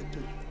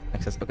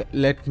 Access. Okay,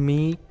 let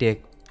me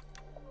take.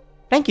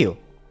 Thank you.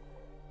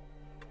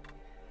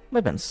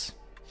 Weapons.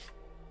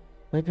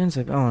 Weapons.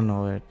 Oh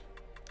no, wait.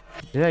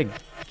 Did I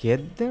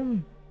get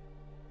them?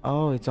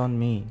 Oh, it's on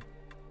me.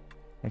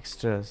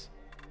 Extras.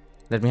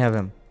 Let me have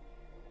him.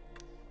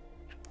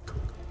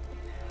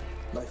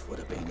 Life would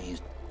have been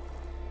easy.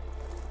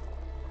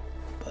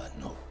 But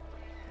no.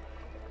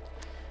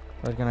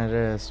 What can I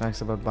do?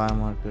 Snacks about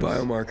biomarkers.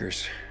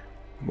 Biomarkers.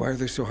 Why are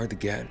they so hard to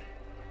get?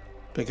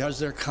 Because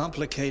they're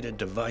complicated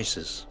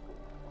devices.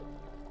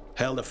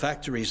 Hell, the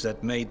factories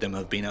that made them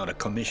have been out of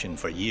commission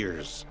for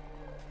years.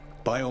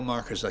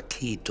 Biomarkers are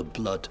keyed to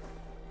blood.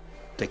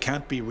 They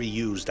can't be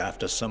reused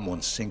after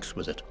someone sinks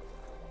with it.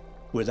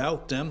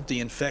 Without them, the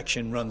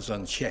infection runs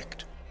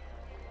unchecked.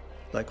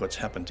 Like what's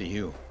happened to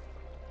you.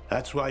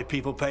 That's why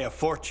people pay a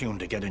fortune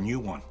to get a new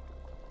one.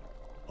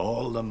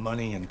 All the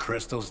money and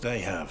crystals they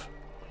have.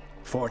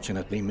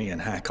 Fortunately, me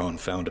and Hakon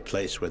found a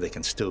place where they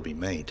can still be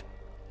made.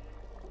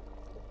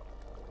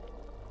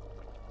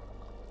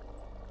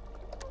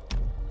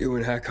 You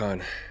and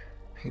Hakon,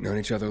 you known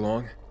each other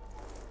long?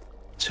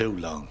 Too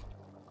long.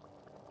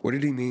 What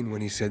did he mean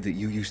when he said that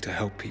you used to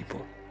help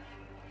people?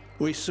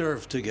 We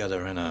served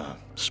together in a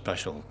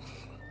special...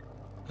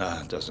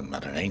 doesn't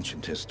matter,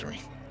 ancient history.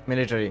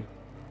 Military.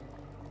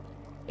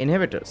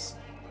 Inhibitors.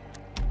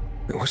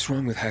 What's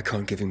wrong with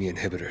Hakon giving me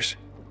inhibitors?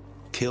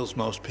 Kills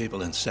most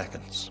people in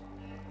seconds.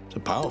 It's a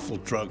powerful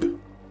drug.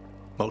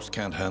 Most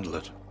can't handle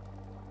it.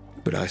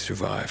 But I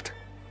survived.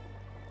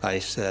 I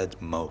said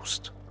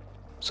most.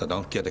 So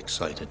don't get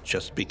excited.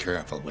 Just be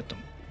careful with them.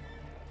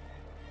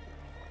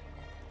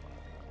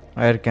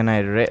 Where can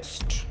I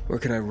rest? Where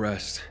can I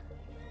rest?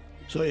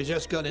 So you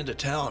just got into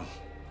town.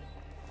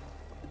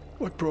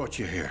 What brought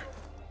you here?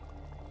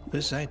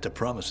 This ain't the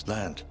promised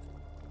land.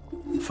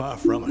 Far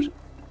from it.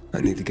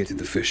 I need to get to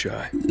the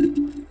fisheye.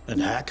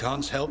 And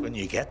Hakon's helping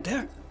you get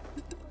there?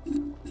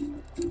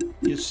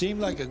 You seem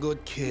like a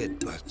good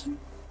kid, but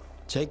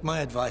take my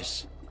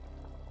advice.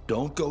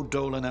 Don't go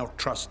doling out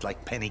trust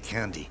like penny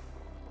candy.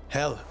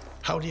 Hell,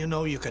 how do you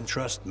know you can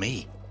trust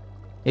me?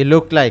 He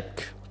looked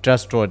like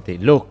trustworthy.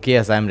 Look,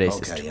 yes, I'm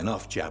racist. Okay,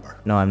 enough jabber.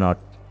 No, I'm not.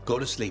 Go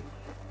to sleep.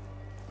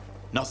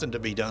 Nothing to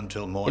be done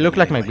till morning. You look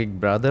like anyway. my big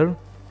brother,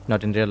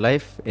 not in real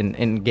life.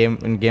 In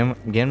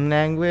game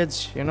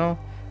language, you know.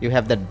 You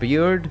have that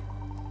beard.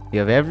 You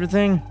have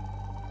everything.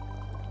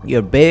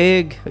 You're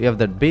big, you have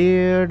that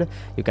beard,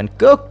 you can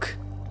cook.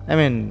 I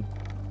mean,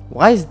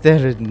 why is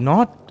there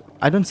not...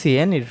 I don't see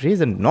any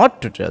reason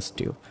not to trust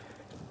you.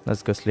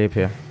 Let's go sleep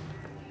here.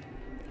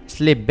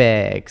 Sleep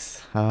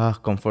bags. Ah,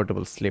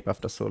 comfortable sleep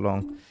after so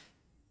long.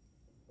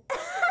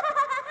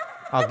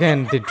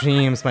 Again, the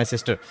dreams, my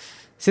sister.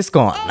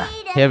 Siscon.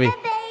 Here we...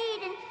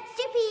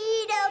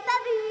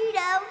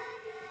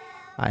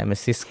 I am a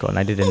Siscon.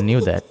 I didn't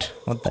knew that.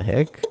 What the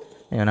heck?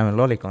 And I'm a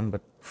lolicon,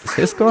 but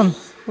Siscon?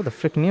 Who the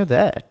frick knew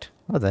that?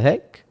 What the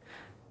heck?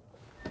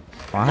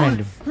 Fine.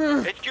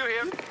 HQ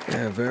here.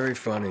 Yeah, very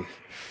funny.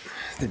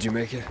 Did you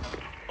make it?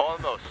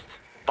 Almost.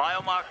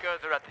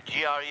 Biomarkers are at the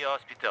GRE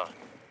hospital.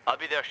 I'll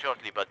be there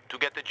shortly, but to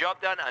get the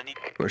job done, I need...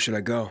 Where should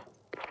I go?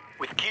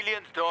 With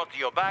Killian's door to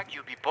your back,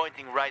 you'll be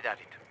pointing right at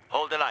it.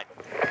 Hold the line.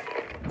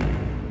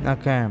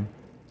 Okay.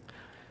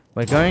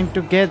 We're going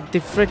to get the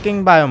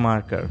freaking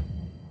biomarker.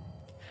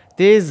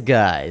 These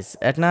guys.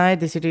 At night,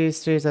 the city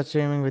streets are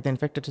streaming with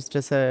infected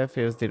safe.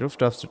 Use the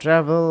rooftops to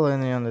travel.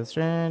 Only on the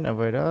street.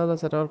 Avoid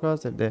others at all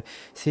costs. If they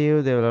see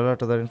you, they will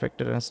alert other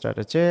infected and start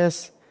a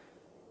chase.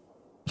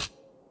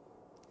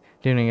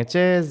 During a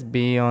chase,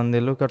 be on the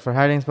lookout for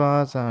hiding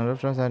spots and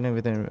rooftops hiding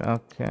within.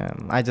 Okay.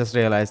 I just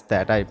realized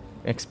that. I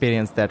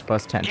experienced that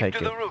firsthand. Keep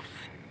to the roofs.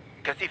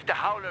 Because if the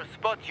howlers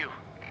spot you...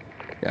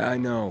 Yeah, I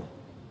know.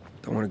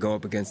 Don't want to go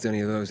up against any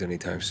of those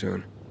anytime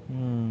soon.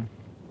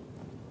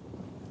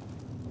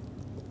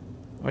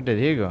 Where did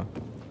he go?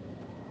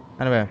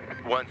 Anyway.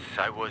 Once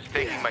I was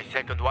taking my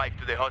second wife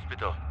to the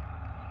hospital.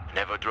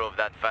 Never drove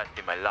that fast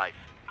in my life.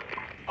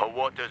 Her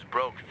waters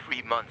broke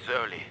 3 months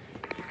early.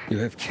 You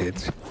have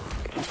kids?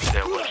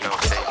 There was no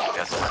saving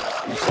us.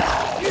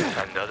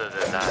 And other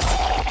than that,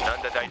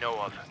 none that I know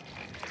of.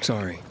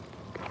 Sorry.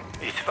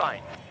 It's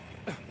fine.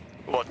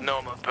 What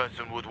normal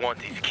person would want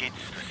his kids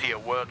to see a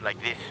world like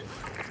this?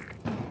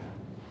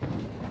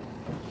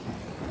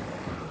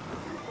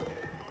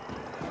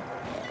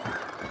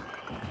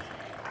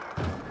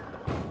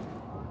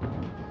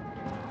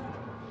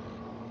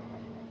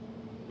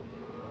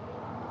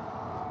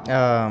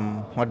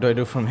 What do I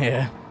do from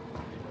here?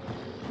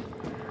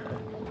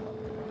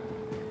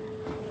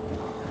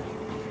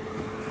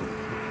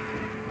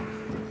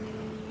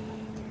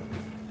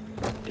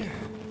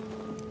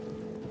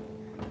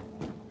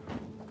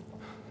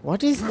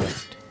 What is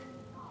that?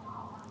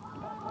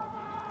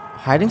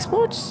 Hiding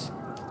spots?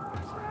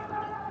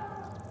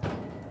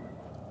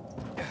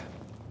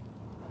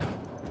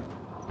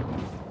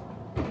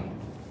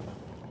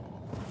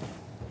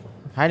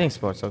 Hiding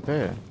spots,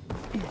 okay.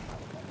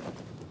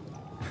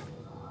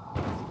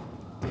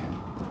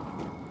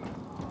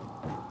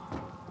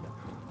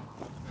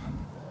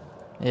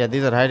 Yeah,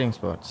 these are hiding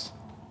spots.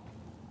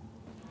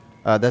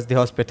 That's the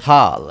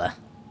hospital.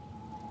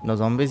 No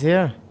zombies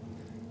here?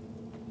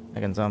 I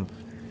can jump.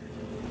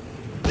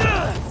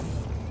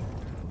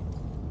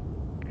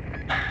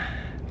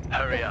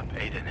 Hurry up,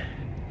 Aiden.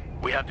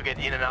 We have to get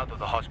in and out of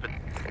the hospital.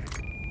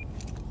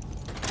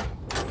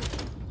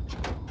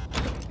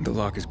 The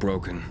lock is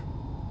broken.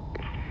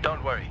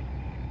 Don't worry.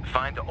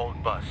 Find the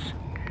old bus.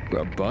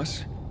 A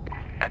bus?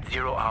 At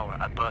 0 hour,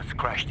 a bus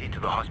crashed into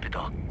the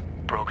hospital.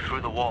 Broke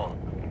through the wall.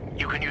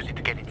 You can use it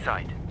to get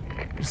inside.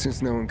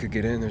 Since no one could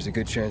get in, there's a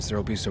good chance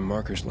there'll be some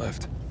markers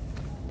left.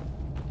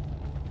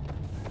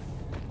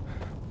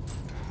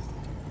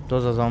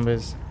 Those are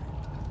zombies.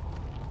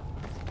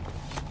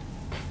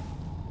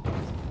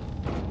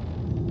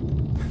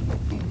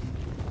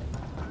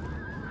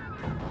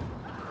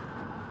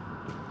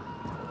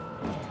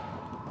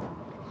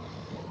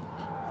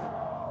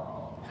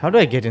 How do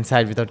I get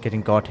inside without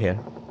getting caught here?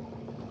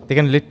 They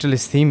can literally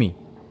see me.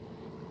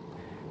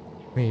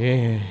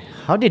 Wait,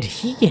 how did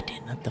he get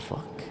in? What the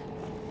fuck?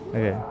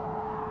 Okay.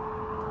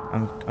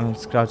 I'm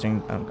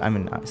crouching.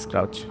 I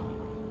crouch.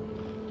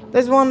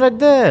 There's one right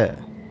there.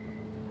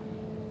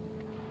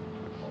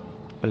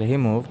 Well, he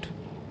moved.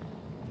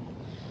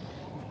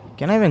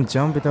 Can I even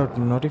jump without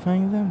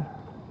notifying them?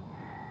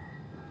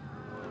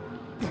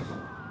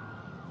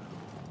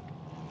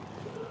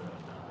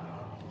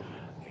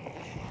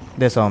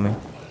 They saw me.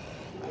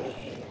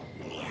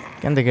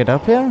 Can they get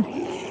up here?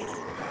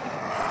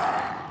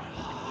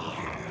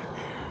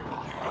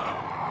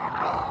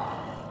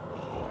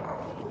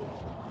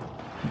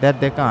 That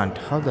they can't.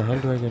 How the hell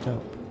do I get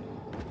up?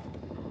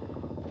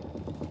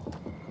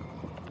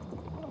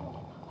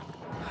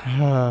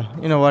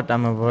 You know what?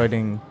 I'm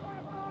avoiding.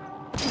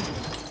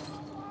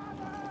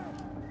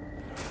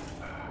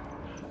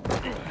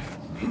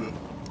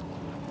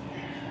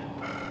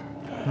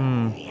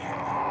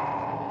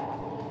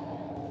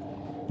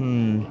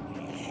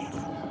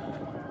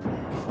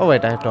 Oh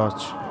wait, I have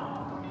torch.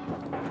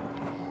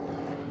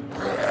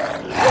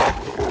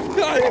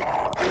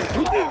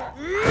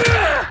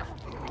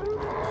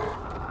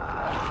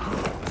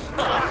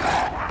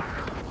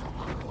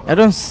 I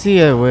don't see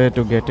a way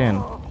to get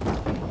in.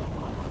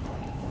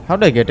 How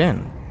do I get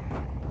in?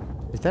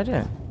 Is that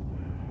it?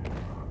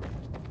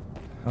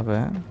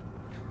 Okay.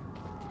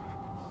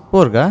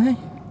 Poor guy.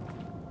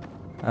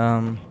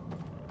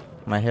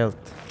 My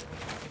health.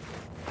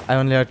 I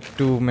only had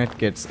 2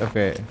 medkits.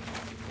 Okay.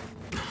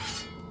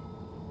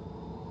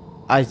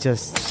 I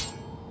just...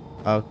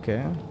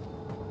 Okay.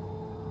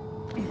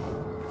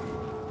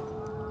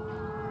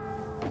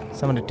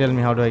 Somebody tell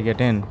me how do I get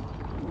in?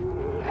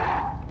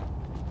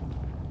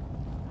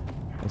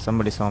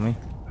 Somebody saw me.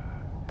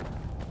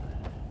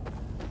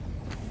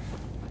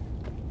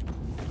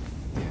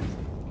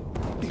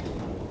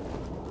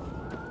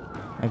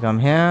 I come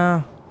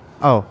here.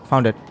 Oh,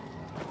 found it.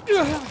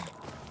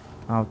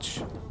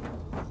 Ouch.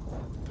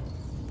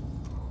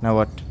 Now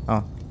what?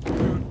 Oh.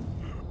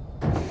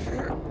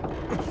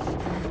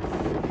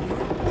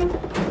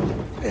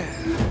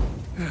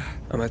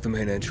 I'm at the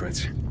main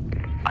entrance.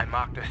 I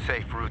marked a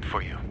safe route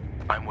for you.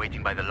 I'm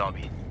waiting by the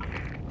lobby.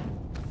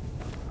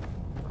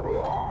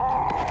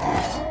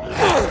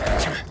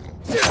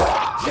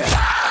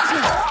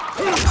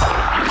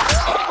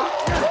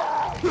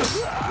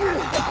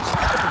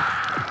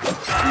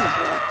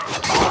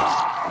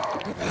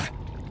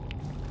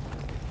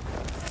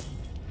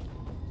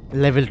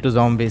 Level 2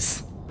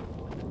 zombies.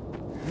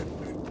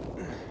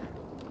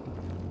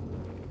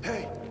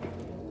 Hey,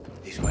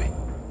 this way.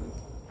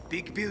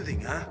 Big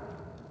building, huh?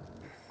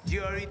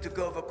 GRE took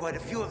over quite a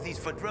few of these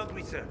for drug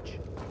research.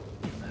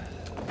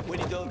 When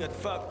it all got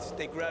fucked,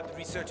 they grabbed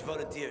research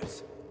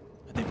volunteers.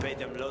 And they paid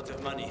them loads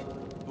of money.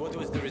 What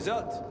was the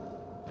result?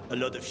 A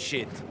lot of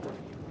shit.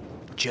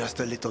 Just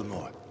a little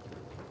more.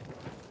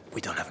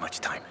 We don't have much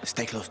time.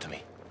 Stay close to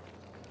me.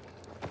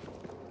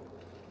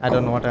 I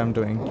don't know what I'm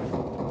doing.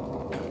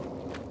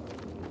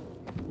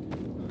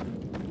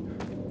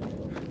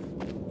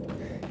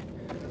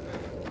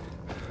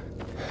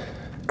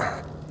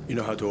 You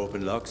know how to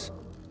open locks?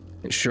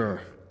 Sure.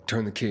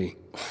 Turn the key.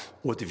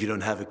 What if you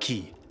don't have a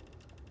key?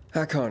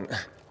 Hakon,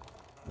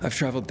 I've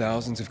traveled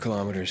thousands of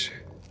kilometers.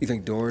 You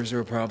think doors are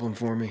a problem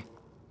for me?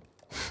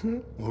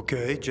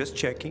 Okay, just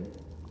checking.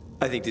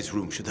 I think this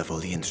room should have all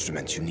the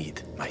instruments you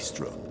need,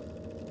 Maestro.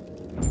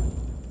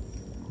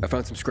 I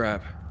found some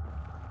scrap.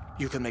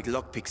 You can make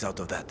lockpicks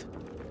out of that.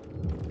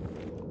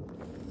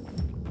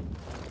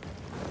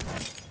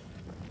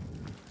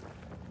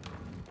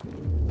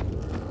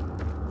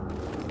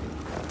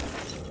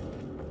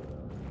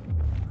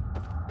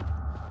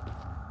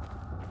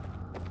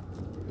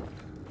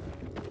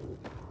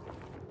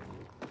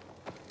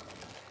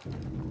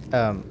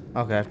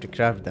 Okay, I have to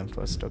craft them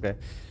first, okay.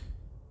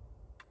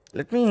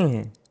 Let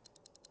me...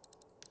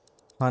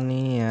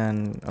 Honey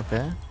and...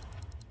 Okay.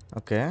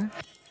 Okay.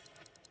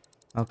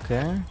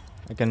 Okay.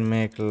 I can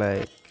make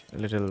like a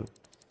little...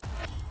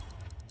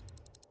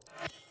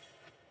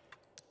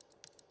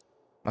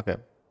 Okay.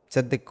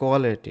 Set the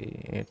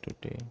quality A to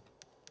T.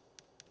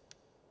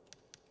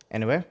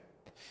 Anyway,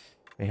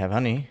 we have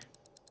honey.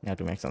 We have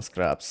to make some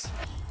scraps.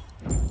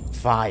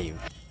 5.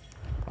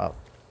 Wow.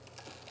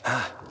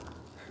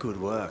 Good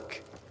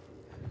work.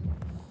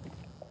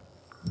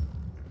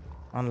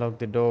 Unlock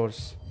the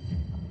doors.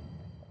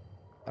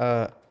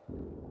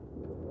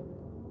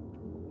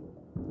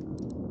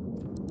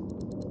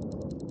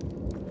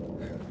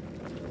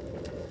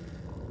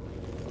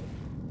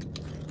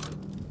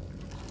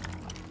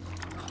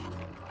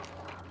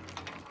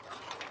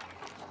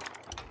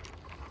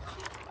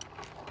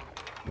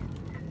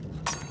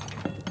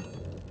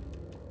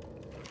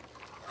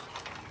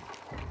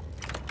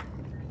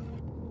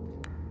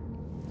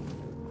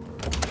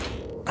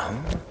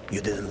 You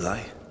didn't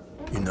lie.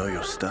 You know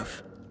your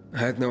stuff. I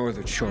had no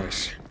other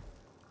choice.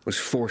 Was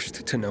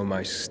forced to know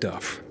my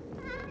stuff.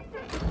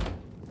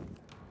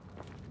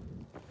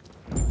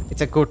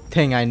 It's a good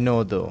thing I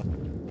know though.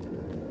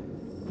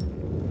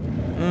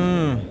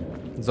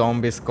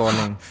 Zombies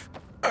calling.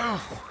 Oh,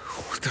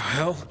 what the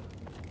hell?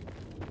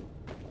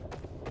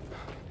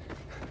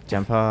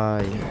 Jump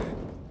high.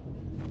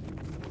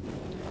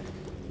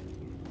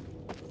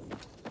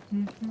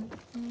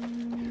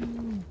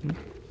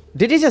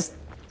 Did he just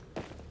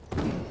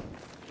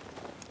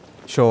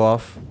show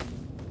off?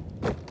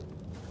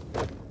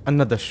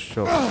 Another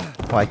show. Oh,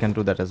 I can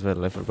do that as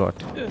well. I forgot.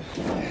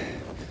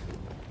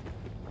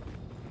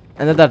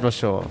 And then that was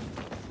show off.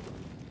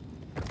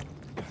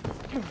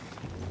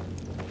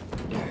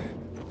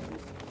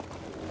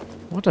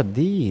 What are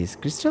these?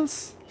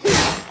 Crystals?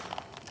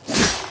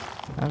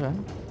 Okay.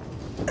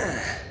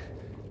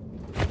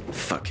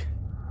 Fuck.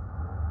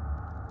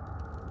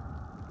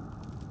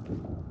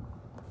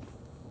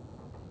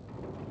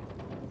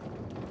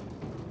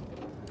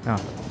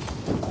 Oh.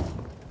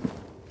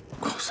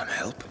 Call some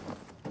help?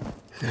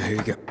 Here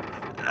you go.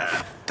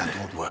 That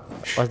won't work.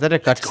 Was that a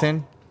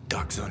cutscene?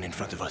 Dark zone in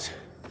front of us.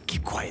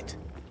 Keep quiet.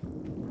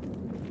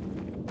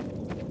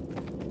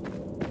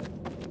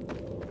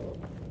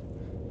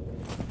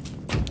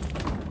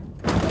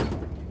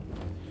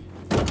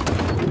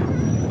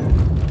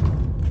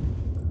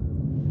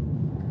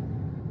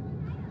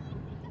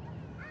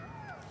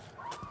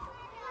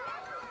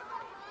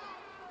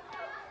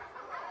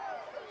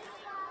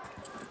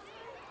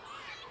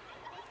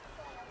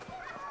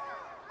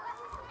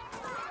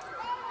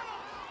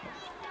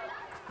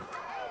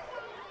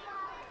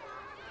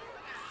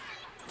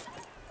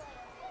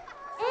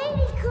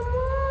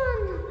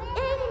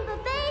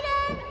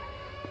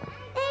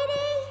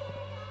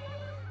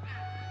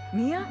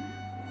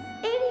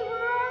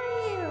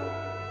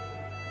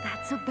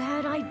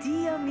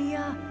 idea,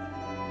 Mia.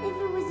 If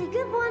it was a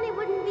good one, it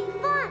wouldn't be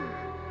fun.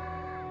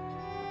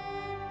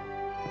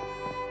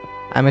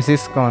 I'm a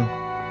siscon.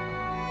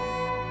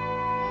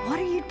 What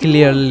are you doing?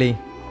 Clearly.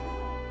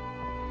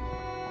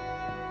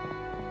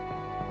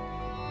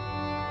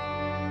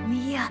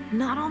 Mia,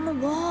 not on the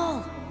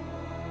wall.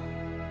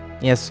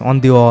 Yes, on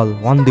the wall.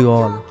 On the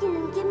wall. Talking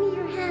and give me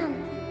your hand.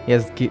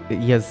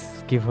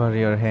 Yes, give her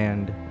your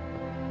hand.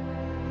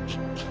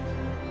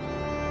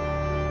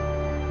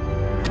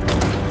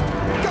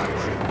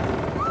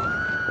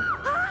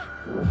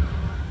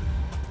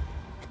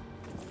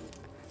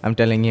 I'm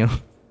telling you.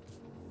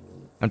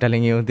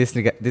 This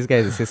guy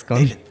is a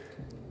siscon.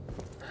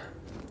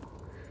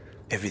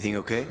 Everything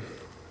okay?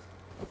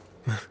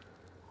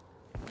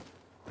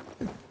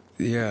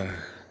 Yeah.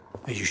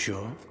 Are you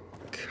sure?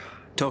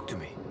 Talk to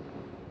me.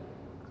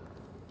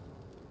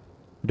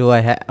 Do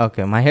I have...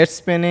 Okay, my head's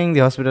spinning.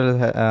 The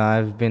hospital...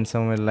 I've been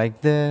somewhere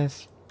like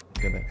this.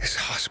 This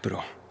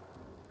hospital.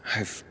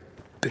 I've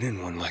been in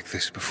one like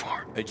this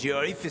before. A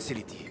GRE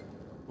facility.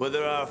 Well,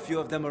 there are a few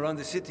of them around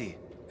the city.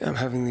 I'm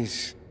having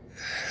these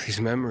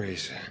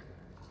memories.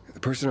 The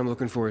person I'm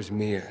looking for is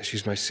Mia.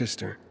 She's my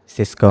sister.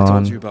 Siscon. I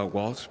told you about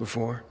Waltz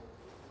before?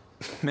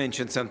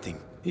 Mentioned something.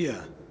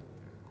 Yeah.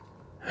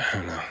 I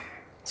don't know.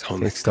 It's all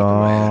mixed up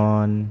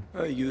in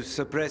my head. You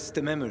suppressed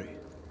the memory.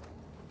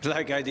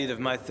 Like I did of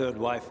my third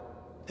wife.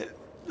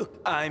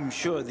 Look, I'm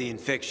sure the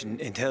infection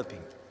ain't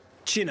helping.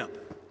 Chin up.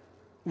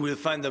 We'll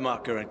find the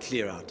marker and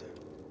clear out.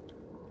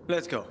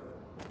 Let's go.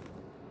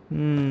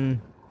 Yeah,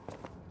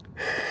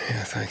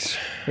 thanks.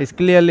 He's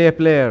clearly a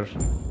player.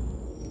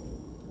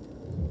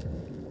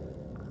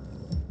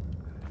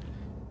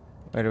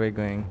 Where are we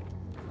going?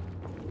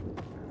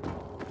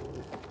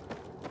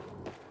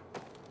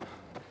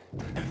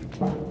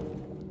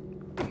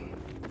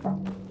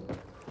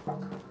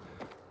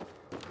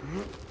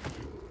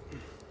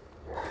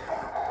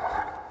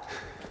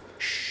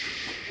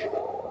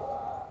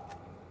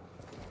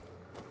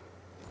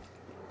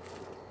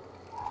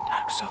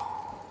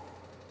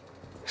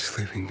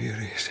 Sleeping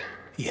Beauties.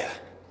 Yeah,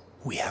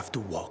 we have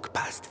to walk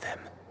past them.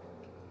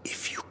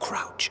 If you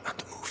crouch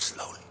and move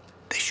slowly,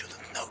 they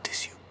shouldn't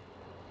notice you.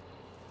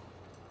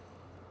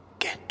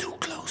 Get too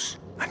close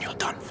and you're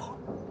done for.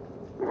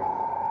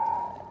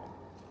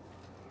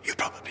 You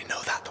probably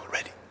know that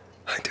already.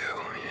 I do,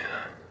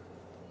 yeah.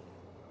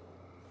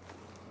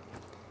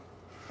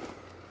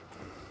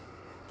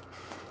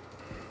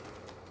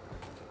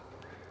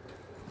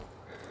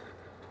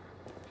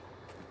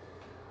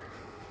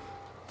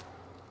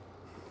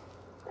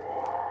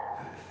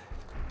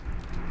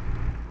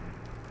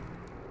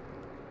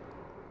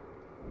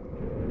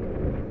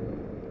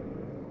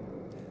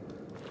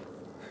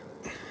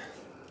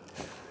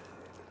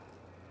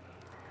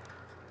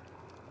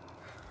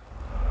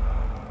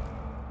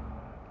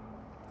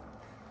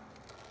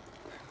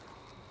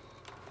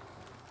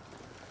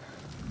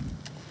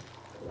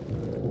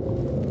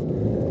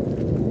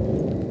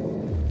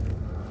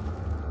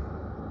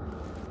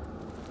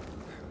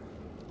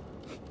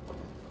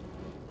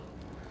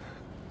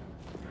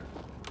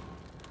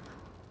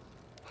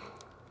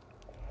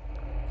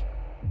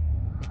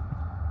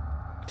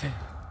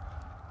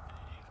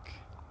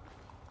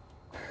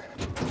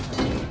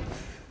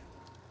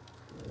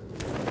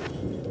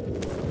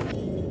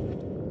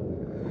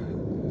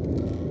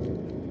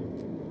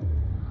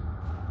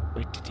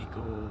 Where did he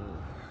go?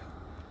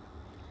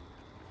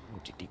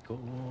 Where did he go?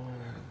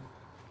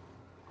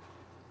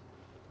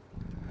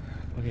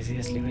 Okay,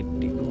 seriously, where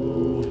did he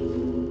go?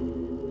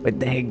 Where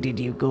the heck did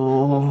you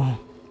go?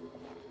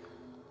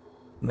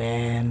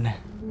 Man.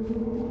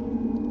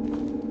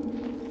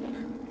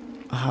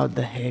 How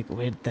the heck,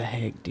 where the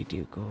heck did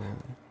you go?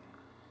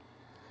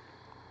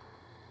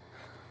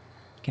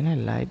 Can I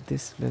light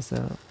this place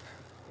up?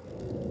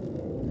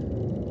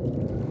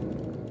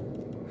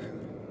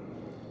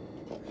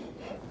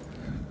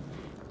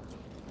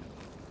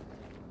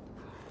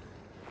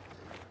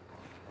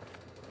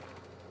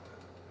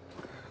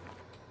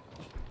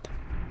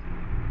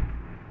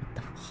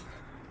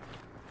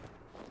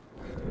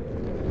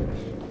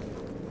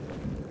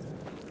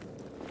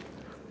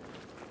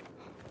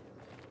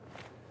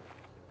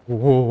 Whoa,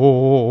 whoa,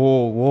 whoa,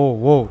 whoa, whoa,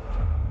 whoa.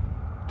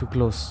 Too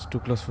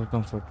close for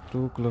comfort,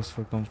 too close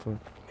for comfort.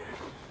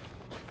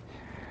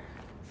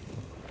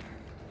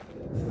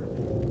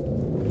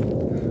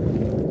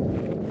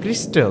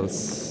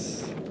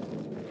 Crystals.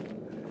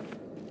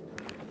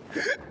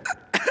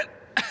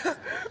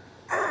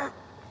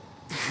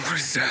 What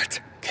is that?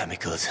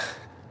 Chemicals.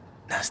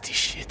 Nasty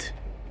shit.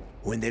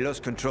 When they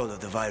lost control of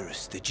the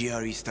virus, the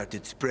GRE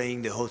started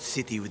spraying the whole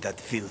city with that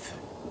filth.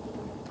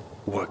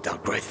 Worked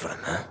out great for them,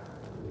 huh?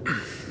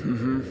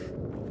 Mm-hmm.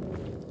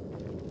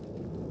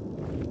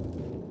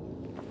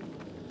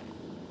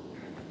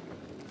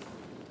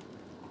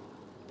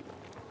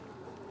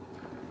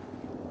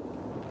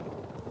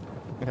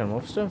 I can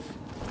move stuff.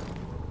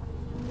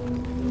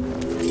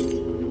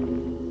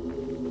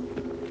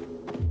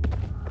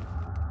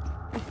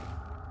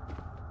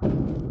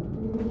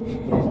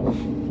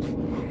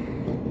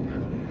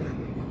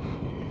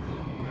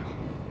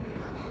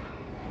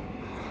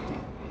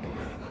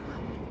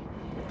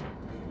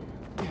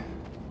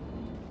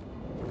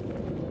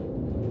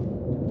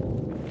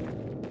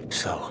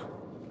 So,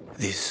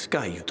 this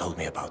guy you told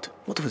me about,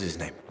 what was his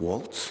name?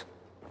 Waltz?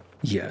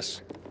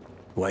 Yes.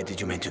 Why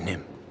did you mention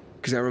him?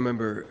 Because I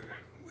remember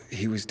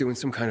he was doing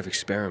some kind of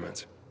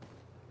experiment.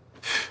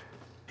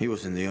 He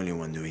wasn't the only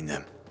one doing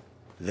them.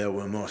 There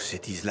were more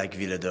cities like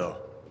Villador,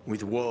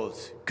 with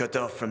walls cut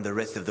off from the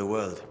rest of the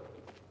world.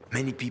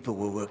 Many people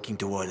were working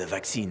toward a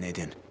vaccine,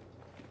 Aiden.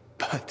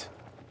 But,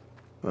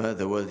 well,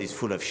 the world is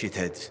full of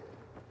shitheads.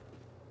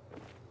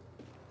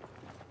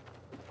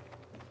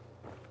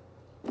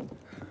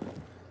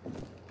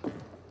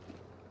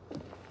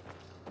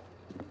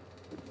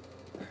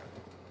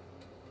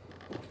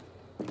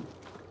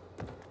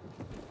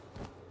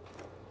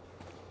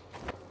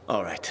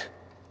 All right.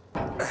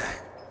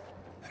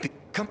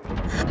 Come.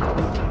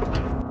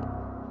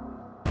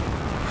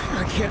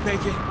 I can't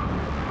make it.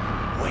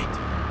 Wait.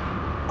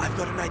 I've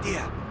got an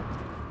idea.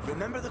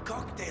 Remember the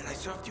cocktail I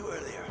served you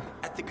earlier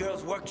at the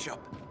girls'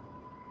 workshop?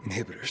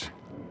 Inhibitors.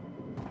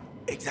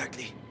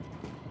 Exactly.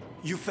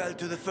 You fell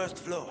to the first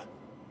floor.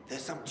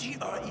 There's some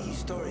GRE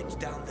storage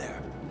down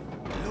there.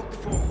 Look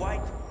for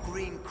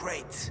white-green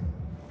crates.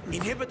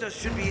 Inhibitors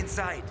should be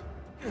inside.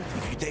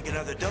 If you take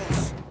another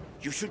dose,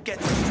 you should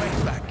get your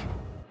strength back.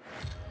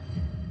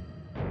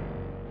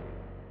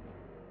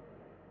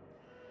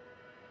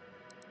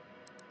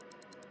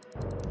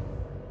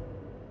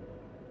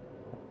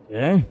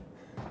 Okay.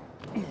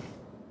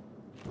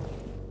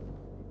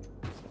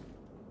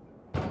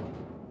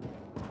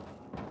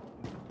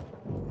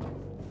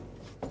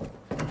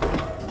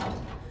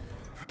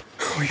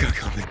 We got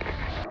company.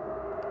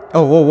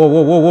 Oh, whoa, whoa,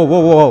 whoa, whoa, whoa,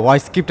 whoa, whoa! I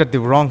skipped at the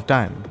wrong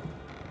time.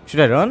 Should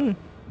I run?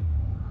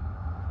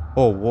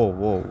 Oh, whoa,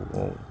 whoa,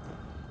 whoa!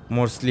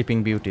 More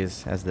sleeping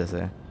beauties, as they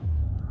say.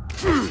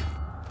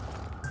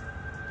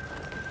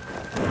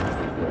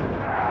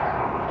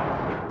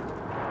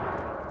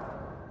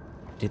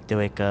 Did they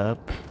wake up?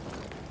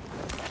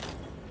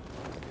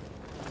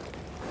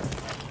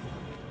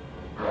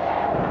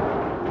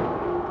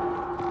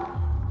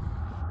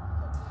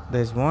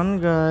 There's one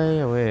guy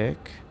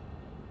awake.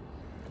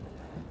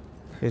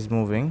 He's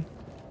moving.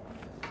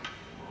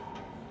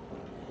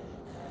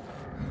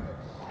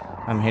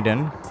 I'm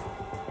hidden.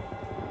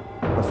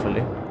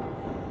 Hopefully.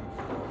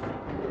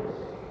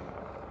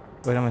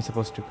 Where am I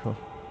supposed to go?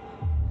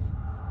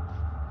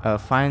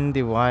 Find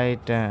the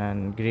white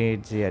and grey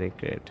GRE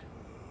crate.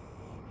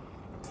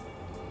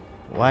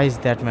 Why is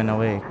that man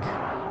awake?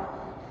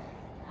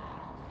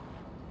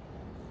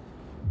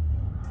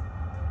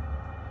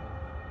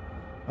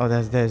 Oh,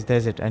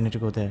 there's it. I need to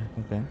go there.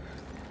 Okay.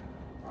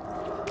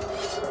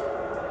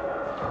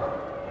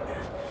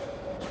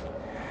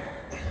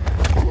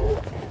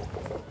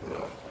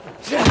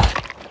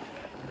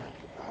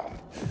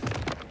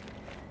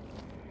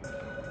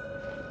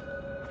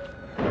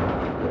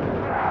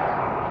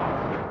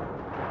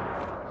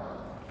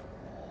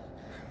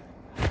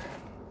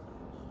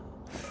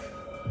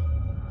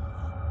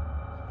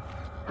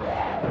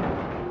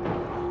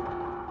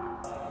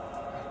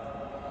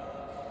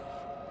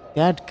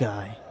 That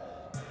guy.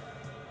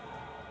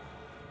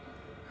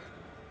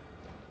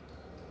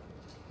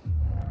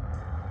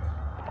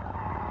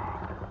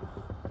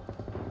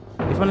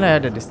 If only I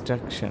had a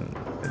distraction.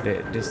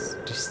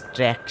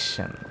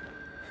 Distraction.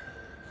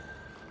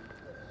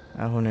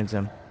 Who needs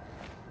them?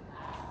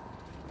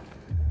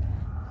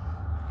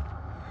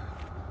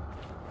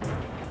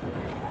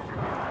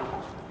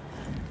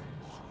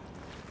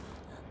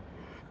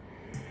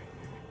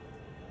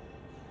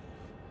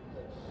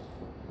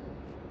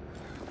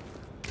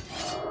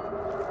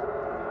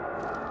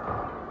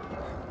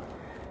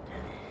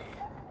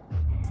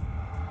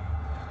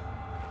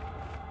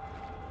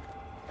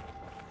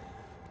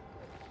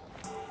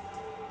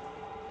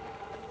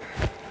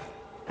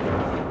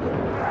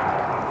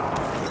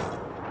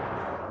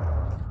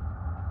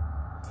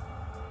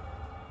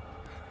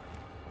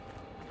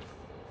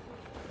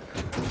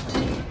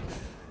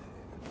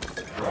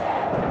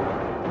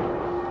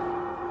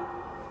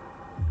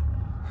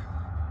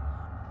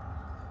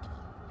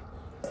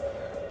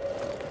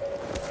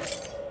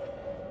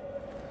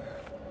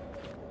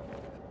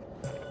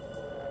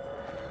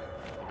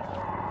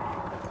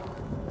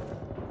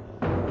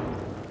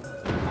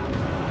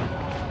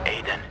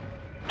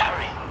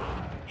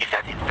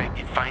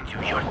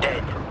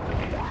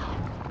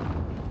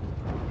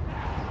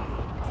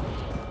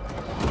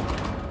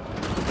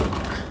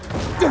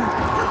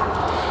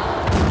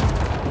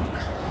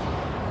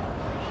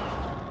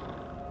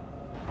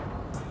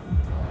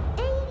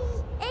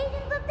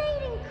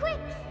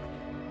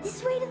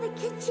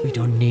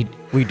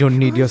 We don't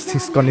need your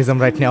sisconism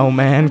right now,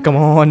 man. Come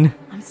on.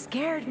 I'm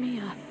scared,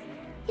 Mia.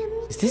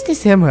 Is this the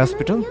same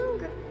hospital?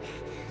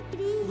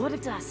 What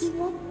it does?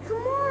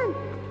 Come on.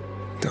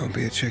 Don't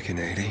be a chicken,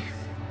 80.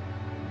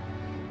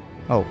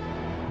 Oh.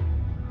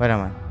 Where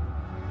am I?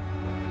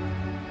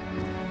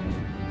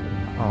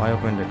 Oh, I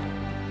opened it.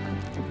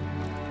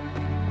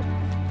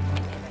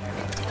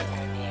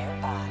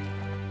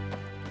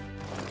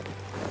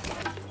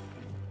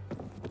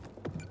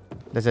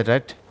 That's it,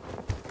 right?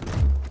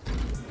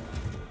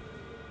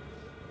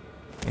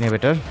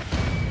 Inhibitor.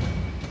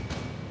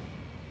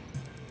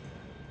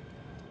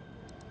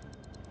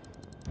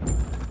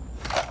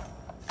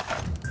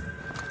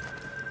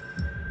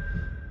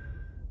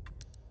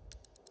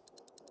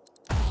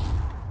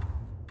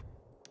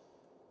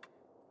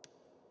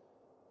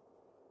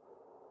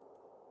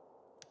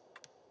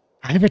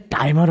 I have a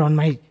timer on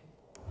my...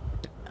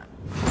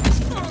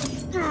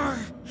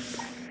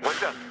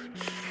 What's up?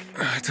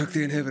 I took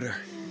the inhibitor.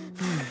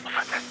 Oh,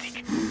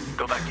 fantastic.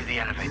 Go back to the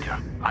elevator.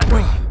 I'll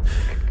wait.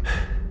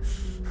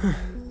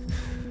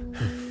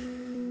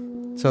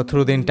 So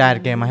through the entire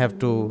game, I have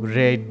to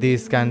raid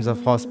these kinds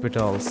of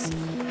hospitals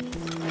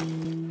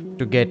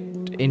to get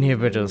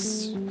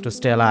inhibitors to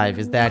stay alive.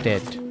 Is that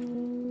it?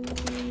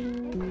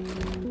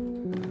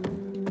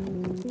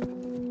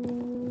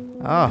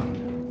 Oh.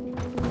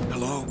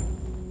 Hello?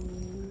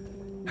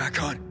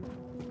 Hakon?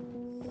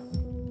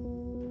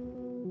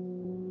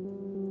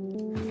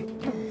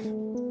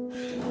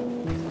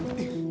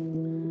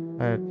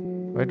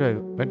 Where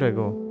do I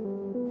go?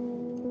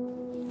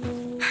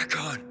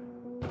 Hakon!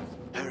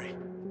 Hurry.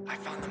 I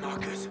found the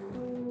markers.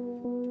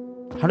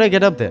 How do I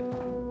get up there?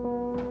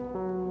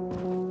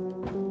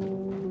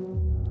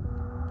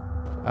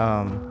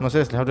 No,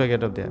 seriously, how do I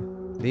get up there?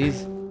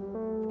 These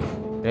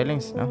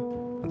railings? No?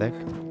 What the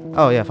heck?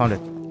 Oh, yeah, found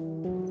it.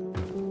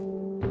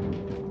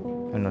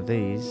 And not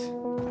these.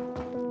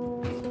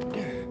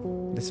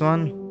 This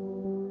one.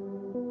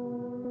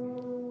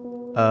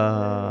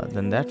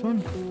 Then that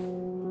one.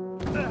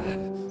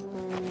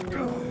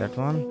 That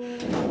one.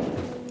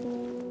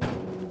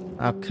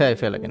 Okay, I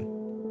fail again.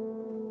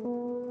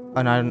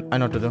 And I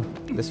know what to do.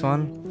 This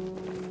one.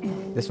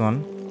 This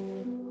one.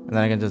 And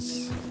then I can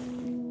just...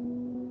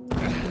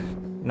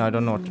 No, I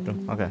don't know what to do.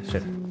 Okay,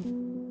 shit.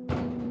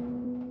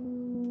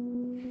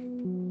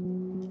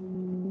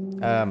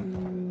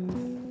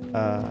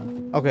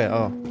 Okay,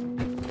 oh.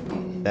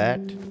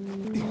 That.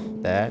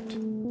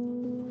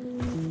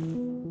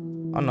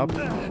 Oh, nope.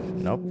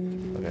 Nope.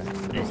 Okay,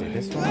 let's see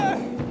this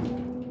one.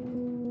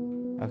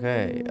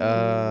 Okay,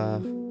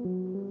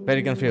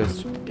 very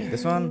confused.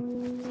 This one.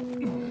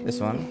 This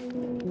one.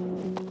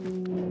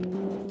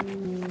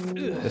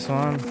 This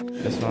one.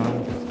 This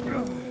one.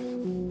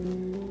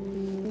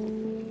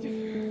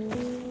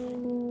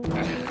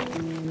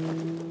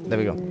 There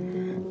we go.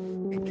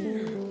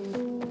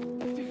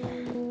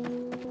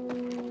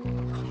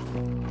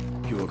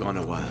 You were gone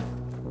a while.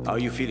 How are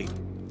you feeling?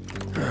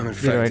 I'm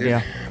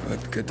infected,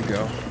 but good to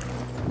go.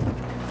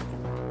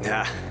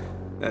 Yeah,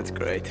 that's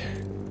great.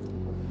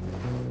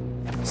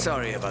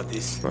 Sorry about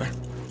this. What?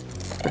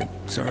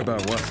 Sorry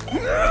about what?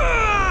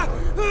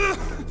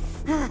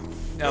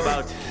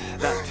 About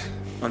that.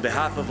 On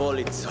behalf of all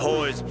its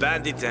whores,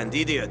 bandits, and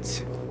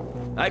idiots,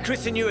 I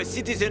christen you a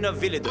citizen of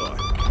Villador.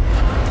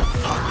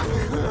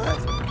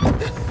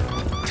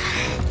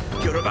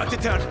 You're about to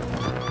turn.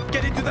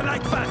 Get into the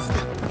light fast.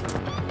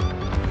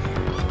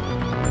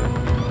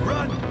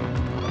 Run.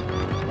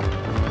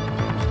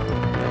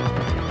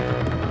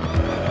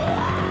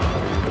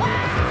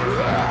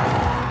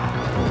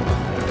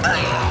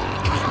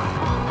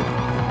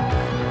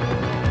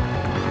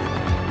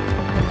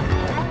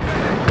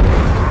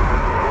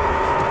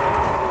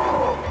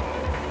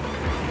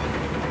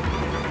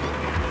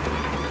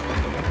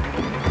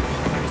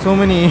 So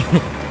many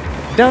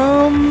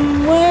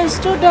dumb ways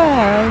to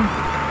die.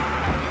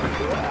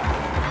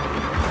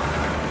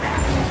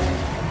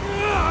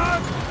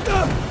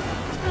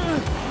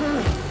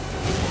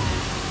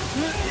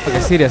 Okay,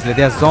 seriously,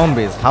 they are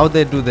zombies. How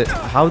do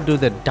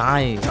they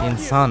die in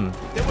sun?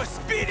 They were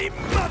speedy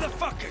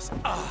motherfuckers.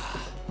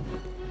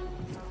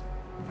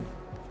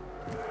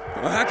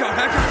 Hakon!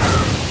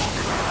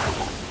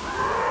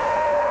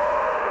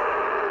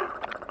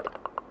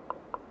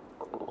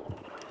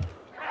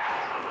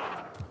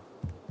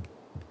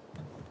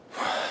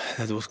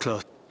 That was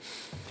close.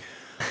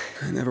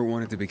 I never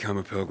wanted to become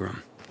a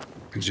pilgrim.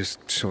 I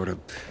just sort of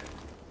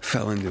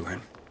fell into it.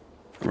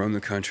 I roamed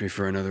the country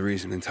for another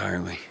reason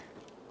entirely.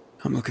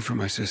 I'm looking for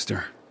my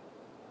sister.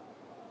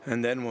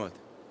 And then what?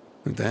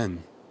 And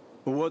then?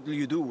 What will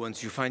you do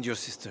once you find your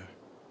sister?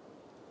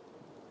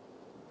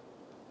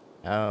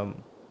 We'll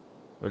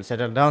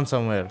settle down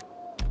somewhere.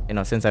 You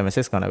know, since I'm a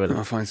Syscon, I will.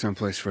 I'll find some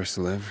place for us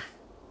to live.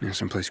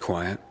 Someplace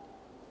quiet.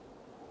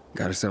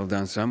 Gotta settle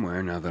down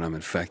somewhere now that I'm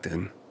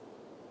infected.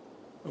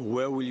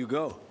 Where will you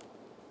go?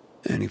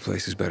 Any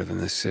place is better than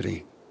this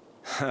city.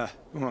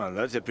 Well,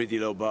 that's a pretty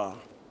low bar.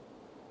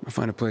 I'll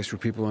find a place where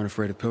people aren't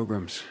afraid of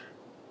pilgrims.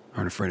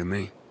 Aren't afraid of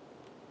me.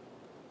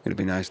 It'd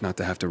be nice not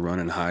to have to run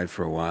and hide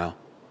for a while.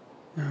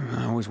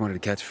 I always wanted to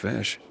catch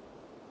fish.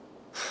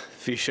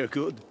 Fish are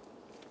good.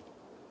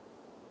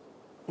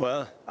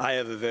 Well, I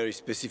have a very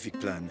specific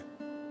plan.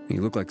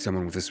 You look like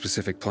someone with a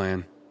specific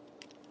plan.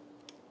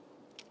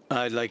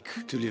 I'd like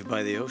to live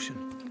by the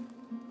ocean.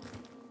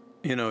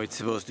 You know, it's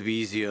supposed to be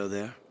easier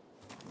there.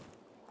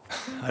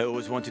 I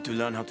always wanted to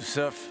learn how to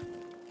surf.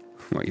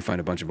 What, you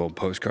find a bunch of old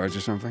postcards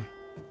or something?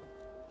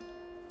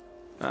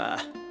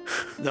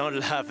 Don't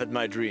laugh at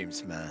my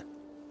dreams, man.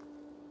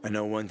 I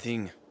know one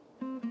thing.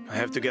 I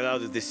have to get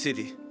out of this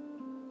city.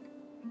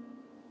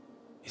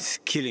 It's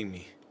killing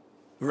me,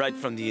 right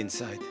from the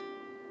inside.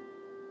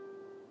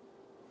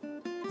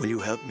 Will you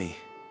help me?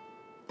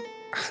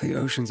 The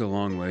ocean's a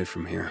long way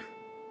from here.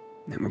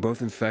 And we're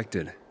both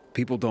infected.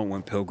 People don't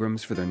want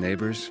pilgrims for their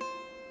neighbors.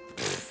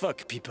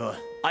 Fuck people.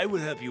 I will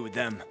help you with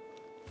them.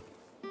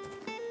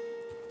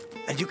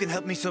 And you can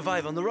help me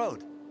survive on the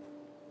road.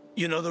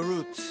 You know the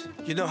routes.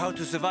 You know how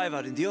to survive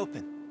out in the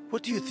open.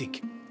 What do you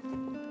think?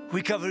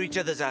 We cover each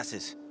other's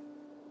asses.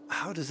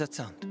 How does that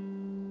sound?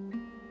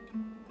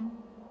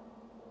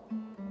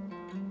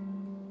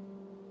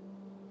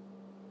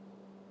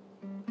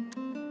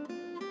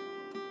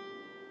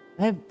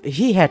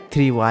 He had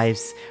 3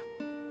 wives.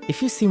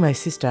 If you see my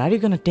sister, are you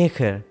gonna take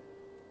her?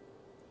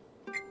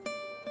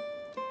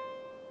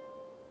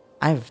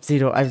 I have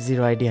zero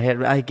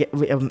idea. I get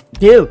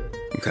deal.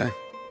 Okay,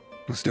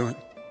 let's do it.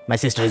 My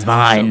sister is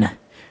mine.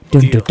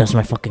 Don't touch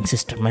my fucking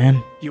sister,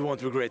 man. You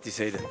won't regret this,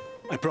 Aiden.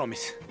 I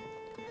promise.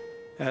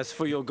 As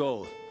for your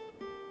goal,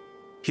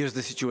 here's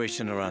the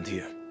situation around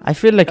here. I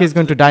feel like he's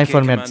going to die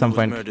for me at some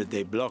point. Murdered,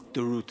 they blocked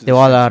the route to They the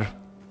all center. are.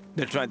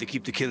 They're trying to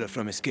keep the killer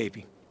from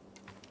escaping.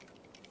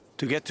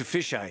 To get to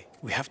Fisheye,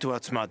 we have to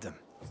outsmart them.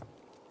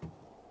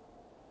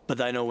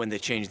 But I know when they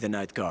change the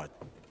night guard.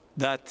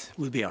 That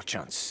will be our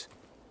chance.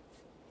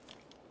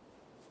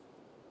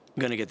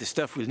 Gonna get the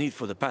stuff we'll need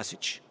for the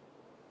passage.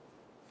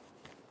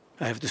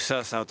 I have to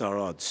suss out our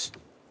odds.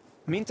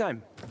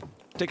 Meantime,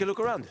 take a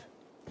look around.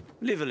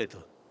 Live a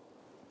little.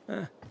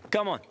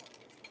 Come on.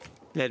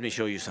 Let me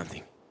show you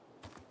something.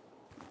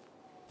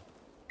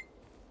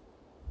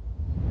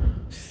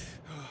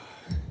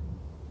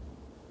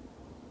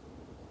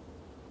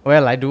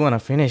 Well, I do want to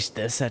finish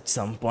this at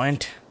some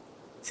point,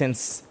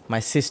 since my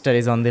sister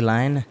is on the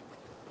line.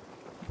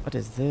 What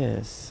is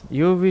this?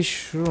 UV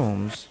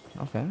shrooms.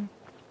 Okay.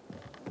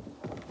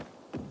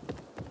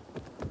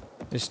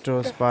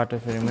 Restores part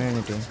of your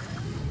immunity.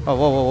 Oh,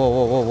 whoa, whoa, whoa,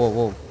 whoa, whoa, whoa,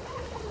 whoa.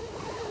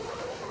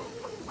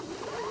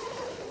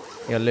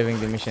 You're leaving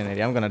the mission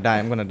area. I'm gonna die,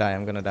 I'm gonna die,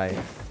 I'm gonna die.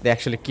 They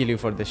actually kill you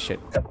for this shit.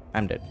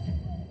 I'm dead.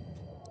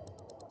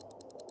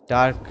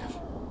 Dark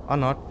or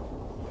not.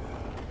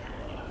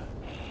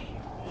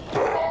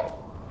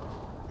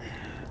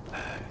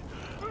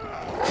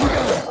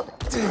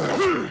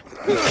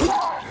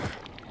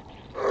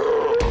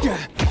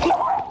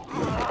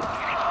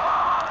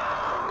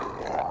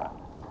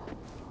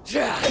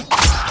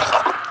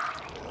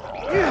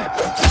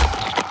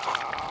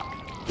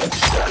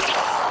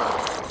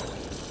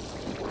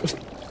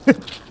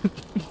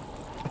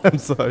 I'm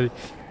sorry.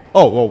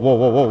 Oh, whoa, whoa,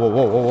 whoa, whoa,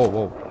 whoa, whoa,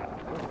 whoa, whoa.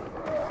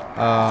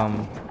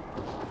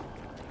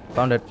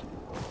 Found it.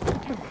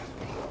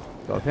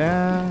 Go up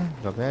here.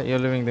 Go up here. You're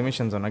leaving the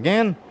mission zone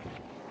again.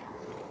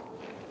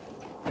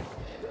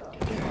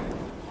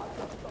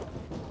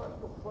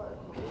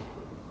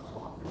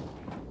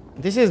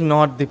 This is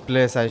not the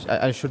place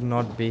I should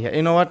not be here.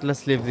 You know what?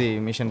 Let's leave the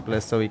mission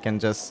place so we can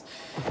just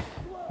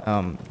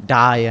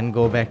die and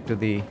go back to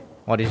the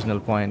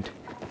original point.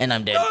 And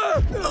I'm dead.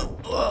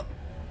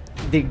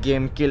 The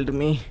game killed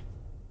me.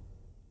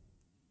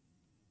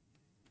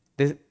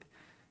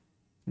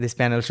 This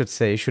panel should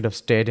say you should have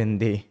stayed in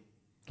the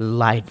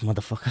light,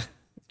 motherfucker.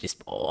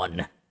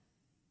 Respawn.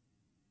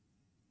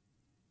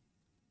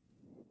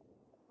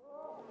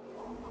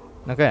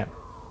 Okay.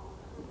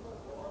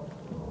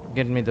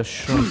 Get me the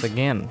shrooms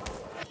again.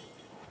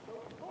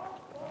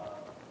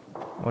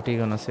 What are you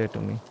gonna say to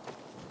me?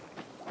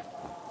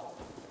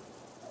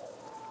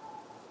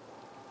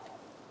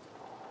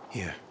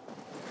 Here.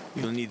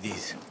 You'll need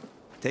these.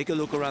 Take a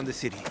look around the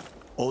city.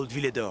 Old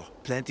Villedor.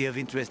 Plenty of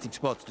interesting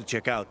spots to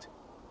check out.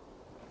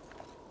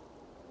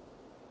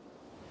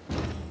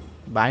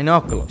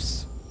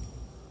 Binoculars.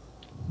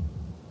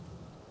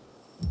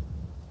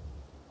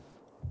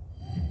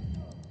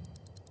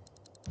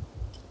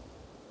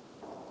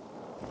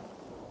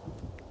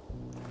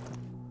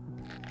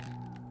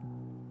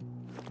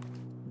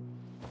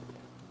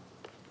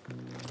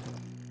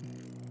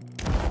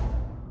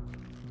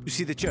 You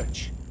see the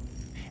church?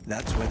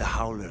 That's where the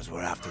Howlers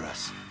were after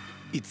us.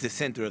 It's the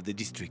center of the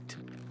district.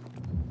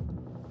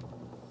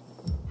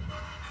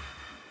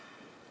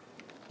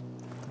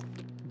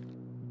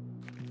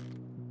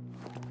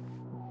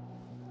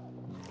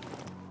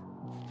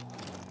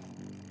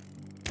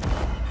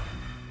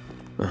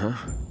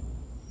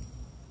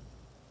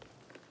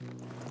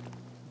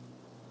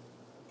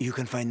 You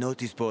can find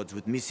notice boards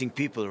with missing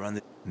people around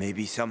the...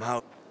 Maybe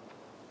somehow...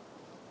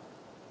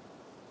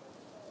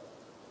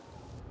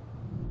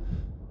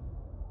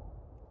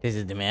 This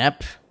is the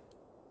map.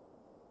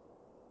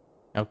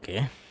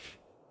 Okay.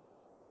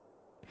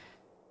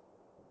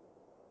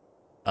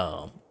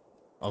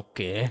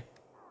 Okay.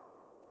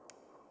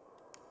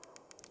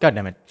 God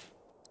damn it.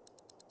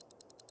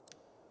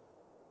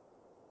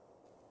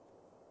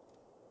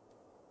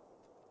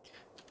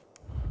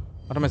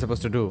 What am I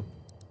supposed to do?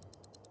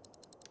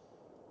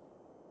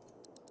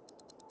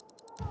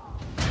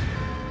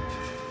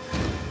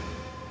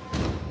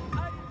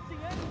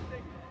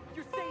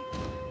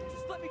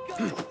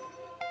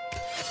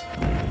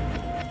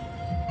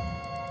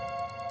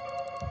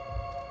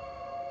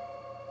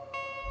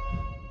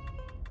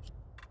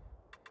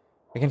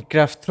 I can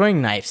craft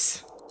throwing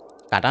knives.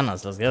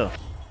 Katanas, let's go.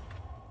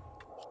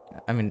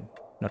 I mean,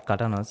 not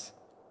katanas.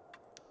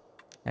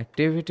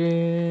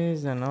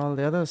 Activities and all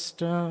the other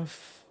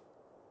stuff.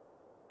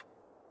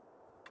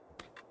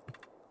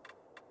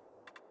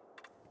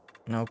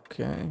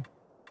 Okay.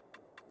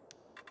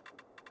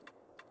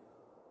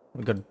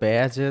 We got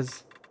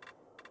badges.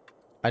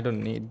 I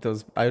don't need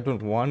those. I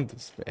don't want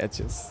those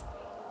badges.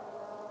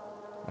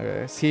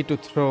 Okay. C to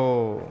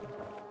throw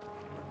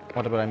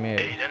whatever I made.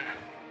 Aiden?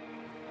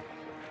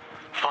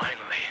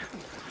 Finally.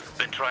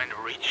 Been trying to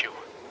reach you.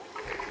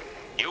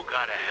 You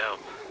gotta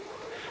help.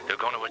 They're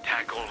gonna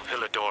attack old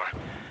Villador.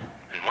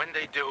 And when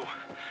they do,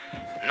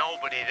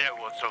 nobody there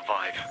will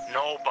survive.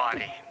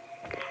 Nobody.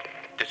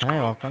 Can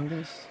I walk on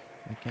this?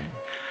 Okay.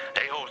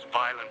 They host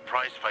violent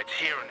prize fights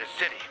here in the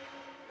city.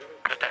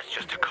 But that's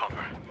just a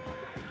cover.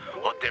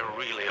 What they're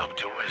really up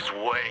to is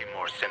way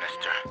more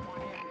sinister.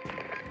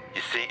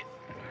 You see,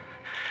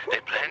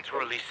 they plan to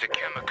release a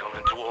chemical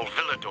into old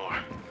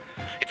Villador.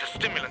 It's a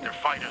stimulant their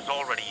fighters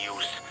already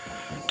use.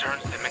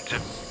 Turns them into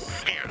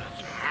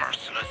fearless,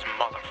 merciless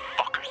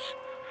motherfuckers.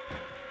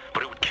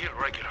 But it would kill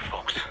regular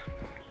folks.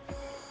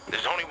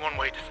 There's only one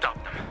way to stop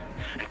them,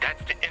 and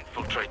that's to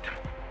infiltrate them.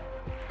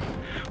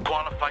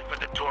 Qualify for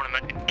the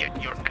tournament and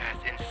get your ass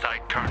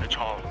inside Carnage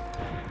Hall.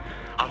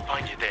 I'll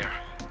find you there.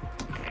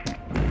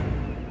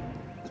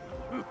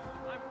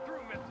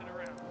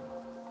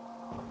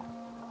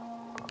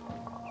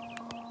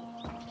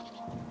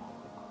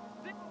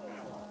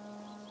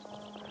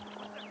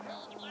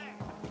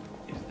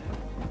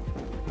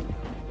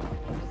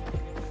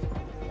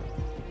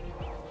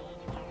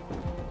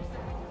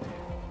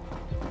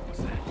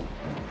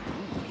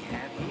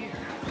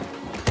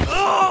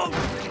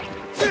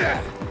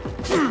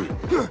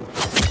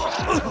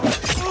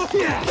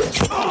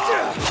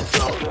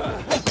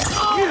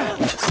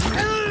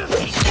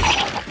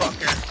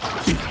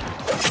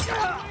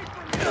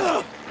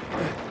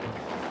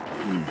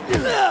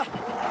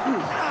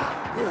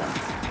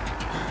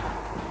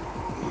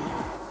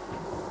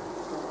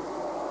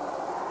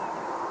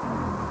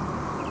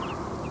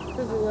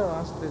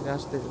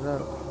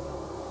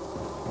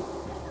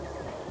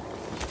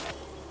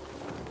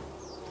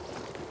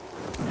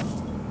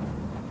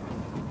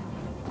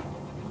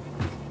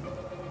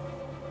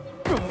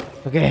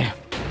 Okay.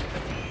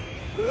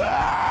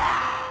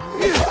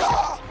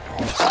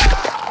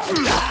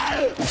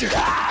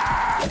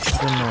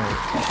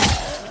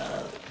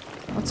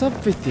 What's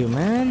up with you,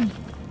 man?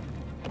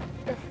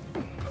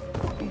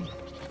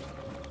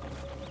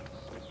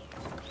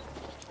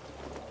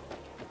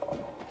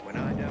 When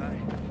I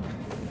die,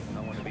 I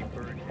want to be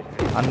buried.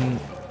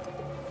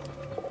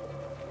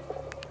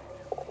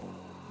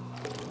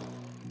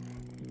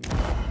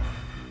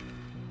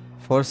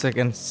 4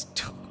 seconds.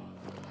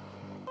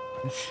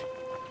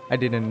 I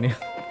didn't know.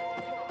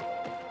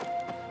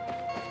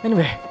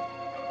 Anyway,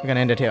 we're gonna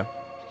end it here.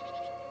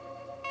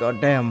 God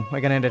damn, we're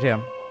gonna end it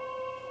here.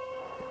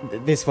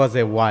 This was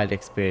a wild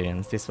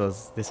experience. This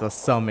was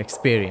some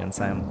experience.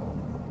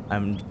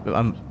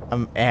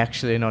 I'm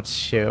actually not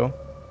sure.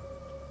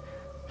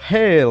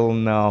 Hell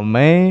no,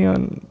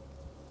 man.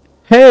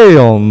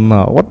 Hell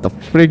no. What the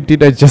frick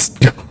did I just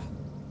do?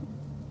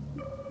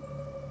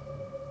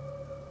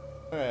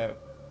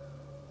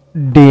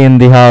 D in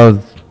the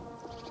house.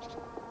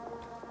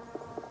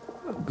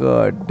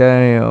 God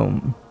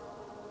damn.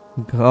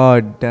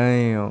 God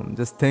damn.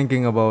 Just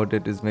thinking about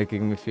it is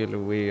making me feel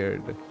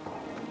weird.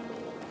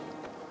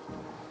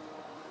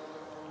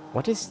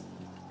 What is...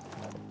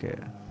 Okay.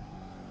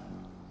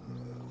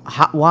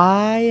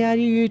 Why are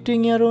you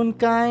eating your own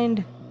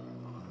kind?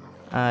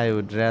 I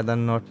would rather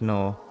not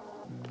know.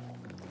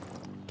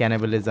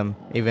 Cannibalism,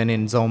 even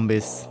in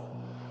zombies.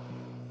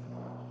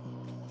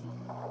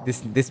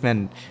 This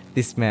man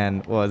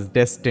was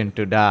destined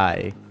to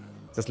die.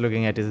 Just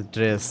looking at his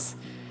dress.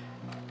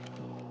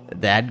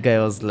 That guy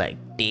was like,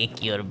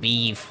 take your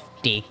beef,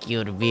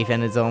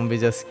 and a zombie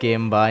just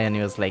came by and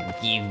he was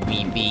like, give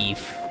me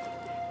beef.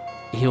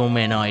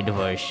 Humanoid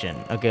version.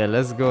 Okay,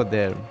 let's go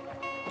there.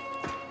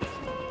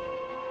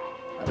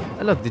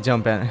 I love the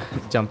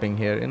jumping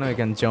here. You know, you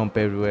can jump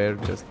everywhere,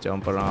 just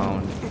jump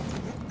around.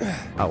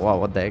 Oh wow,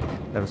 what the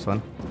heck? That was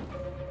fun.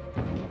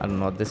 I don't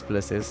know what this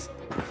place is.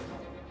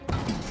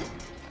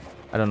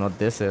 I don't know what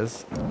this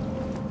is.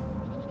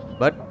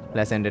 But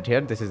let's end it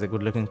here. This is a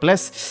good looking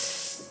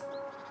place.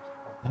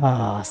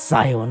 Ah,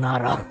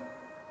 sayonara.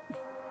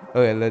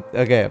 Okay,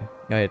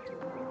 go ahead.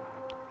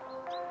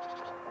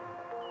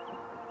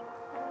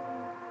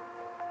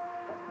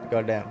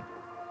 God damn.